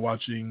enjoy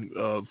watching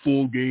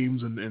full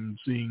games and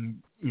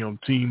seeing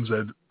teams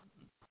that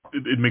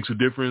it makes a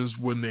difference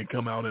when they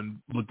come out and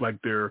look like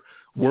they're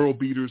world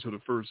beaters for the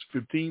first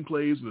 15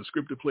 plays, the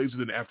scripted plays, and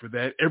then after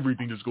that,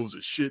 everything just goes to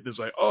shit. And it's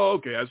like, oh,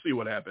 okay, I see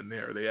what happened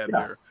there. They had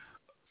their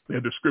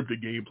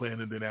scripted game plan,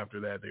 and then after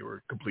that, they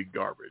were complete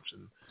garbage.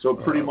 And so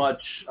pretty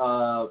much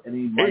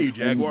any Mike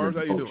Jaguars,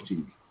 how you doing?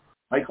 Team.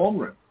 Mike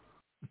Holmgren.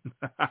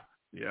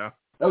 Yeah.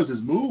 That was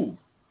his move.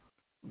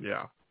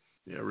 Yeah.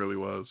 Yeah, it really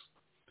was.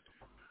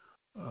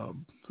 So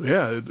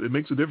yeah, it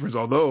makes a difference.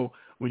 Although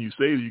when you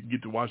say that you can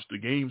get to watch the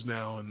games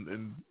now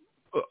and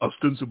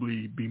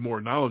ostensibly be more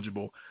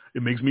knowledgeable,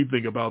 it makes me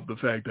think about the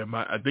fact that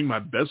I think my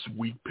best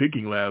week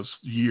picking last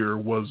year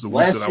was the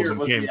week that I was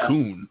in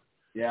Cancun.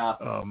 Yeah.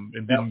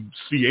 And didn't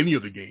see any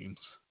of the games.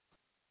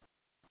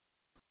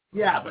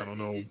 Yeah. I don't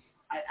know.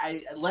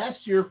 I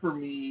last year for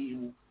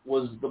me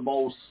was the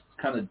most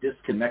kind of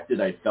disconnected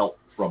I felt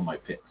from my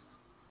picks.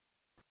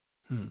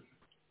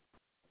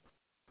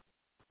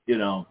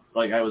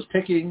 Like I was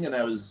picking and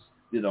I was,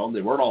 they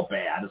weren't all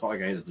bad. It's not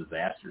like I had a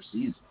disaster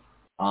season.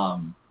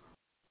 And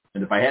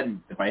if I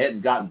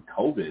hadn't gotten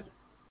COVID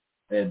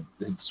and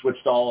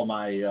switched all of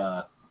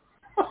my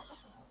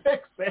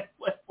picks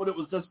when it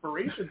was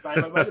desperation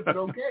time, I might have been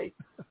okay.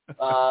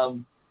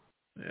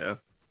 Yeah.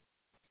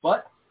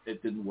 But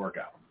it didn't work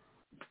out.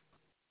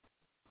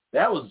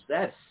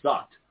 That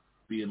sucked,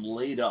 being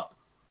laid up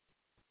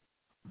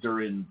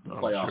during the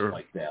playoffs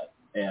like that,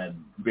 and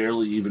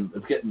barely even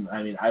getting.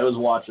 I mean, I was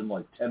watching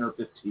like 10 or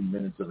 15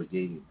 minutes of a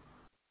game,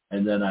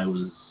 and then I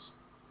was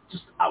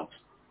just out,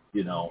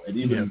 And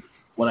even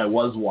when I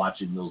was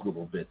watching those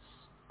little bits,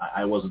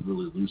 I wasn't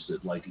really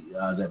lucid. Like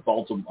the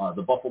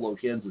Buffalo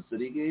Kansas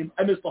City game,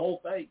 I missed the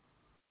whole thing.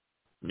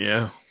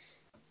 Yeah.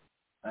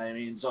 I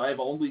mean, so I've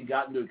only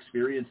gotten to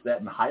experience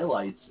that in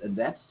highlights, and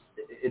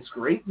it's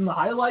great in the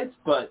highlights,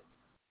 but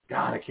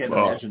God, I can't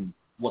imagine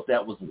what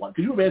that was like.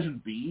 Could you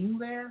imagine being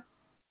there?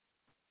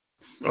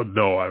 Oh,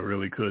 no, I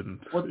really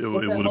couldn't. It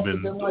would have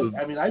been like.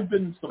 I mean, I've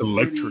been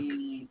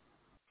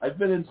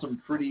in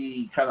some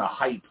pretty kind of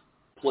hype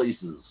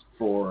places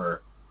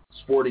for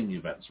sporting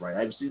events, right?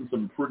 I've seen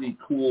some pretty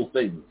cool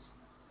things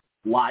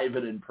live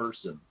and in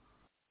person.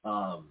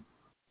 I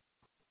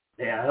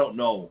don't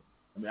know.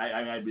 I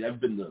mean, I've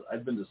been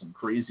to some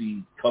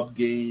crazy Cub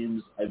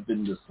games. I've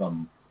been to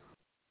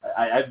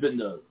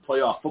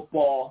playoff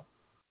football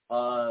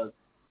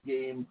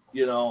game.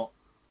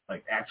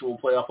 Like actual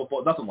playoff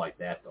football. Nothing like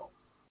that though.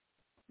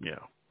 Yeah.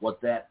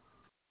 What that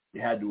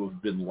had to have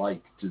been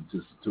like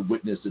to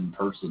witness in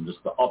person,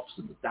 just the ups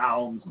and the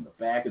downs and the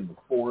back and the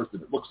forth,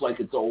 and it looks like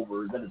it's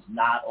over, and then it's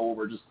not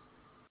over. Just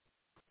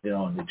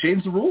and they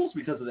changed the rules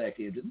because of that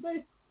game, didn't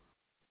they?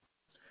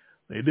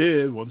 They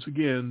did. Once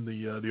again,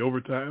 the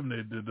overtime,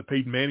 the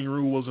Peyton Manning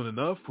rule wasn't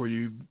enough where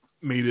you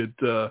made it,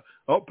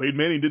 Peyton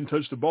Manning didn't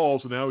touch the ball,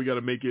 so now we got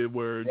to make it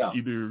where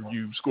either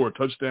you score a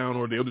touchdown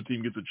or the other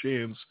team gets a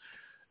chance.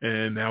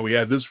 And now we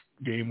had this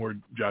game where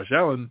Josh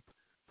Allen,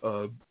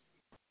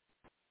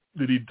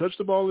 did he touch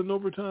the ball in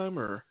overtime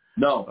or?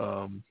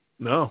 No.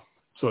 No.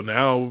 So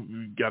now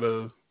we got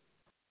to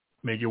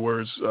make it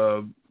where it's,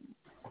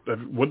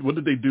 what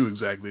did they do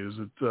exactly? Is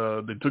it,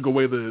 they took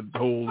away the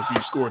whole, if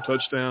you score a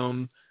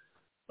touchdown,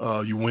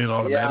 you win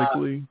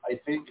automatically? Yeah,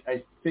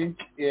 I think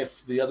if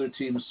the other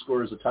team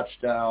scores a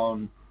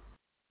touchdown,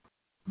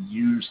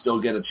 you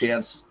still get a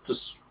chance to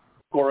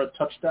score a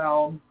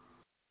touchdown.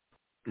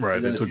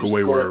 Right. They took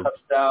away where a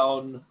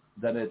touchdown,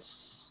 then it's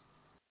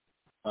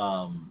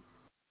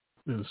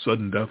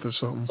sudden death or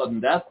something. Sudden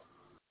death.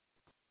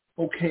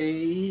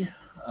 Okay.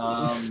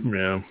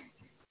 Yeah.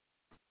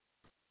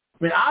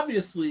 I mean,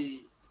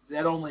 obviously,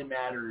 that only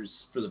matters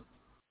for the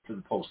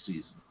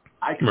postseason.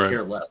 I can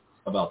care less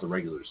about the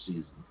regular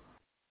season.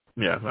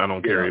 Yeah, I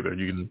don't care either.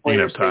 You can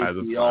have ties.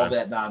 All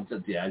that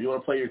nonsense. Yeah, if you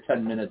want to play your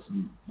 10 minutes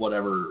and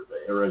whatever,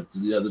 or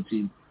the other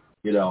team,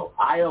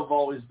 I have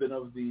always been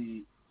of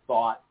the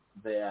thought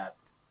that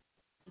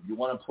if you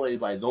want to play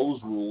by those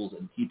rules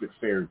and keep it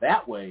fair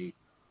that way,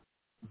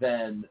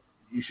 then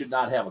you should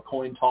not have a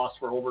coin toss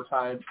for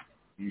overtime.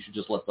 You should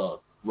just let the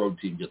road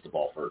team get the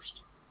ball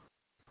first.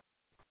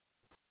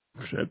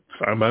 Shit,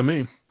 fine by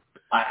me.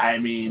 I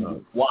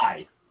mean,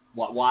 why?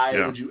 Why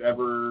would you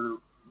ever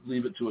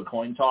leave it to a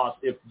coin toss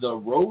if the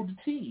road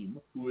team,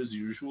 who is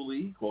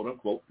usually, quote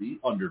unquote, the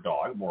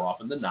underdog more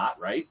often than not,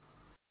 right?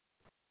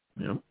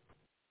 Yeah.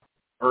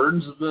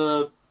 Earns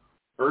a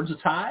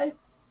tie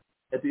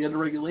at the end of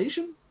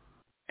regulation?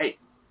 Hey,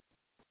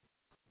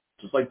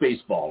 just like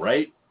baseball,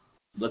 right?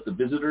 Let the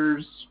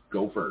visitors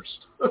go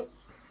first.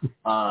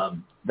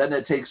 Then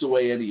that takes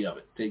away any of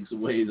it. Takes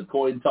away the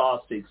coin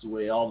toss, takes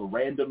away all the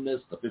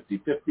randomness, the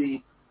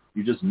 50-50.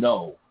 You just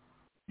know.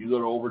 You go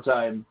to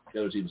overtime,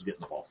 the other team's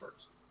getting the ball first.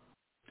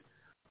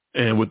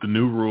 And with the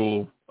new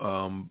rule,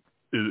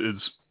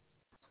 it's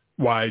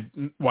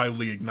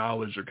widely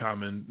acknowledged or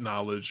common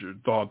knowledge or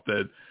thought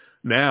that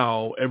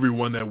now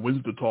everyone that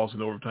wins the toss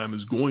in overtime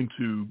is going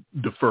to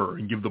defer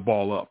and give the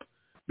ball up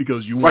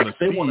because you want to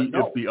see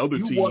if the other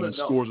team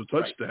scores a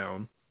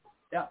touchdown.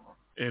 Right. Yeah.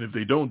 And if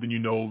they don't, then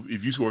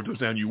if you score a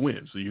touchdown, you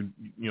win. So you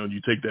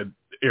take that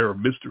air of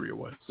mystery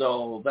away.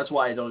 So that's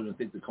why I don't even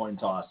think the coin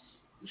toss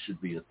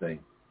should be a thing.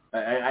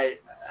 I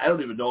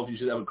don't even know if you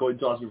should have a coin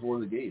toss before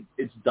the game.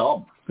 It's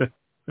dumb.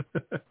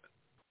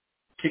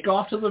 Kick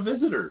off to the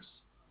visitors,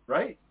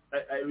 right?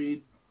 I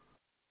mean,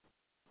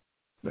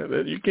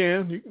 you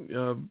can.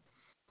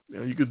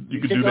 You could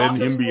do that in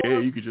the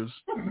NBA. You could just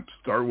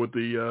start with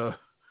the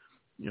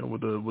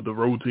with the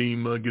road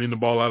team getting the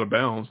ball out of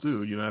bounds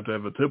too. You don't have to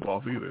have a tip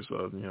off either.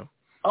 So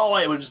Oh,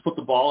 I would just put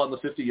the ball on the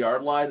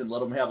 50-yard line and let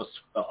them have a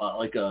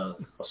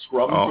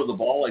scrum for the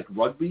ball like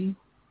rugby.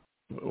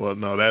 Well,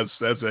 no, that's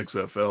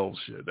XFL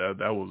shit. That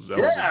was a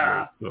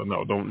joke.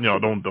 No,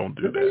 don't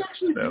do that. Did they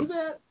actually do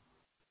that?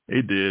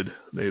 They did.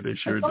 They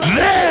sure did. This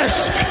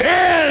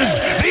is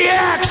the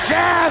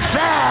XFL.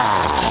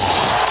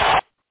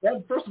 That,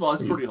 first of all,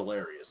 it's pretty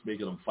hilarious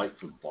making them fight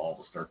for the ball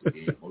to start the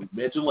game.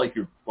 Imagine when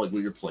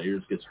your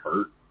players gets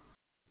hurt.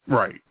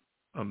 Right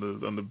on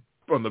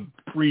the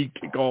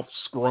pre-kickoff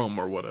scrum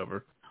or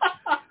whatever.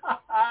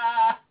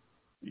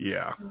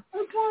 Yeah.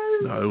 Okay.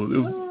 No, it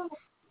was.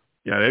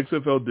 Yeah, the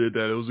XFL did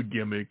that. It was a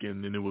gimmick,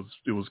 and it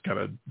was kind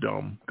of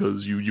dumb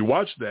because you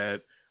watch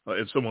that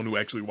as someone who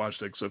actually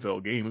watched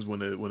XFL games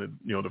when it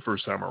the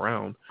first time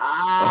around.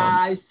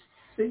 I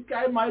think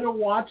I might have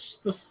watched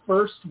the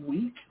first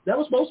week. That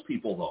was most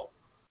people though.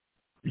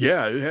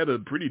 Yeah, it had a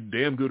pretty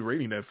damn good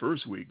rating that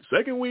first week.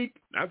 Second week,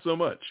 not so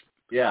much.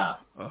 Yeah.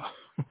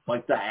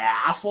 Like the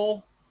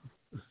apple?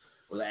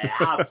 Or the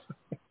app?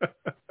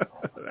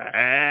 The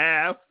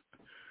app.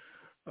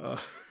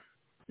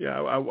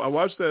 Yeah, I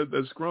watched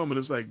that scrum, and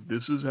it's like,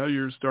 this is how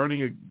you're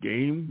starting a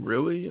game?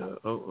 Really?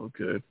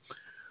 Okay.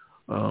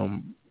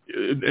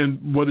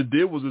 And what it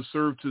did was it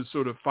served to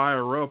sort of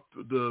fire up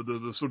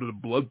the sort of the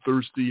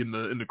bloodthirsty in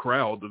the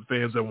crowd, the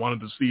fans that wanted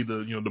to see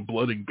the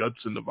blood and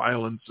guts and the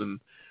violence, and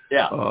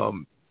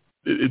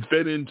it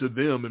fed into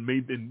them and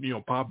made them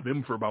pop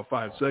them for about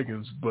 5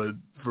 seconds, but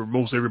for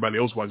most everybody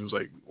else watching, it was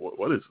like,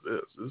 what is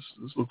this?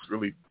 This looks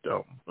really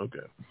dumb. Okay,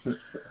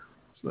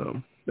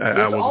 so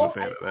I wasn't a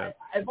fan of that.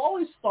 I've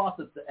always thought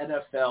that the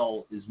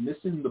NFL is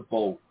missing the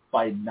boat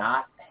by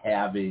not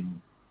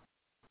having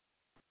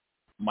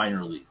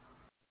minor league.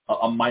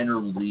 A minor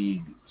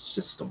league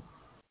system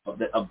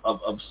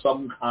of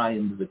some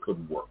kind that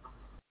could work.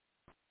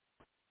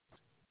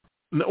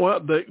 No, well,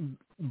 the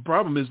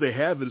problem is they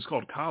have it. It's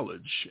called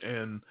college,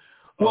 and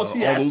all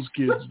those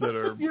kids that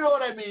are... You know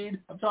what I mean?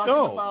 I'm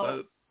talking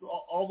about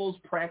all those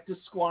practice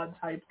squad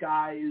type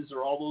guys,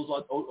 or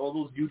all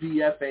those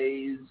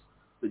UDFAs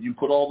that you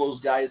put all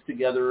those guys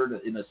together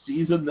in a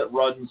season that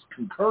runs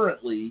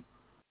concurrently,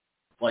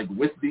 like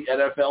with the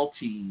NFL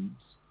teams,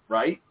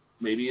 right?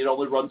 Maybe it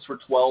only runs for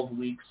 12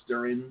 weeks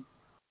during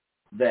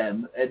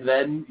then, and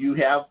then you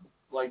have,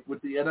 like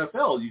with the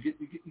NFL, you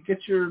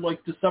get your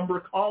like December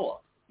call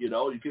up. You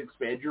can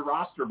expand your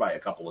roster by a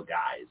couple of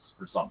guys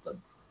or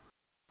something.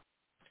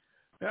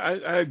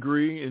 I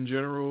agree in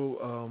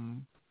general.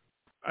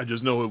 I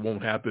just know it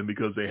won't happen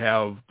because they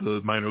have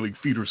the minor league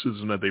feeder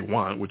system that they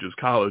want, which is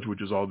college,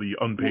 which is all the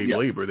unpaid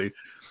labor. They,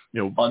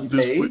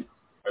 unpaid.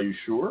 Are you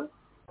sure?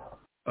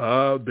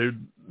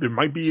 They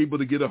might be able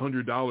to get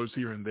 $100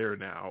 here and there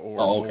now, or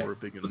more if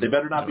they can. But they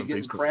better not be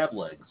getting crab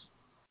legs.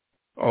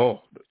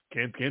 Oh,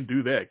 can't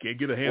do that. Can't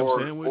get a ham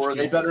sandwich. Or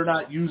they better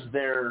not use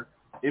their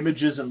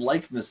images and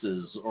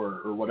likenesses,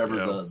 or whatever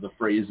the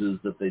phrase is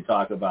that they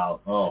talk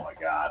about. Oh my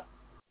God.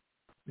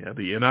 Yeah,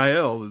 the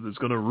NIL is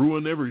going to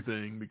ruin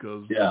everything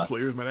because the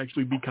players might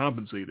actually be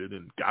compensated,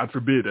 and God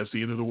forbid that's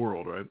the end of the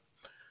world, right?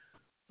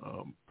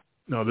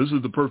 No, this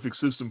is the perfect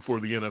system for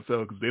the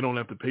NFL because they don't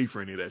have to pay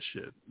for any of that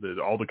shit.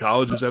 All the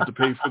colleges have to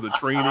pay for the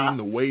training,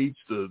 the weights,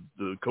 the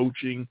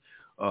coaching,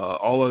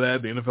 all of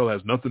that. The NFL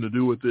has nothing to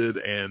do with it,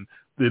 and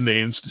then they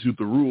institute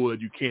the rule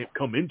that you can't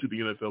come into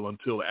the NFL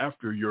until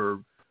after your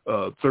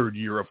third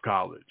year of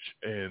college.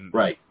 And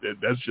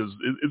that's just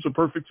it's a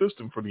perfect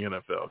system for the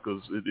NFL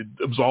because it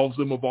absolves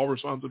them of all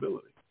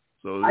responsibility.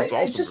 So it's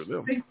awesome for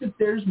them. I think that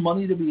there's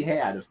money to be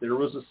had if there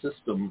was a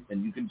system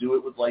and you can do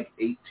it with like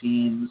 8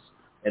 teams.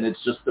 And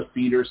it's just the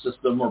feeder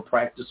system or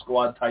practice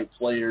squad type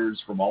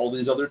players from all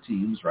these other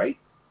teams, right?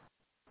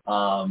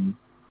 So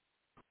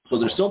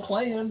they're still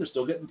playing, they're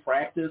still getting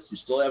practice. You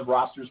still have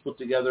rosters put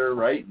together,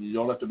 right? You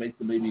don't have to make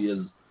them maybe as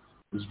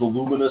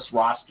voluminous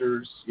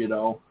rosters,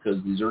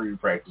 because these are your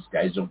practice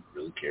guys don't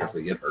really care if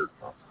they get hurt.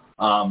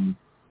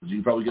 You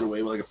can probably get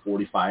away with like a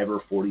 45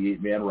 or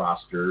 48 man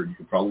roster. You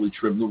could probably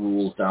trim the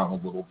rules down a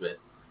little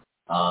bit.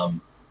 And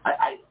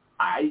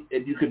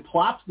you could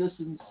plop this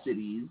in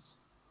cities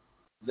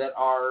that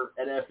are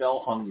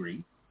NFL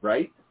hungry,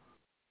 right?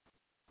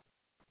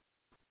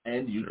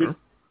 And you could,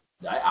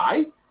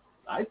 I'm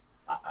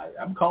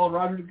calling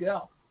Roger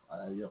Goodell.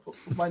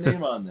 Put my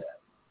name on that.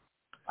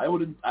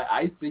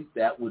 I think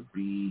that would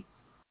be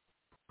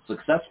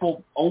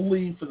successful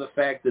only for the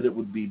fact that it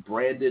would be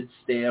branded,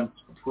 stamped,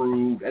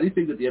 approved.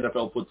 Anything that the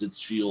NFL puts its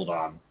shield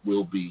on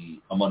will be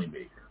a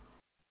moneymaker.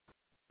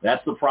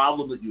 That's the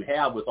problem that you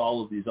have with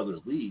all of these other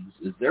leagues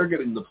is they're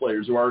getting the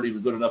players who aren't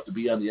even good enough to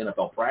be on the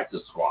NFL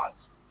practice squads.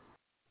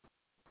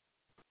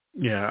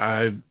 Yeah,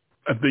 I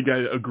think I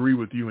agree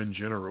with you in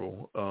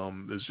general.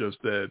 It's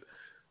just that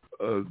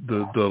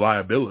the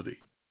liability.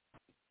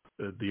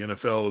 The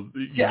NFL,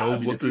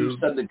 if you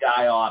send a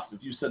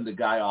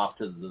guy off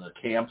to the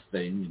camp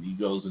thing and he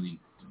goes and he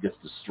gets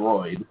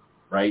destroyed,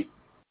 right?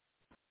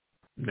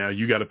 Now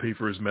you got to pay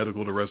for his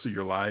medical the rest of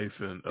your life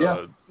and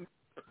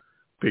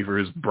pay for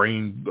his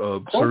brain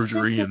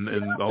surgery and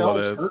all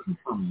of that. Hurting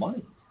for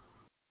money.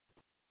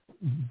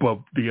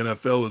 But the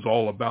NFL is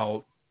all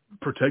about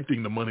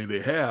protecting the money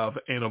they have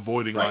and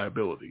avoiding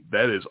liability.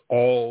 That is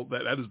all.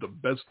 That is the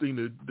best thing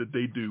that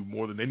they do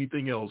more than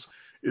anything else.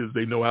 Is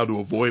they know how to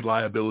avoid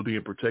liability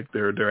and protect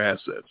their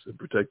assets and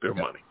protect their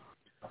money.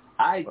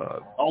 I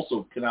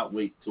also cannot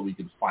wait till we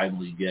can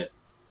finally get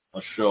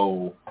a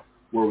show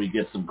where we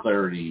get some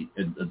clarity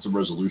and some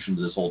resolution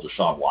to this whole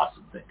Deshaun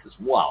Watson thing. Because,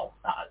 wow,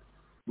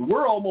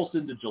 we're almost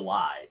into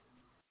July.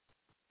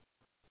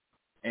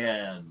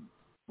 And,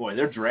 boy,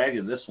 they're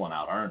dragging this one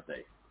out, aren't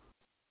they?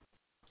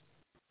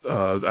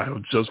 I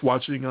was just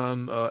watching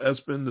on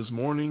ESPN this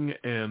morning,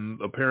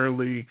 and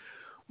apparently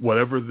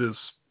whatever this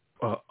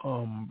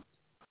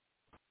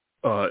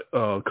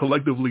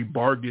collectively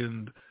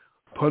bargained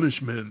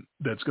punishment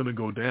that's going to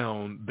go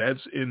down,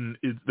 that's in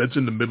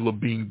the middle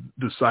of being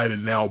decided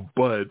now,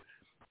 but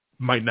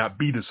might not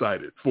be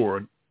decided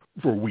for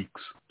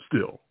weeks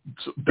still,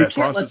 so that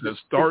process has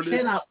started. They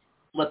cannot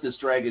let this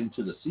drag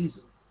into the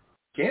season,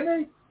 can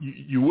they?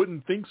 You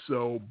wouldn't think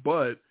so,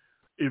 but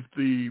if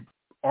the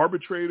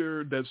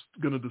arbitrator that's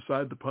going to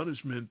decide the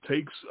punishment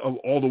takes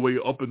all the way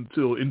up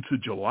until into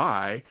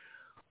July,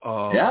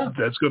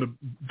 that's going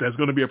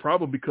to be a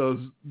problem, because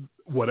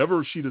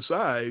whatever she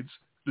decides,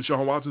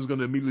 Deshaun Watson is going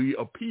to immediately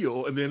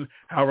appeal, and then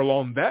however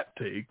long that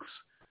takes,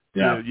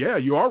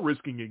 you are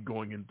risking it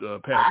going into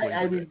past.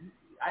 I mean,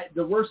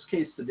 the worst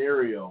case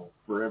scenario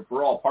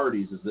for all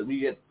parties is that we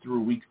get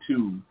through week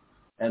 2,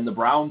 and the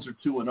Browns are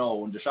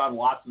 2-0, and Deshaun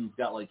Watson's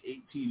got like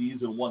 8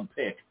 TDs and 1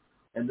 pick,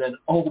 and then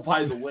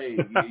by the way,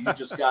 you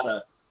just got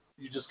a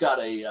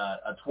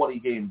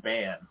 20-game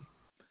ban.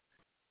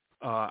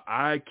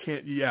 I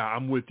can't. Yeah,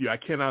 I'm with you. I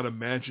cannot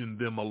imagine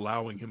them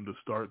allowing him to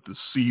start the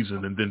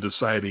season and then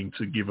deciding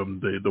to give him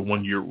the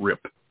 1-year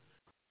rip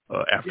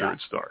after it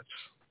starts.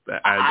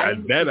 I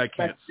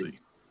can't see.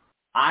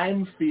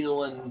 I'm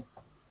feeling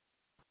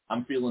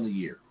a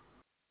year.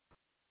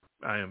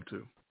 I am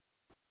too.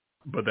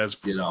 But that's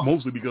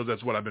mostly because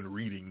that's what I've been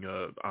reading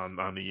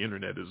on the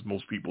internet. Is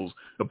most people's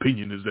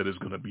opinion is that it's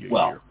going to be a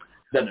year.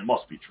 Then it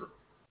must be true.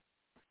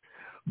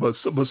 But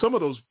some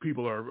of those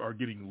people are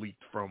getting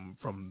leaked from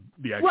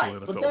the actual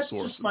NFL but that's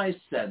sources. Just my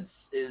sense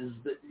is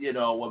that,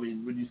 I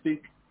mean, when you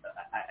think,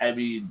 I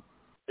mean,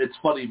 it's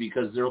funny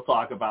because they'll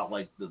talk about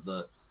like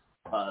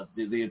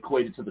they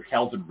equate it to the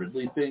Calvin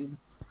Ridley thing.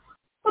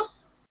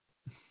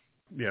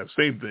 Yeah,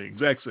 same thing,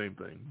 exact same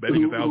thing.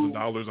 Betting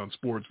 $1,000 on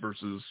sports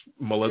versus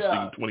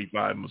molesting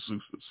 25 masseuses.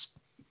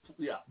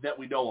 Yeah, that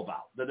we know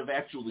about, that have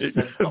actually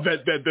said something.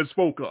 that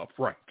spoke up,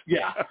 right?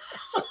 Yeah.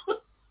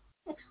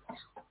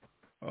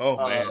 Oh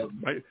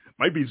man,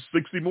 might be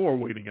 60 more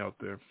waiting out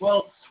there.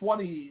 Well,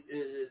 20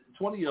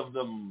 of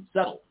them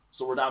settled,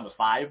 so we're down to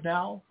 5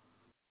 now.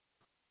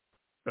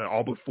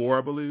 All but 4,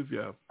 I believe.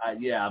 Yeah.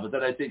 But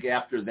then I think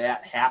after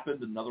that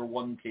happened, another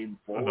one came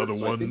forward. Another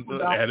one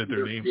added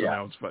their names. So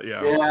now it's 5.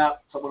 Yeah. Yeah.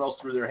 Someone else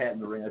threw their hat in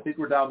the ring. I think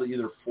we're down to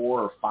either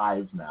 4 or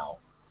 5 now.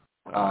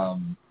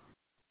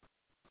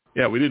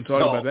 Yeah, we didn't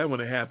talk about that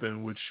when it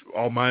happened. Which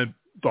all my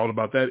thought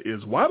about that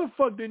is, why the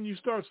fuck didn't you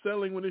start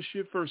selling when this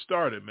shit first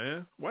started,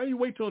 man? Why you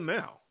wait till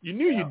now? You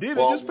knew you did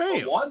it. Just pay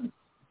him. One,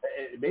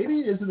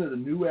 maybe isn't it a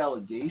new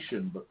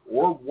allegation,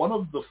 or one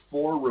of the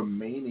 4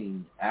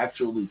 remaining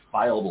actually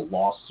filed a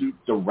lawsuit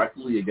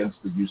directly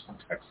against the Houston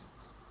Texans.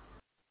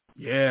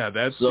 Yeah,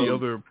 that's the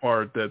other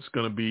part that's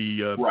going to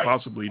be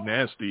possibly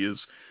nasty. Is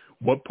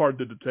what part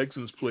did the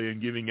Texans play in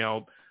giving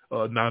out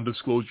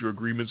non-disclosure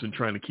agreements and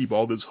trying to keep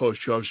all this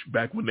hush-hush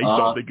back when they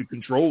thought they could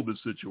control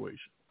this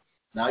situation?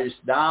 Now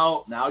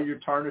you're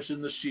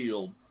tarnishing the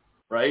shield,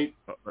 right?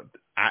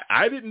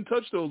 I didn't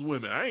touch those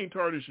women. I ain't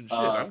tarnishing shit.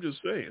 I'm just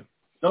saying.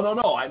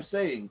 No. I'm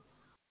saying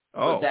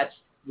that's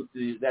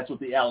what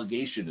the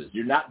allegation is.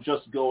 You're not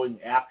just going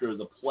after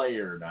the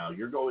player now.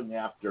 You're going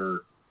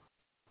after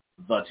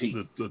the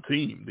team. The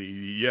team.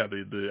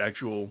 The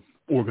actual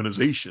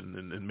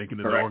organization and making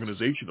it an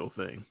organizational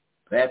thing.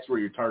 That's where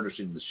you're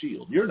tarnishing the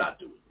shield. You're not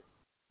doing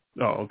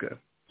it. Oh, okay.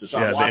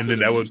 And then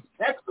that would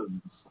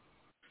Texans.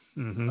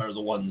 Are the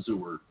ones who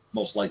were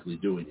most likely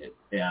doing it,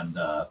 and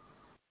that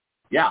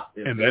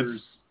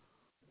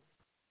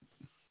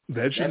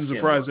shouldn't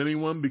surprise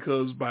anyone,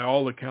 because by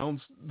all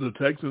accounts, the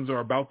Texans are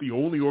about the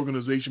only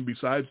organization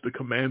besides the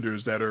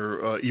Commanders that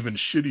are even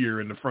shittier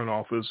in the front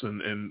office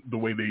and the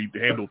way they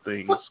handle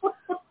things.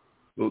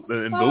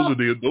 And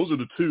those are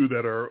the 2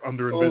 that are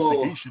under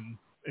investigation,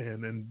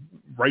 and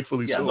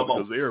rightfully so,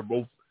 because they are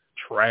both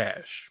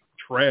trash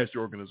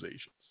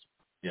organizations.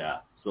 Yeah,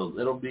 so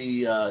it'll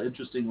be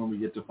interesting when we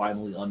get to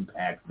finally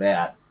unpack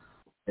that,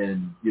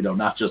 and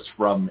not just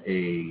from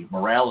a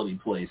morality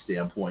play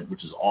standpoint,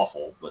 which is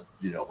awful, but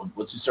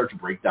once you start to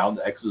break down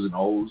the X's and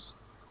O's,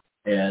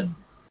 and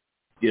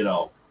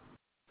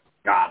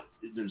God,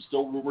 there's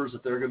still rumors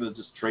that they're going to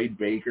just trade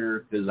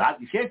Baker, because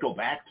you can't go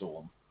back to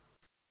him.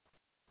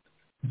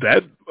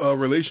 That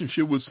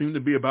relationship would seem to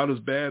be about as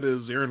bad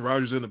as Aaron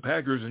Rodgers and the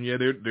Packers, and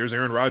there's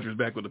Aaron Rodgers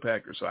back with the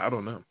Packers, so I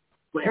don't know.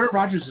 But Aaron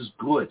Rodgers is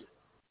good.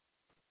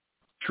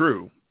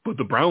 True, but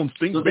the Browns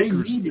think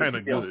Baker's kind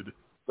of good.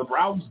 The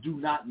Browns do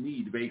not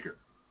need Baker.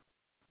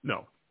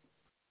 No,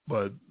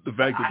 but the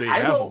fact that they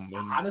have him.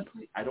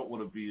 Honestly, I don't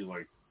want to be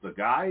like the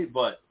guy,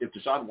 but if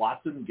Deshaun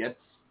Watson gets,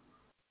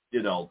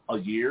 a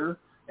year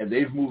and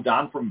they've moved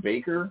on from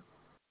Baker,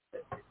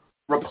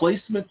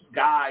 replacement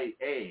guy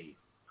A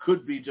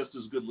could be just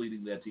as good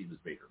leading that team as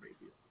Baker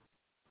Mayfield.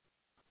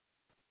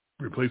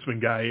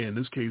 Replacement guy A, in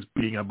this case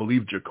being, I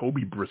believe,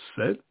 Jacoby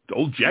Brissett,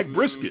 old Jack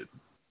Brisket.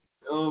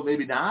 Oh,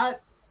 maybe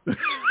not. You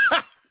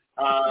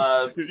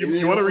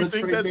want to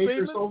rethink that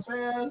Baker statement? So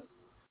fast?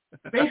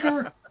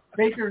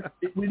 Baker,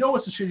 we know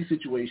it's a shitty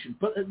situation,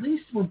 but at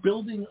least we're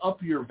building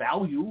up your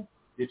value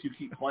if you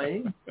keep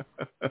playing.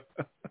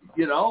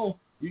 You're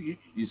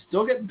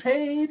still getting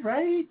paid,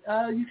 right?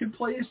 You can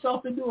play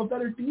yourself into a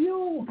better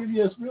deal. We'll give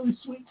you a really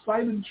sweet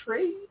sign and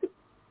trade.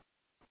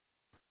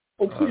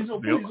 Oh, please,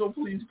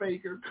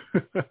 Baker.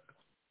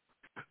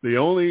 The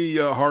only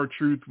hard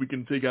truth we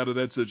can take out of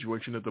that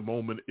situation at the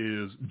moment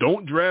is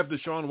don't draft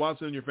Deshaun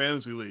Watson in your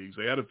fantasy leagues.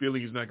 I had a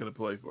feeling he's not going to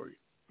play for you.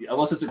 Yeah,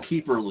 unless it's a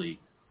keeper league.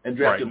 And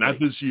draft him not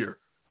late. This year.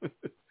 If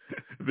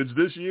it's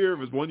this year,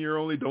 if it's 1 year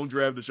only, don't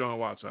draft Deshaun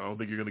Watson. I don't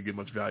think you're going to get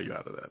much value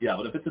out of that. Yeah,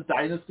 but if it's a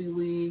dynasty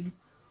league,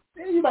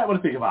 you might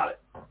want to think about it.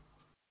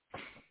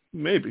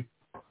 Maybe.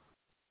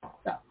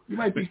 Yeah, you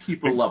might be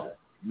keeper level.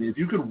 I mean, if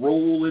you could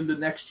roll into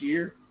next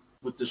year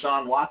with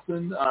Deshaun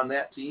Watson on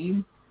that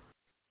team,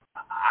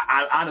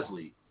 I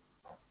honestly,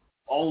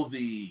 all of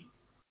the,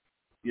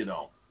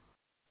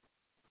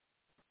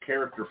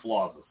 character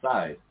flaws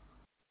aside,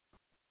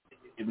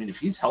 I mean, if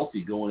he's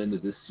healthy going into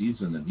this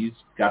season and he's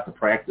got the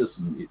practice,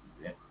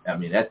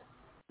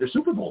 they're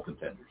Super Bowl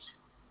contenders.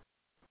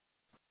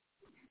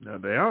 No,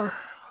 they are.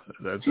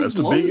 That's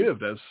the big if.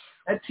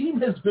 That team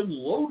has been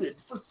loaded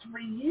for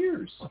 3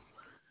 years.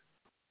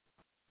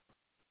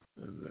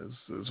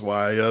 That's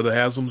why the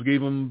Haslam's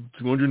gave him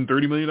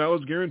 $230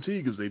 million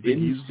guaranteed because they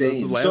think he's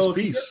the last piece. So if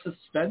he gets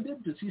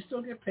suspended, does he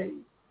still get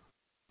paid?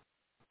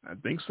 I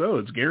think so.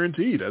 It's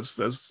guaranteed. That's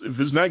if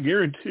it's not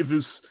guaranteed.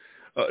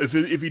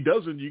 If he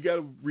doesn't, you got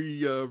to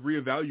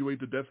reevaluate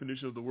the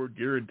definition of the word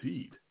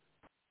guaranteed.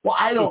 Well,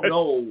 I don't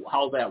know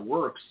how that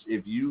works.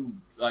 If you,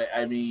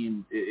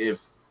 if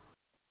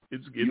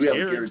it's you have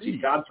a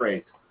guaranteed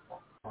contract,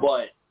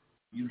 but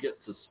you get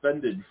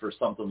suspended for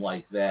something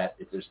like that,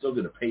 if they're still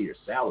going to pay your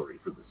salary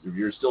for this, if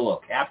you're still a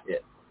cap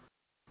hit,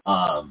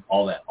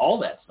 all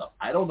that stuff.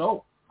 I don't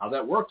know how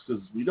that works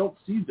because we don't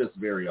see this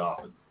very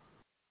often.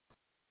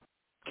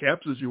 Cap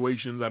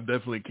situations, I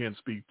definitely can't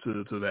speak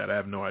to that. I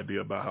have no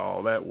idea about how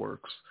all that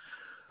works.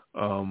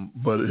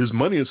 But his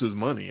money is his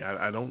money.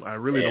 I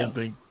really don't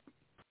think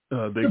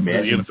the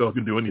NFL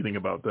can do anything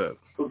about that.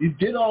 So you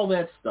did all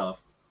that stuff.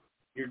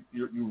 You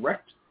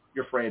wrecked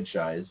your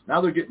franchise.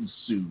 Now they're getting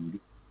sued.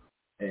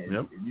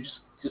 And you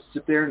just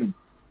sit there and,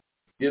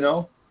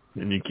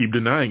 And you keep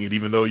denying it,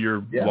 even though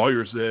your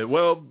lawyer said,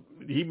 well,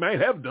 he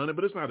might have done it,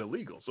 but it's not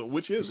illegal. So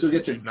which is it?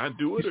 Did you not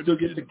do it? You still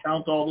get to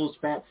count all those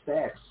fat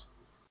stacks.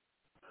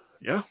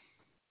 Yeah.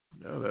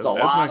 No, that's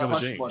not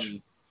going to change.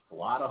 Money. A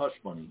lot of hush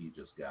money he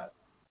just got.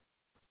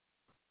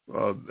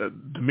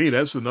 To me,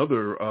 that's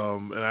another,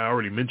 and I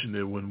already mentioned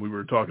it when we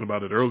were talking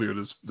about it earlier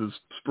this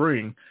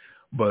spring,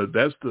 but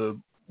that's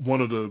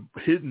one of the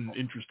hidden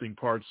interesting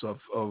parts of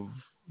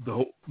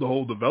the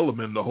whole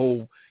development, the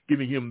whole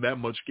giving him that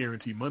much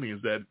guaranteed money is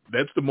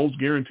that's the most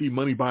guaranteed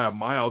money by a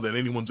mile that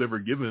anyone's ever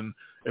given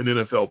an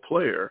NFL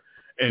player.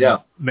 And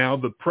now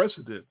the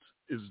precedent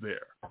is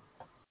there.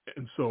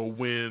 And so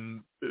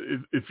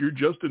if you're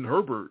Justin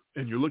Herbert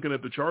and you're looking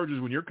at the Chargers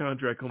when your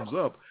contract comes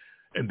up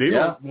and they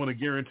don't want to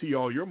guarantee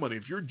all your money,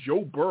 if you're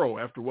Joe Burrow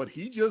after what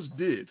he just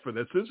did for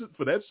that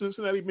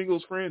Cincinnati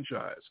Bengals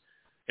franchise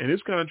and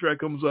his contract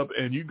comes up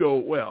and you go,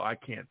 well, I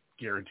can't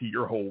guarantee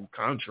your whole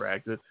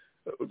contract.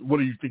 What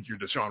do you think, you're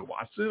Deshaun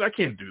Watson? I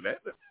can't do that.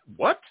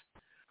 What?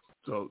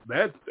 So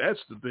that's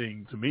the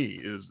thing to me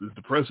is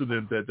the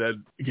precedent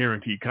that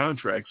guaranteed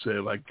contract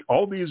said, like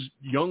all these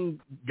young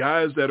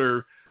guys that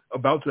are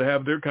about to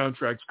have their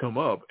contracts come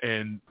up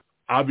and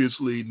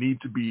obviously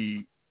need to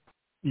be,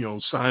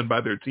 signed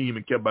by their team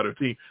and kept by their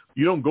team.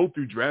 You don't go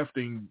through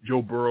drafting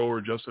Joe Burrow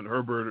or Justin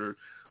Herbert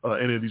or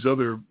any of these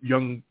other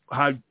young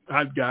hot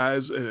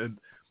guys, and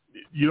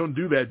you don't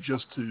do that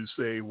just to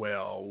say,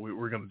 well,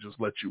 we're going to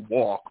just let you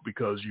walk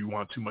because you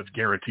want too much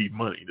guaranteed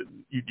money.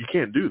 You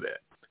can't do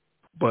that.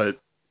 But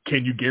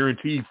can you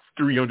guarantee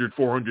 $300,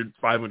 $400,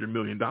 $500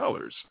 million?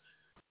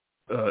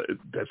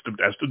 That's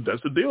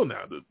the deal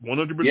now. The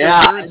 100%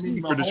 guarantee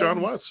for Deshaun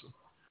Watson.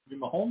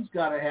 Mahomes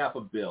got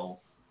 $500 million,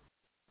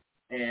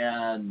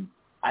 and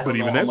I don't know. But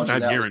even that's not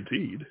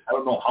guaranteed. I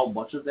don't know how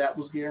much of that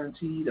was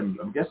guaranteed.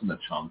 I'm guessing a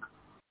chunk.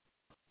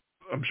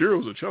 I'm sure it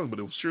was a chunk, but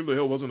it sure the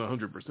hell wasn't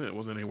 100%. It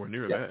wasn't anywhere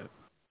near that.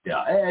 Yeah,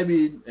 I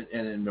mean,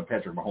 and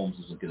Patrick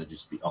Mahomes isn't going to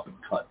just be up and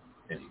cut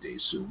any day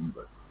soon,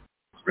 but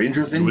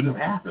stranger things have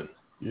happened.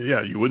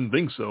 Yeah, you wouldn't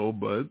think so,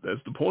 but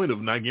that's the point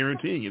of not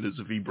guaranteeing it, is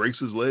if he breaks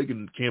his leg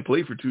and can't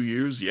play for 2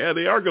 years,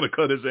 they are going to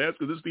cut his ass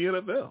because it's the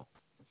NFL.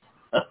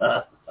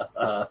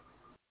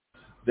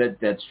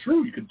 That's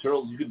true. You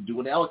could do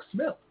an Alex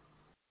Smith.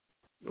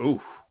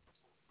 Oh.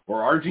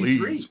 Or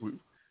RG3.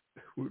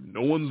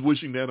 No one's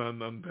wishing that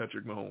on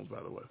Patrick Mahomes,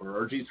 by the way.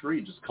 Or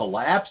RG3. Just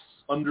collapse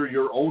under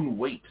your own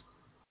weight.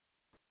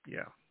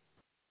 Yeah.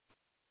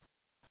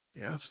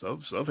 Yeah,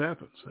 stuff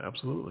happens.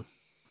 Absolutely.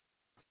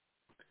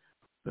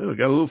 Yeah, we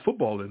got a little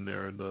football in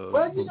there. And,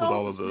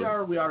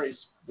 we are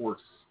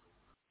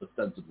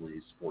ostensibly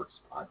a sports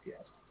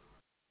podcast.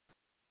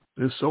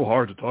 It's so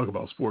hard to talk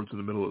about sports in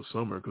the middle of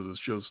summer because it's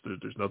just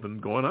there's nothing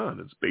going on.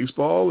 It's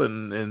baseball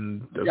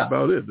and that's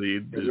about it. The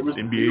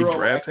NBA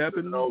draft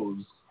happened.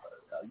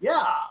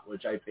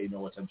 Which I pay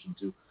no attention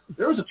to.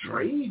 There was a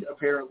trade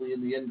apparently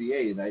in the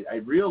NBA, and I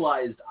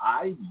realized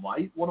I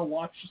might want to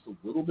watch just a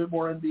little bit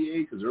more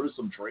NBA because there was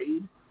some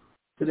trade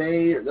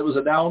today that was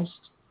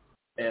announced,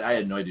 and I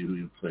had no idea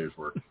who the players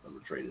were that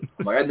were traded.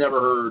 I've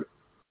never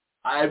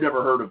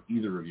heard of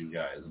either of you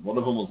guys. And one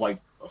of them was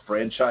like a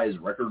franchise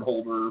record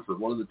holder for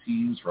one of the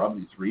teams for how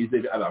many threes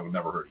they've. I've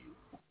never heard of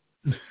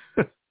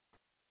you.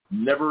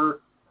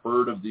 Never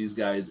heard of these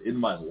guys in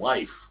my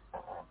life.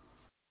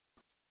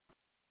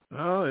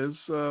 It's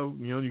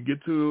you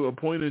get to a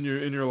point in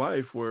your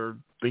life where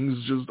things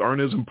just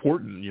aren't as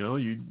important.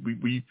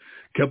 We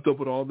kept up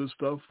with all this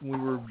stuff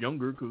when we were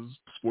younger because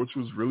sports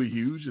was really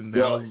huge, and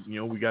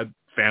now we got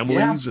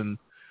families and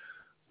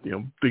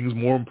things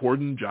more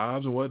important,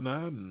 jobs and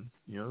whatnot, and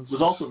it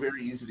was also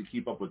very easy to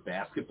keep up with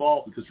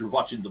basketball because you're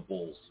watching the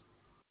Bulls,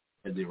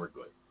 and they were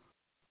good.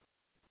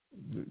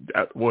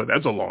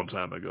 That's a long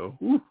time ago.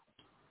 Ooh.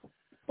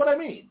 But I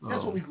mean,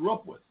 that's what we grew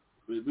up with.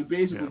 We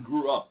basically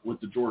grew up with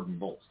the Jordan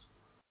Bulls.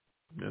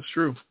 That's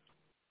true.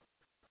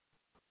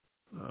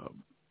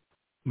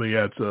 But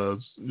yeah,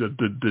 it's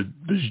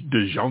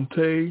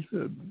DeJounte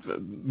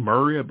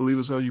Murray, I believe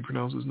is how you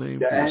pronounce his name.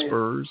 For the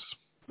Spurs.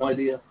 No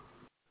idea.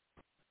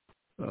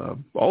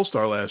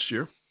 All-Star last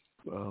year.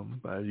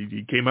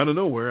 He came out of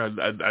nowhere.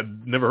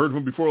 I'd never heard of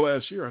him before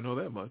last year. I know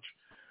that much.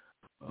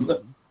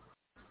 But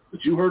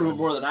you heard of him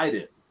more than I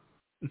did.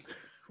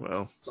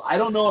 Well, so I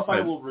don't know if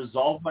I will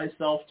resolve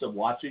myself to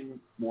watching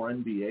more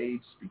NBA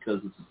just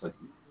because it's just like,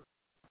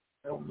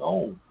 I don't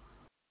know.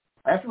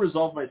 I have to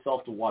resolve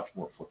myself to watch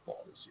more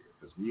football this year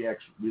because if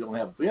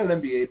we had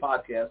an NBA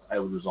podcast, I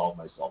would resolve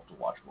myself to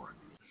watch more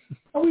NBA.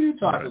 And we do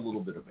talk a little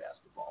bit of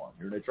basketball on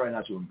here, and I try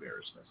not to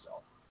embarrass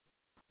myself.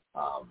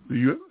 Do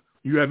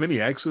you have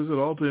any access at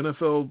all to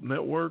NFL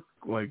Network?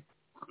 Like,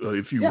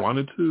 if you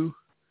wanted to,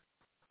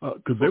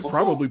 because they're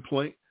probably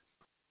playing.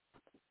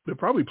 They're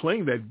probably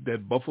playing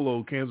that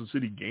Buffalo Kansas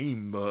City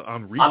game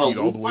on repeat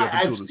all the way up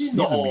until the season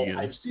begins.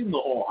 I've seen the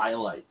whole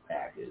highlight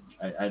package.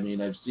 I mean,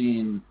 I've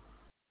seen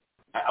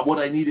what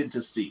I needed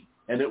to see,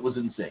 and it was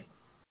insane.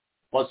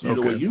 Plus,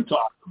 the way you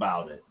talked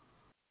about it.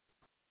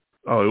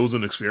 Oh, it was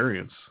an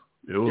experience.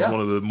 It was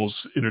one of the most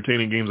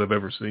entertaining games I've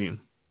ever seen.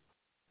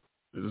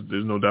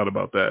 There's no doubt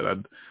about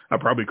that. I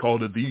probably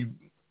called it the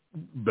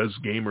best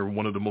game or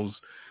one of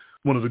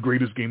the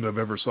greatest games I've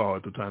ever saw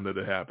at the time that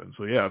it happened.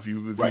 So yeah, if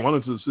you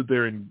wanted to sit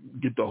there and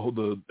get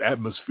the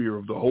atmosphere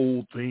of the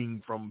whole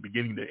thing from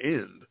beginning to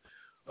end,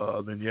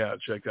 then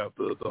check out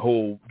the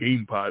whole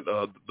game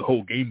the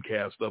whole game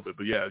cast of it.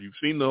 But yeah, you've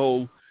seen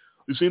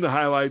the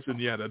highlights, and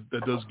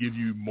that does give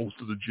you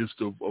most of the gist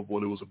of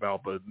what it was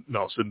about. But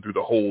no, sitting through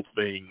the whole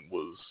thing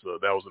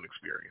that was an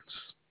experience.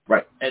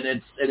 Right, and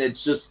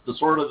it's just the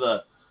sort of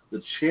the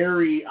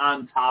cherry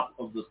on top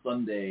of the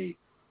sundae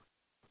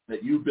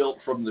that you built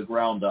from the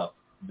ground up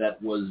that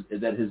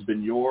has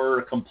been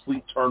your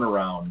complete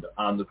turnaround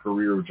on the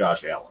career of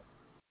Josh Allen.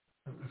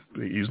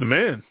 He's the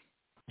man.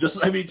 Just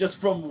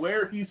from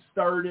where he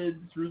started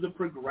through the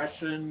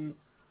progression,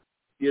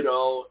 and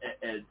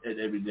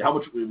I mean, how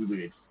much we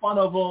made fun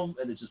of him,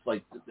 and it's just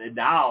like, and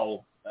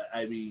now,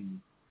 I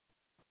mean,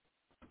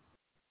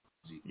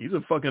 he's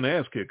a fucking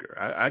ass kicker.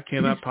 I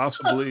cannot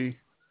possibly.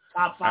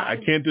 Top five.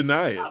 I can't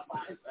deny it. Top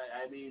five.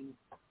 I mean,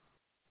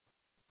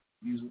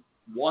 he's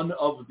one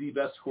of the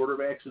best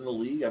quarterbacks in the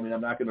league. I mean,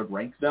 I'm not going to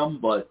rank them,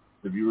 but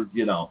if you were,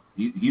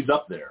 he's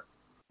up there.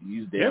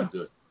 He's damn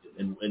good.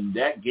 And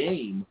that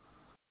game,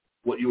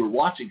 what you were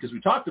watching, because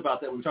we talked about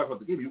that when we talked about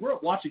the game, you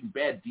weren't watching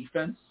bad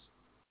defense.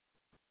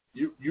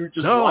 You're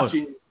just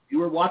watching. You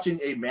were watching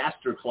a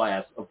master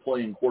class of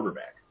playing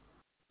quarterback.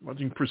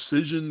 Watching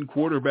precision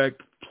quarterback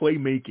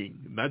playmaking,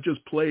 not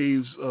just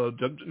plays,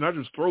 not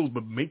just throws,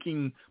 but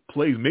making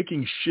plays,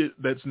 making shit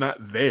that's not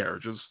there.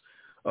 Just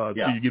so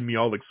you get me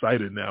all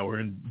excited now. We're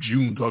in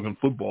June talking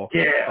football.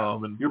 Yeah,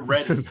 and you're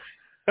ready.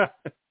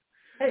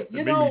 Hey,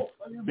 think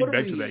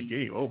back to that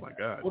game. Oh my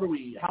God. What are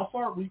we? How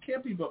far? We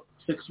can't be but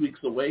 6 weeks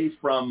away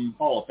from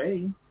Hall of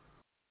Fame.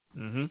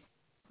 Mm-hmm.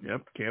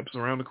 Yep, camp's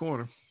around the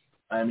corner.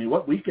 I mean,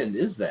 what weekend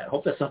is that? I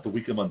hope that's not the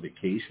week I'm on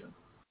vacation.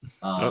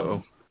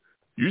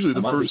 Usually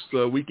the first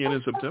weekend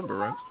in September,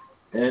 right?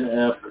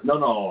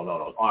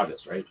 No,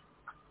 August, right?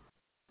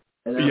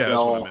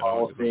 NFL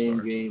Hall of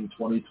Fame game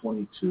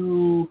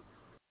 2022.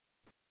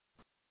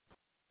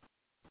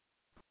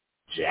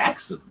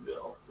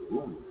 Jacksonville.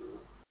 Ooh.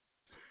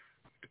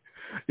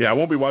 Yeah, I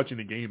won't be watching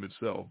the game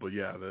itself, but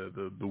yeah,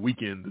 the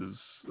weekend is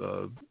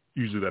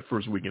usually that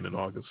first weekend in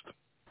August.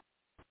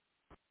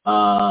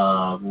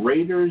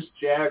 Raiders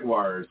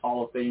Jaguars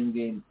Hall of Fame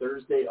game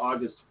Thursday,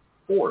 August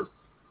 4th.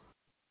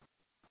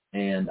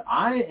 And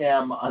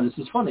this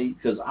is funny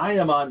because I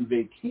am on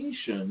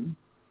vacation.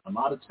 I'm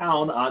out of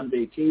town on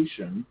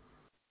vacation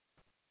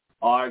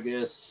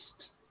August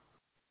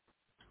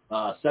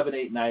 7,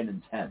 8, 9,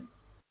 and 10.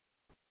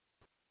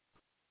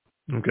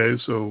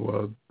 Okay,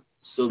 so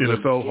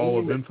NFL Hall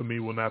of Infamy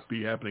will not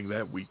be happening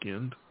that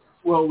weekend.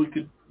 Well, we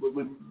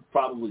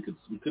probably could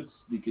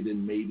sneak it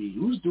in maybe.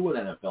 Who's doing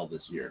NFL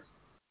this year?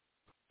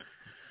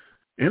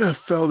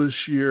 NFL this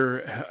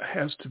year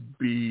has to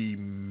be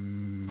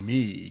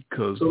me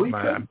because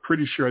I'm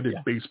pretty sure I did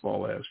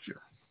baseball last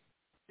year.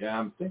 Yeah,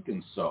 I'm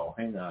thinking so.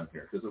 Hang on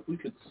here, because if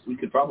we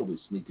could probably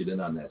sneak it in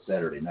on that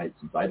Saturday night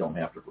since I don't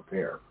have to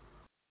prepare.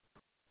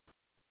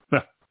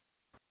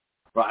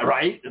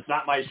 Right? It's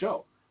not my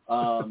show.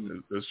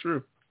 That's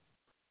true.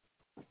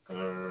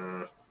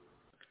 I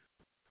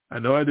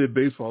know I did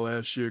baseball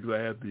last year because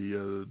I had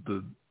the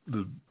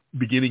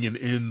beginning and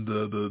end,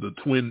 the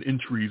twin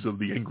entries of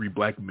the Angry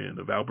Black Men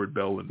of Albert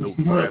Bell and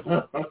Milton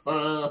Bradley.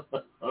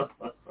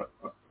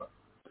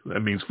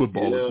 That means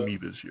football is me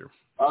this year.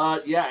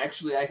 Yeah,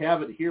 actually, I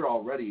have it here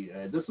already.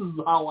 This is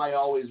how I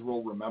always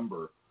will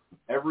remember.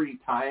 Every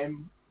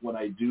time when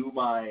I do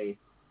my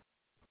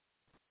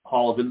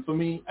Hall of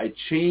Infamy, I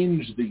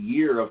change the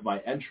year of my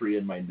entry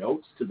in my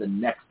notes to the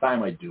next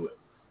time I do it.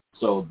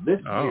 So this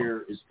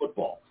year is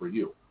football for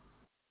you.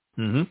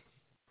 Mm-hmm.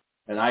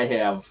 And I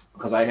have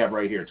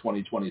right here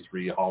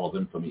 2023 Hall of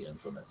Infamy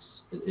infamous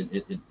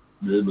the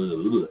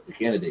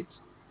candidates.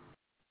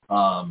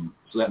 So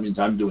that means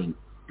I'm doing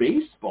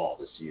baseball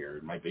this year.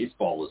 My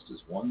baseball list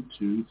is 1,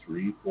 2,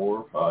 3,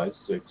 4, 5,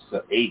 6,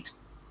 7, 8.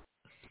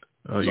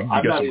 You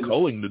got some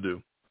culling to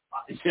do.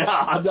 Yeah,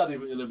 I'm not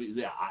even going to be.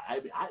 Yeah,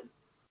 I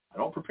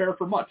don't prepare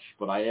for much,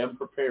 but I am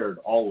prepared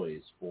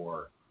always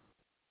for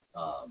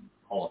Hall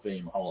of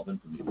Fame, Hall of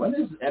Infamy. When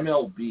is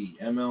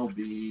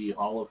MLB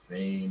Hall of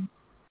Fame?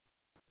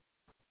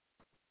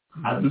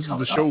 This is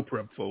the show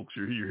prep, folks.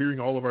 You're hearing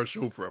all of our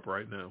show prep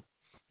right now.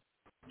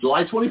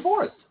 July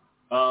 24th.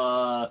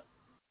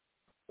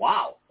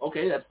 Wow.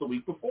 Okay, that's the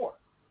week before.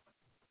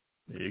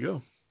 There you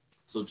go.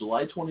 So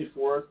July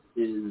 24th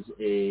is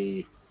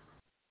a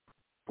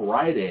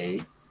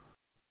Friday.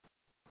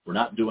 We're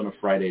not doing a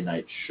Friday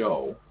night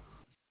show.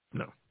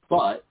 No.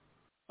 But,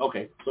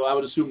 okay, so I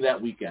would assume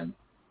that weekend,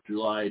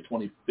 July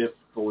 25th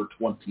or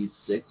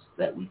 26th,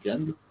 that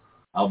weekend,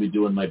 I'll be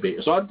doing my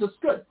base. So that's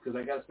good, because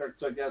I got to start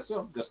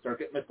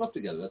getting my stuff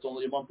together. That's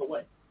only a month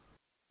away.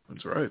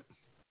 That's right.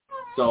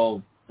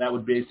 So that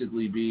would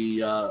basically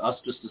be us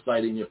just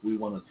deciding if we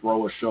want to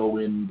throw a show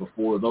in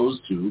before those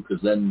two,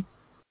 because then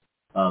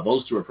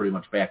those two are pretty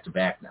much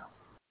back-to-back now.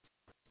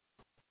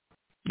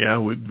 Yeah,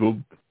 we'll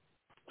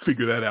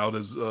figure that out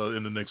as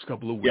in the next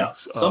couple of weeks. Yeah,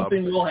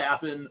 something will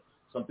happen.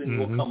 Something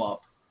will come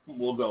up.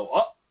 We'll go,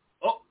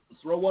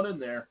 let's throw one in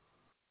there.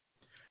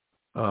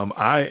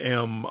 I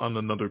am on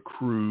another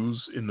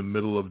cruise in the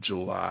middle of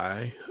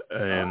July,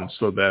 and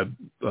so that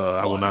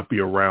I will not be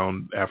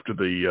around after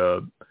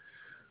the,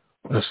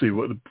 let's see,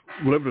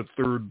 whatever the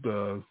third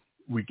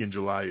week in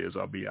July is,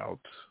 I'll be out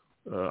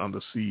on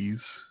the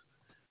seas.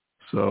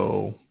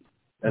 So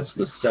that's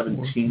the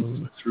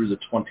 17th through the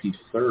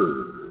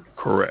 23rd.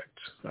 Correct.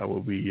 I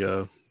will be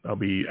I'll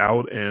be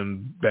out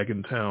and back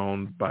in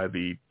town by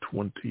the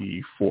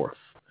 24th.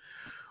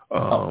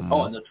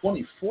 And the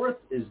 24th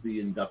is the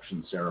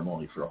induction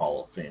ceremony for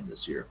Hall of Fame this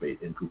year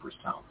in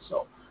Cooperstown.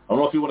 So I don't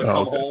know if you want to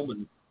come home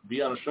and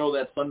be on a show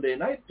that Sunday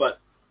night, but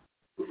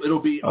it'll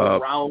be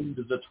around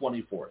the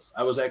 24th.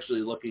 I was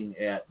actually looking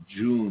at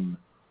June.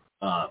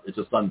 It's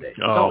a Sunday.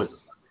 It's always a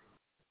Sunday.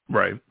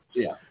 Right.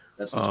 Yeah.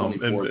 That's the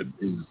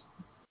 24th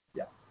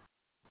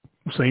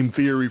Same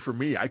theory for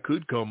me. I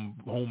could come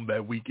home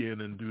that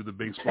weekend and do the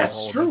baseball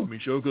Hall of Infamy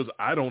show because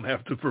I don't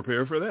have to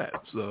prepare for that.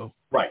 So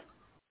right,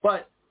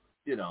 but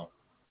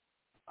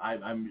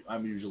I'm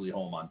usually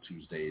home on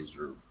Tuesdays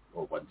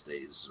or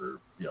Wednesdays or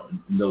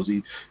in those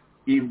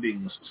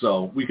evenings,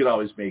 so we could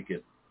always make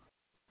it.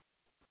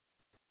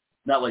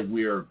 Not like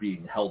we are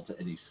being held to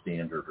any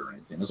standard or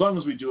anything. As long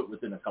as we do it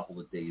within a couple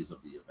of days of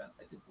the event,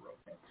 I think we're okay.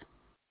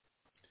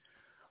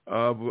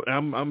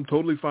 I'm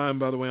totally fine.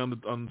 By the way,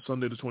 on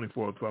Sunday the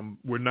 24th,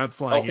 we're not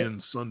flying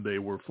in Sunday.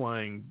 We're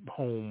flying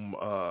home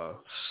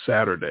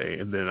Saturday,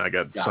 and then I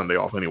got Sunday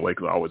off anyway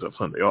because I always have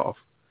Sunday off.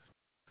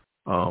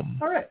 All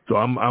right. So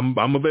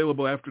I'm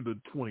available after the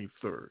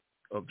 23rd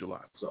of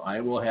July. So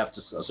I will have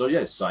to. So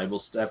yes, I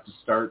will have to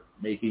start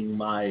making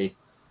my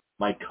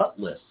cut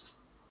list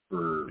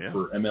for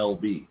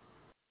MLB.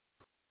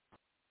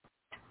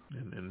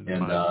 And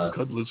my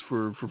cut list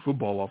for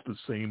football off the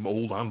same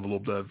old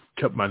envelope that I've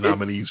kept my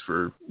nominees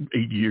for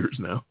 8 years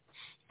now.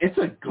 It's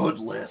a good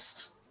list.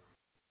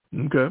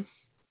 Okay.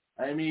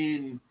 I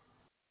mean,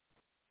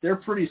 they're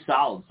pretty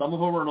solid. Some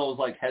of them are those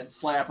like head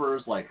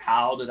slappers, like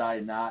how is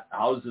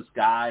this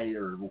guy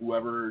or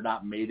whoever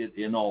not made it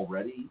in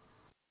already?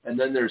 And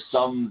then there's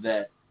some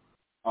that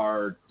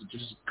are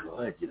just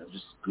good,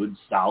 just good,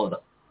 solid,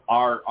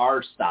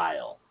 our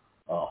style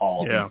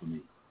Hall of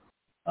Infamy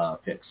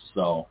picks.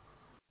 So.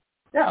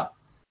 Yeah.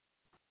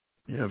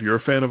 Yeah, if you're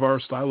a fan of our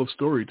style of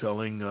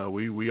storytelling,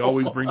 we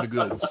always bring the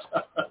goods.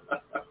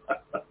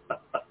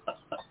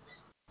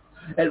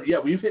 And yeah,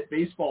 we've hit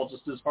baseball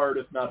just as hard,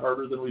 if not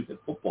harder, than we've hit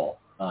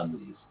football on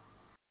these.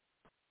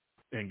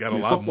 And got a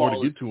lot more to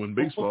get to in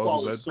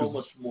baseball. Football is so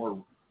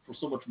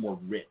much more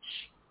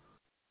rich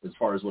as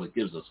far as what it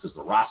gives us because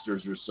the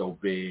rosters are so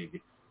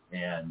big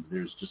and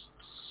there's just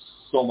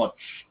so much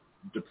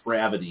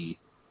depravity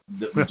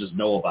that we just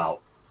know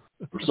about.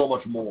 There's so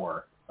much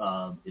more.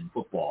 In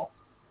football,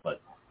 but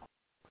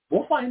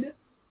we'll find it.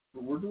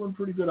 We're doing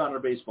pretty good on our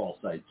baseball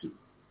side too.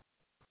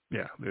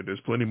 Yeah, there's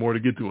plenty more to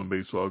get to in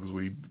baseball because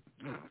we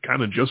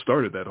kind of just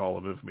started that Hall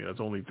of Infamy. That's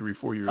only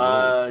 3-4 years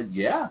old.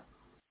 Yeah.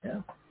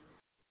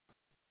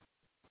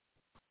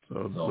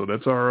 So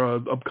that's our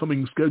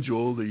upcoming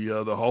schedule,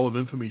 the Hall of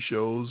Infamy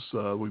shows.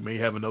 We may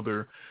have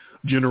another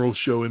general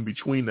show in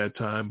between that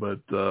time, but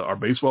our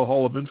Baseball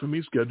Hall of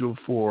Infamy scheduled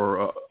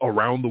for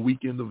around the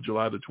weekend of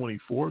July the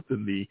 24th,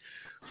 and the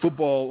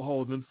Football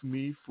Hall of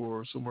Infamy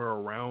for somewhere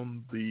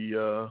around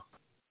the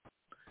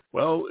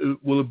we'll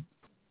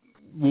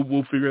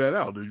figure that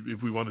out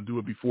if we want to do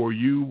it before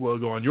you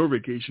go on your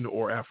vacation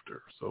or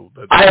after. So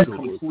that's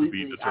still to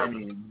be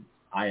determined.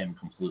 I am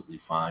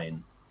completely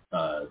fine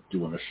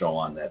doing a show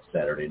on that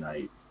Saturday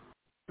night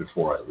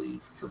before I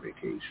leave for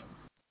vacation.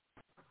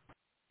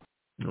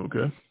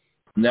 Okay.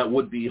 And that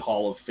would be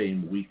Hall of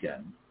Fame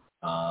weekend.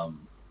 That's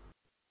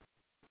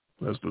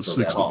the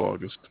 6th of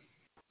August.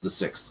 The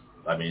 6th.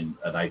 I mean,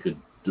 and I could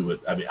do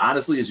it. I mean,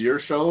 honestly, as your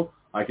show,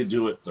 I could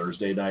do it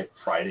Thursday night,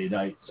 Friday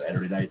night,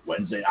 Saturday night,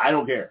 Wednesday. I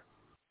don't care.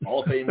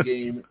 Hall of Fame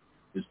game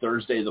is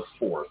Thursday the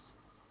 4th.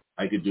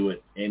 I could do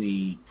it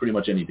pretty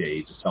much any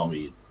day. Just tell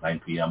me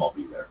 9 p.m. I'll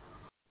be there.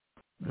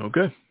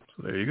 Okay.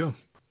 So there you go.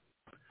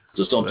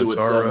 Just don't do it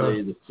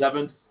Sunday the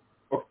 7th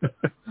or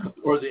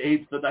the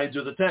 8th, the 9th,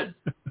 or the 10th.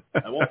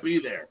 I won't be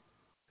there.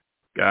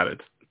 Got it.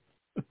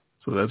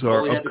 So that's our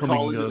upcoming schedule. I only had to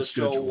call into the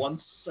show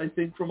once, I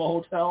think, from a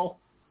hotel.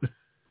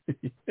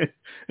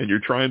 And you're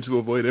trying to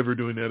avoid ever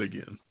doing that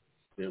again.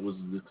 It was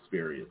an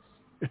experience.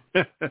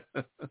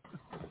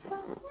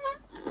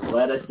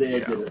 Glad I say I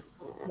did it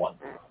once.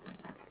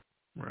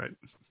 Right.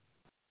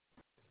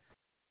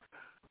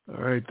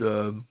 All right.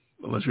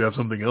 Unless you have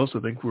something else, I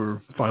think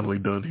we're finally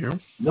done here.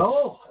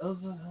 No, that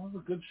was a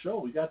good show.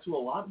 We got to a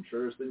lot. I'm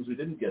sure there's things we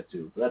didn't get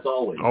to. But that's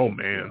always. Oh,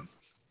 man.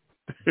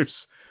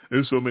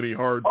 There's so many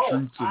hard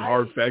truths and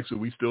hard facts that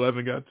we still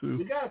haven't got to.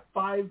 We got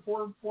 4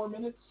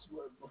 minutes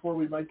before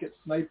we might get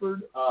sniped.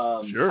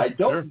 Sure. I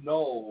don't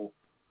know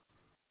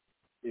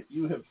if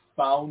you have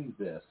found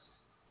this,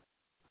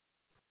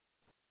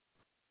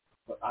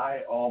 but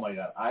oh my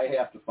God, I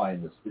have to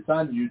find this. It's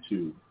on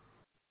YouTube,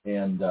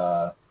 and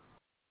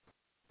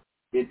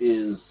it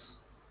is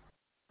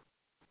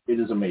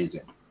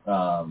amazing.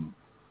 I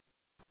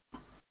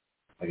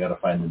got to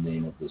find the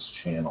name of this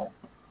channel.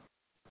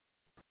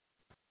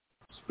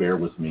 Bear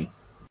with me,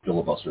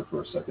 filibuster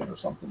for a second or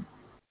something.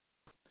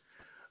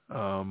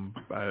 I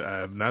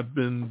have not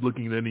been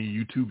looking at any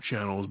YouTube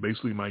channels.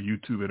 Basically, my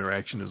YouTube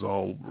interaction is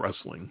all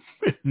wrestling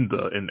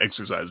and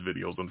exercise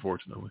videos,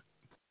 unfortunately.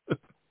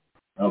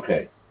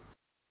 Okay.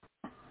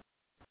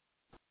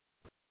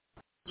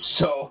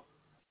 So,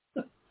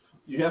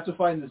 you have to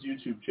find this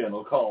YouTube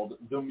channel called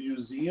The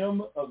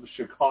Museum of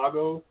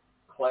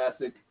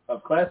Classic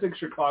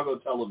Chicago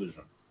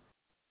Television.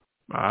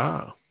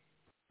 Ah.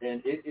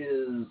 And it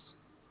is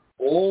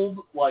old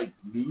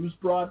news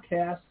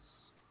broadcasts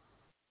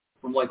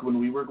from when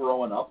we were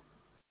growing up.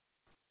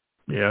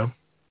 Yeah.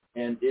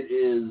 And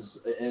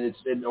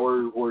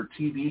or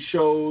TV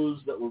shows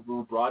that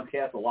were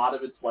broadcast. A lot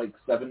of it's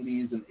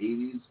 70s and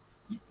 80s.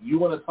 You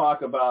want to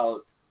talk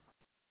about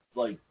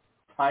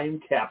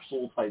time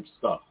capsule type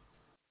stuff.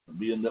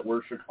 Being that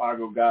we're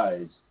Chicago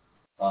guys,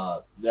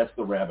 that's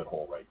the rabbit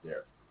hole right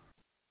there.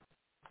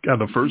 God,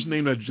 the first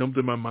name that jumped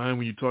in my mind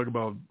when you talk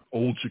about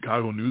old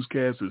Chicago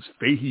newscasts is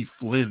Fahey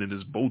Flynn and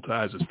his bow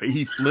ties. Is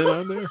Fahey Flynn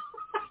on there?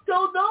 I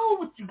don't know,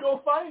 but you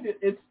go find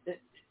it.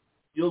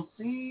 You'll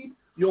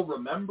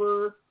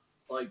remember,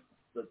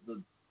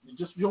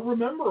 you'll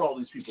remember all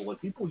these people,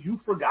 people you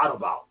forgot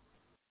about.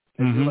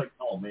 And you're like,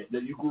 oh man,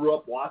 that you grew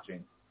up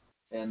watching.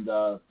 And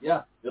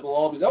it'll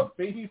all be,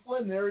 Fahey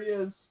Flynn, there he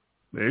is.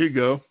 There you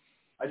go.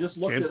 I just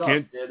looked it up,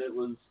 and it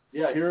was,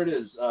 here it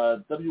is,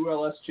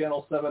 WLS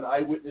Channel 7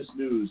 Eyewitness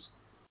News,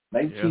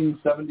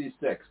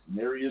 1976. And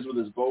there he is with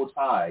his bow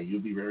tie.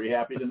 You'll be very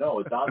happy to know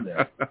it's on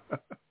there.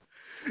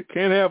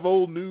 Can't have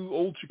old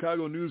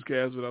Chicago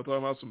newscasts without talking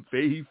about some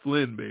Fahey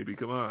Flynn, baby.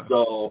 Come on.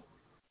 So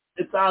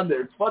it's on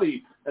there. It's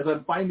funny, as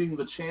I'm finding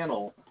the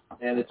channel,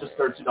 and it just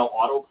starts,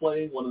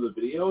 auto-playing one of the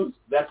videos,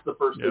 that's the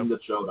first thing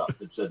that showed up.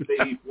 It said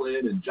Fahey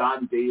Flynn and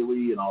John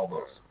Daly and all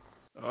those.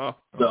 Oh,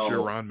 I'm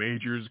sure Ron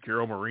Majors,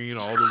 Carol Marine,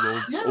 all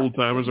those old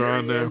timers are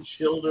on there.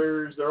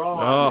 Childers, they're all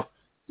on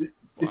there.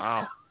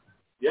 Wow.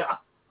 Yeah.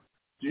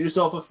 Do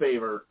yourself a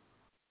favor.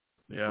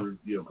 Yeah.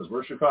 Because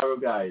we're Chicago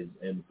guys,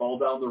 and fall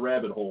down the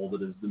rabbit hole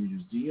that is the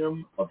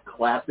Museum of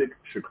Classic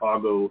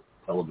Chicago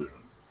Television.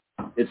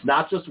 It's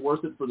not just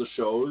worth it for the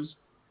shows,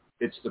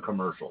 it's the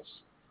commercials.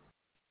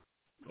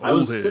 I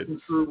was sitting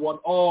through one.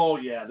 Oh,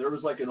 yeah. There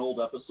was an old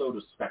episode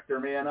of Spectre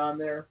Man on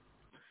there.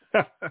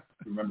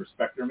 Remember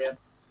Spectre Man?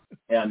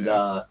 And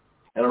a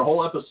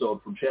whole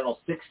episode from Channel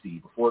 60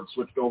 before it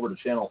switched over to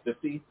Channel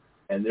 50,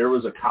 and there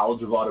was a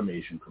College of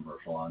Automation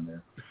commercial on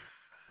there.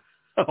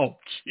 Oh,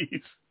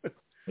 jeez.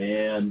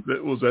 And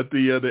was that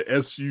the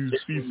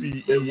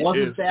SUCCESS? It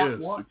wasn't that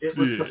one. It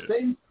was the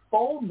same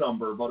phone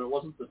number, but it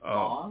wasn't the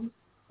song.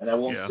 And I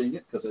won't sing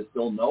it because I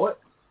still know it.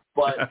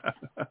 But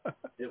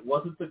it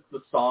wasn't the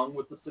song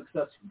with the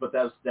success, but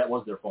that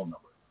was their phone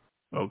number.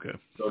 Okay.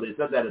 So they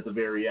said that at the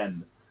very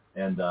end,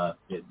 and I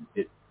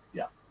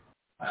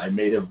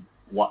may have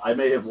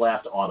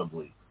laughed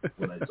audibly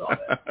when I saw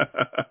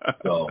that.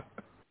 So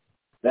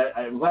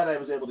I'm glad I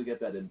was able to get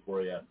that in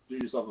for you. Do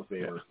yourself a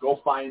favor. Yeah. Go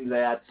find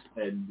that,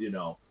 and,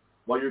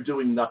 while you're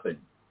doing nothing.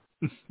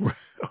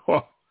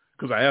 Well,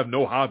 because I have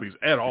no hobbies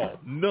at all.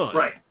 None.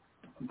 Right.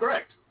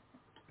 Correct.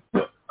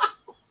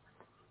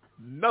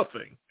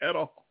 Nothing at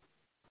all.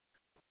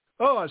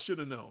 Oh, I should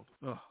have known.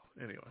 Oh,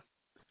 anyway.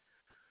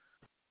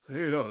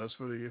 There you go. That's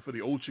for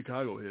the old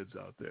Chicago heads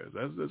out there.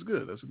 That's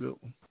good. That's a good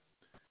one.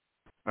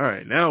 All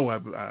right, now I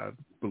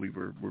believe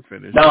we're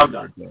finished. Now I'm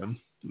done. We're done.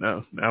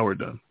 Now we're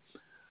done.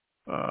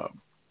 All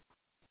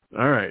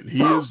right.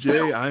 He is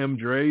Jay. I am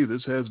Dre.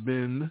 This has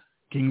been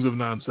Kings of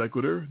Non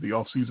Sequitur, the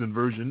off-season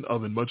version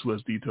of In Much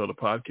Less Detail, the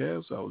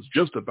podcast. I was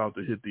just about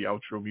to hit the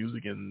outro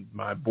music, and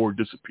my board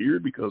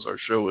disappeared because our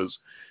show is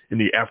in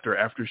the after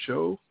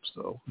show.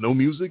 So no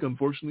music,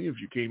 unfortunately. If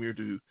you came here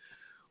to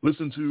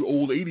listen to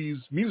old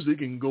 80s music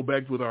and go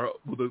back with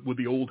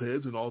the old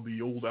heads and all the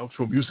old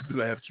outro music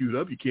that I have queued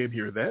up, you can't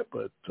hear that,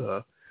 but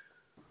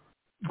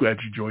glad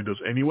you joined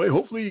us anyway.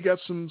 Hopefully you got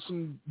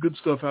some good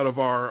stuff out of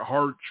our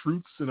hard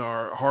truths and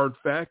our hard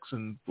facts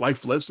and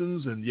life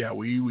lessons. And yeah,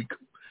 we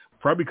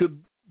probably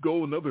could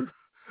go another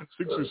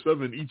 6 or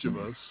 7 each of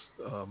us,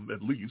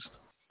 at least.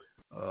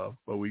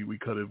 But we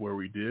cut it where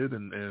we did,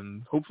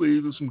 and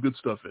hopefully there's some good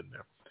stuff in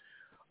there.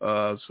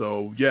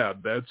 So yeah,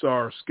 that's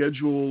our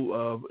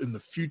schedule in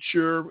the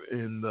future.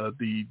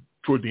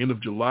 Toward the end of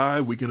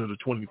July, weekend of the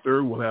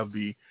 23rd, we'll have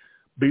the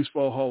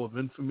Baseball Hall of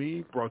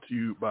Infamy brought to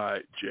you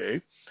by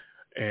Jay.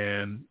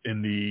 And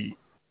in the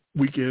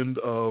weekend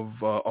of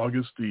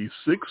August the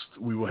 6th,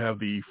 we will have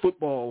the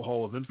Football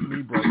Hall of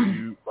Infamy brought to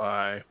you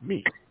by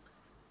me.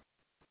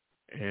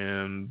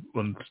 And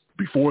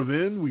before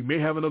then, we may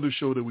have another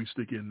show that we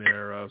stick in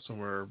there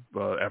somewhere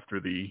after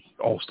the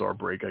All-Star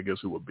break, I guess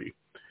it would be.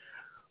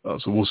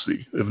 So we'll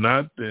see. If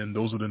not, then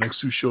those are the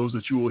next 2 shows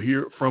that you will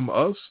hear from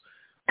us.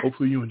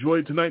 Hopefully you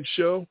enjoyed tonight's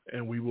show,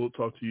 and we will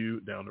talk to you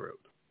down the road.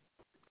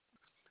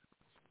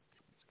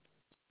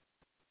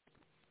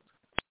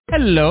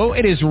 Hello,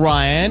 it is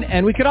Ryan,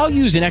 and we could all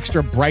use an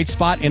extra bright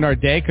spot in our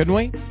day, couldn't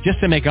we? Just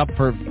to make up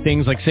for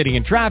things like sitting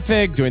in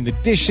traffic, doing the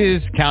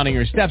dishes, counting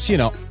your steps,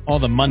 all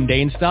the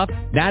mundane stuff.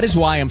 That is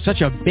why I'm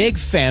such a big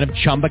fan of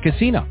Chumba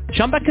Casino.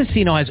 Chumba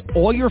Casino has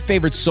all your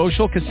favorite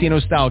social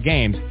casino-style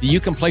games that you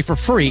can play for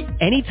free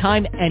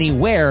anytime,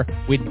 anywhere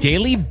with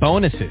daily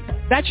bonuses.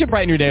 That should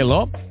brighten your day a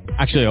little.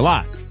 Actually, a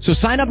lot. So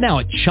sign up now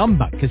at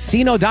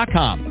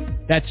ChumbaCasino.com.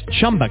 That's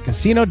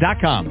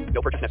ChumbaCasino.com.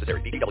 No purchase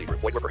necessary. VGW Group.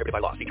 Void where prohibited by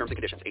law. See terms and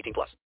conditions. 18+.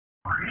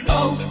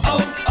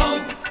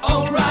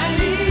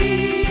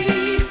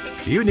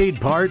 O'Reilly. You need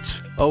parts?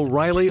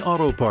 O'Reilly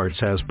Auto Parts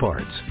has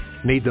parts.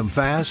 Need them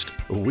fast?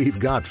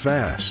 We've got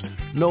fast.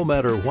 No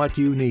matter what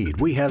you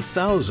need, we have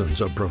thousands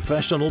of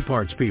professional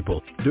parts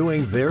people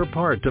doing their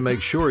part to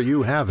make sure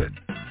you have it.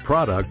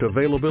 Product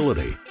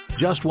availability.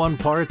 Just one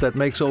part that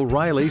makes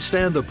O'Reilly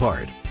stand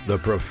apart. The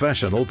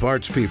professional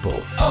parts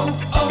people.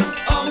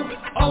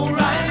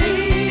 O'Reilly.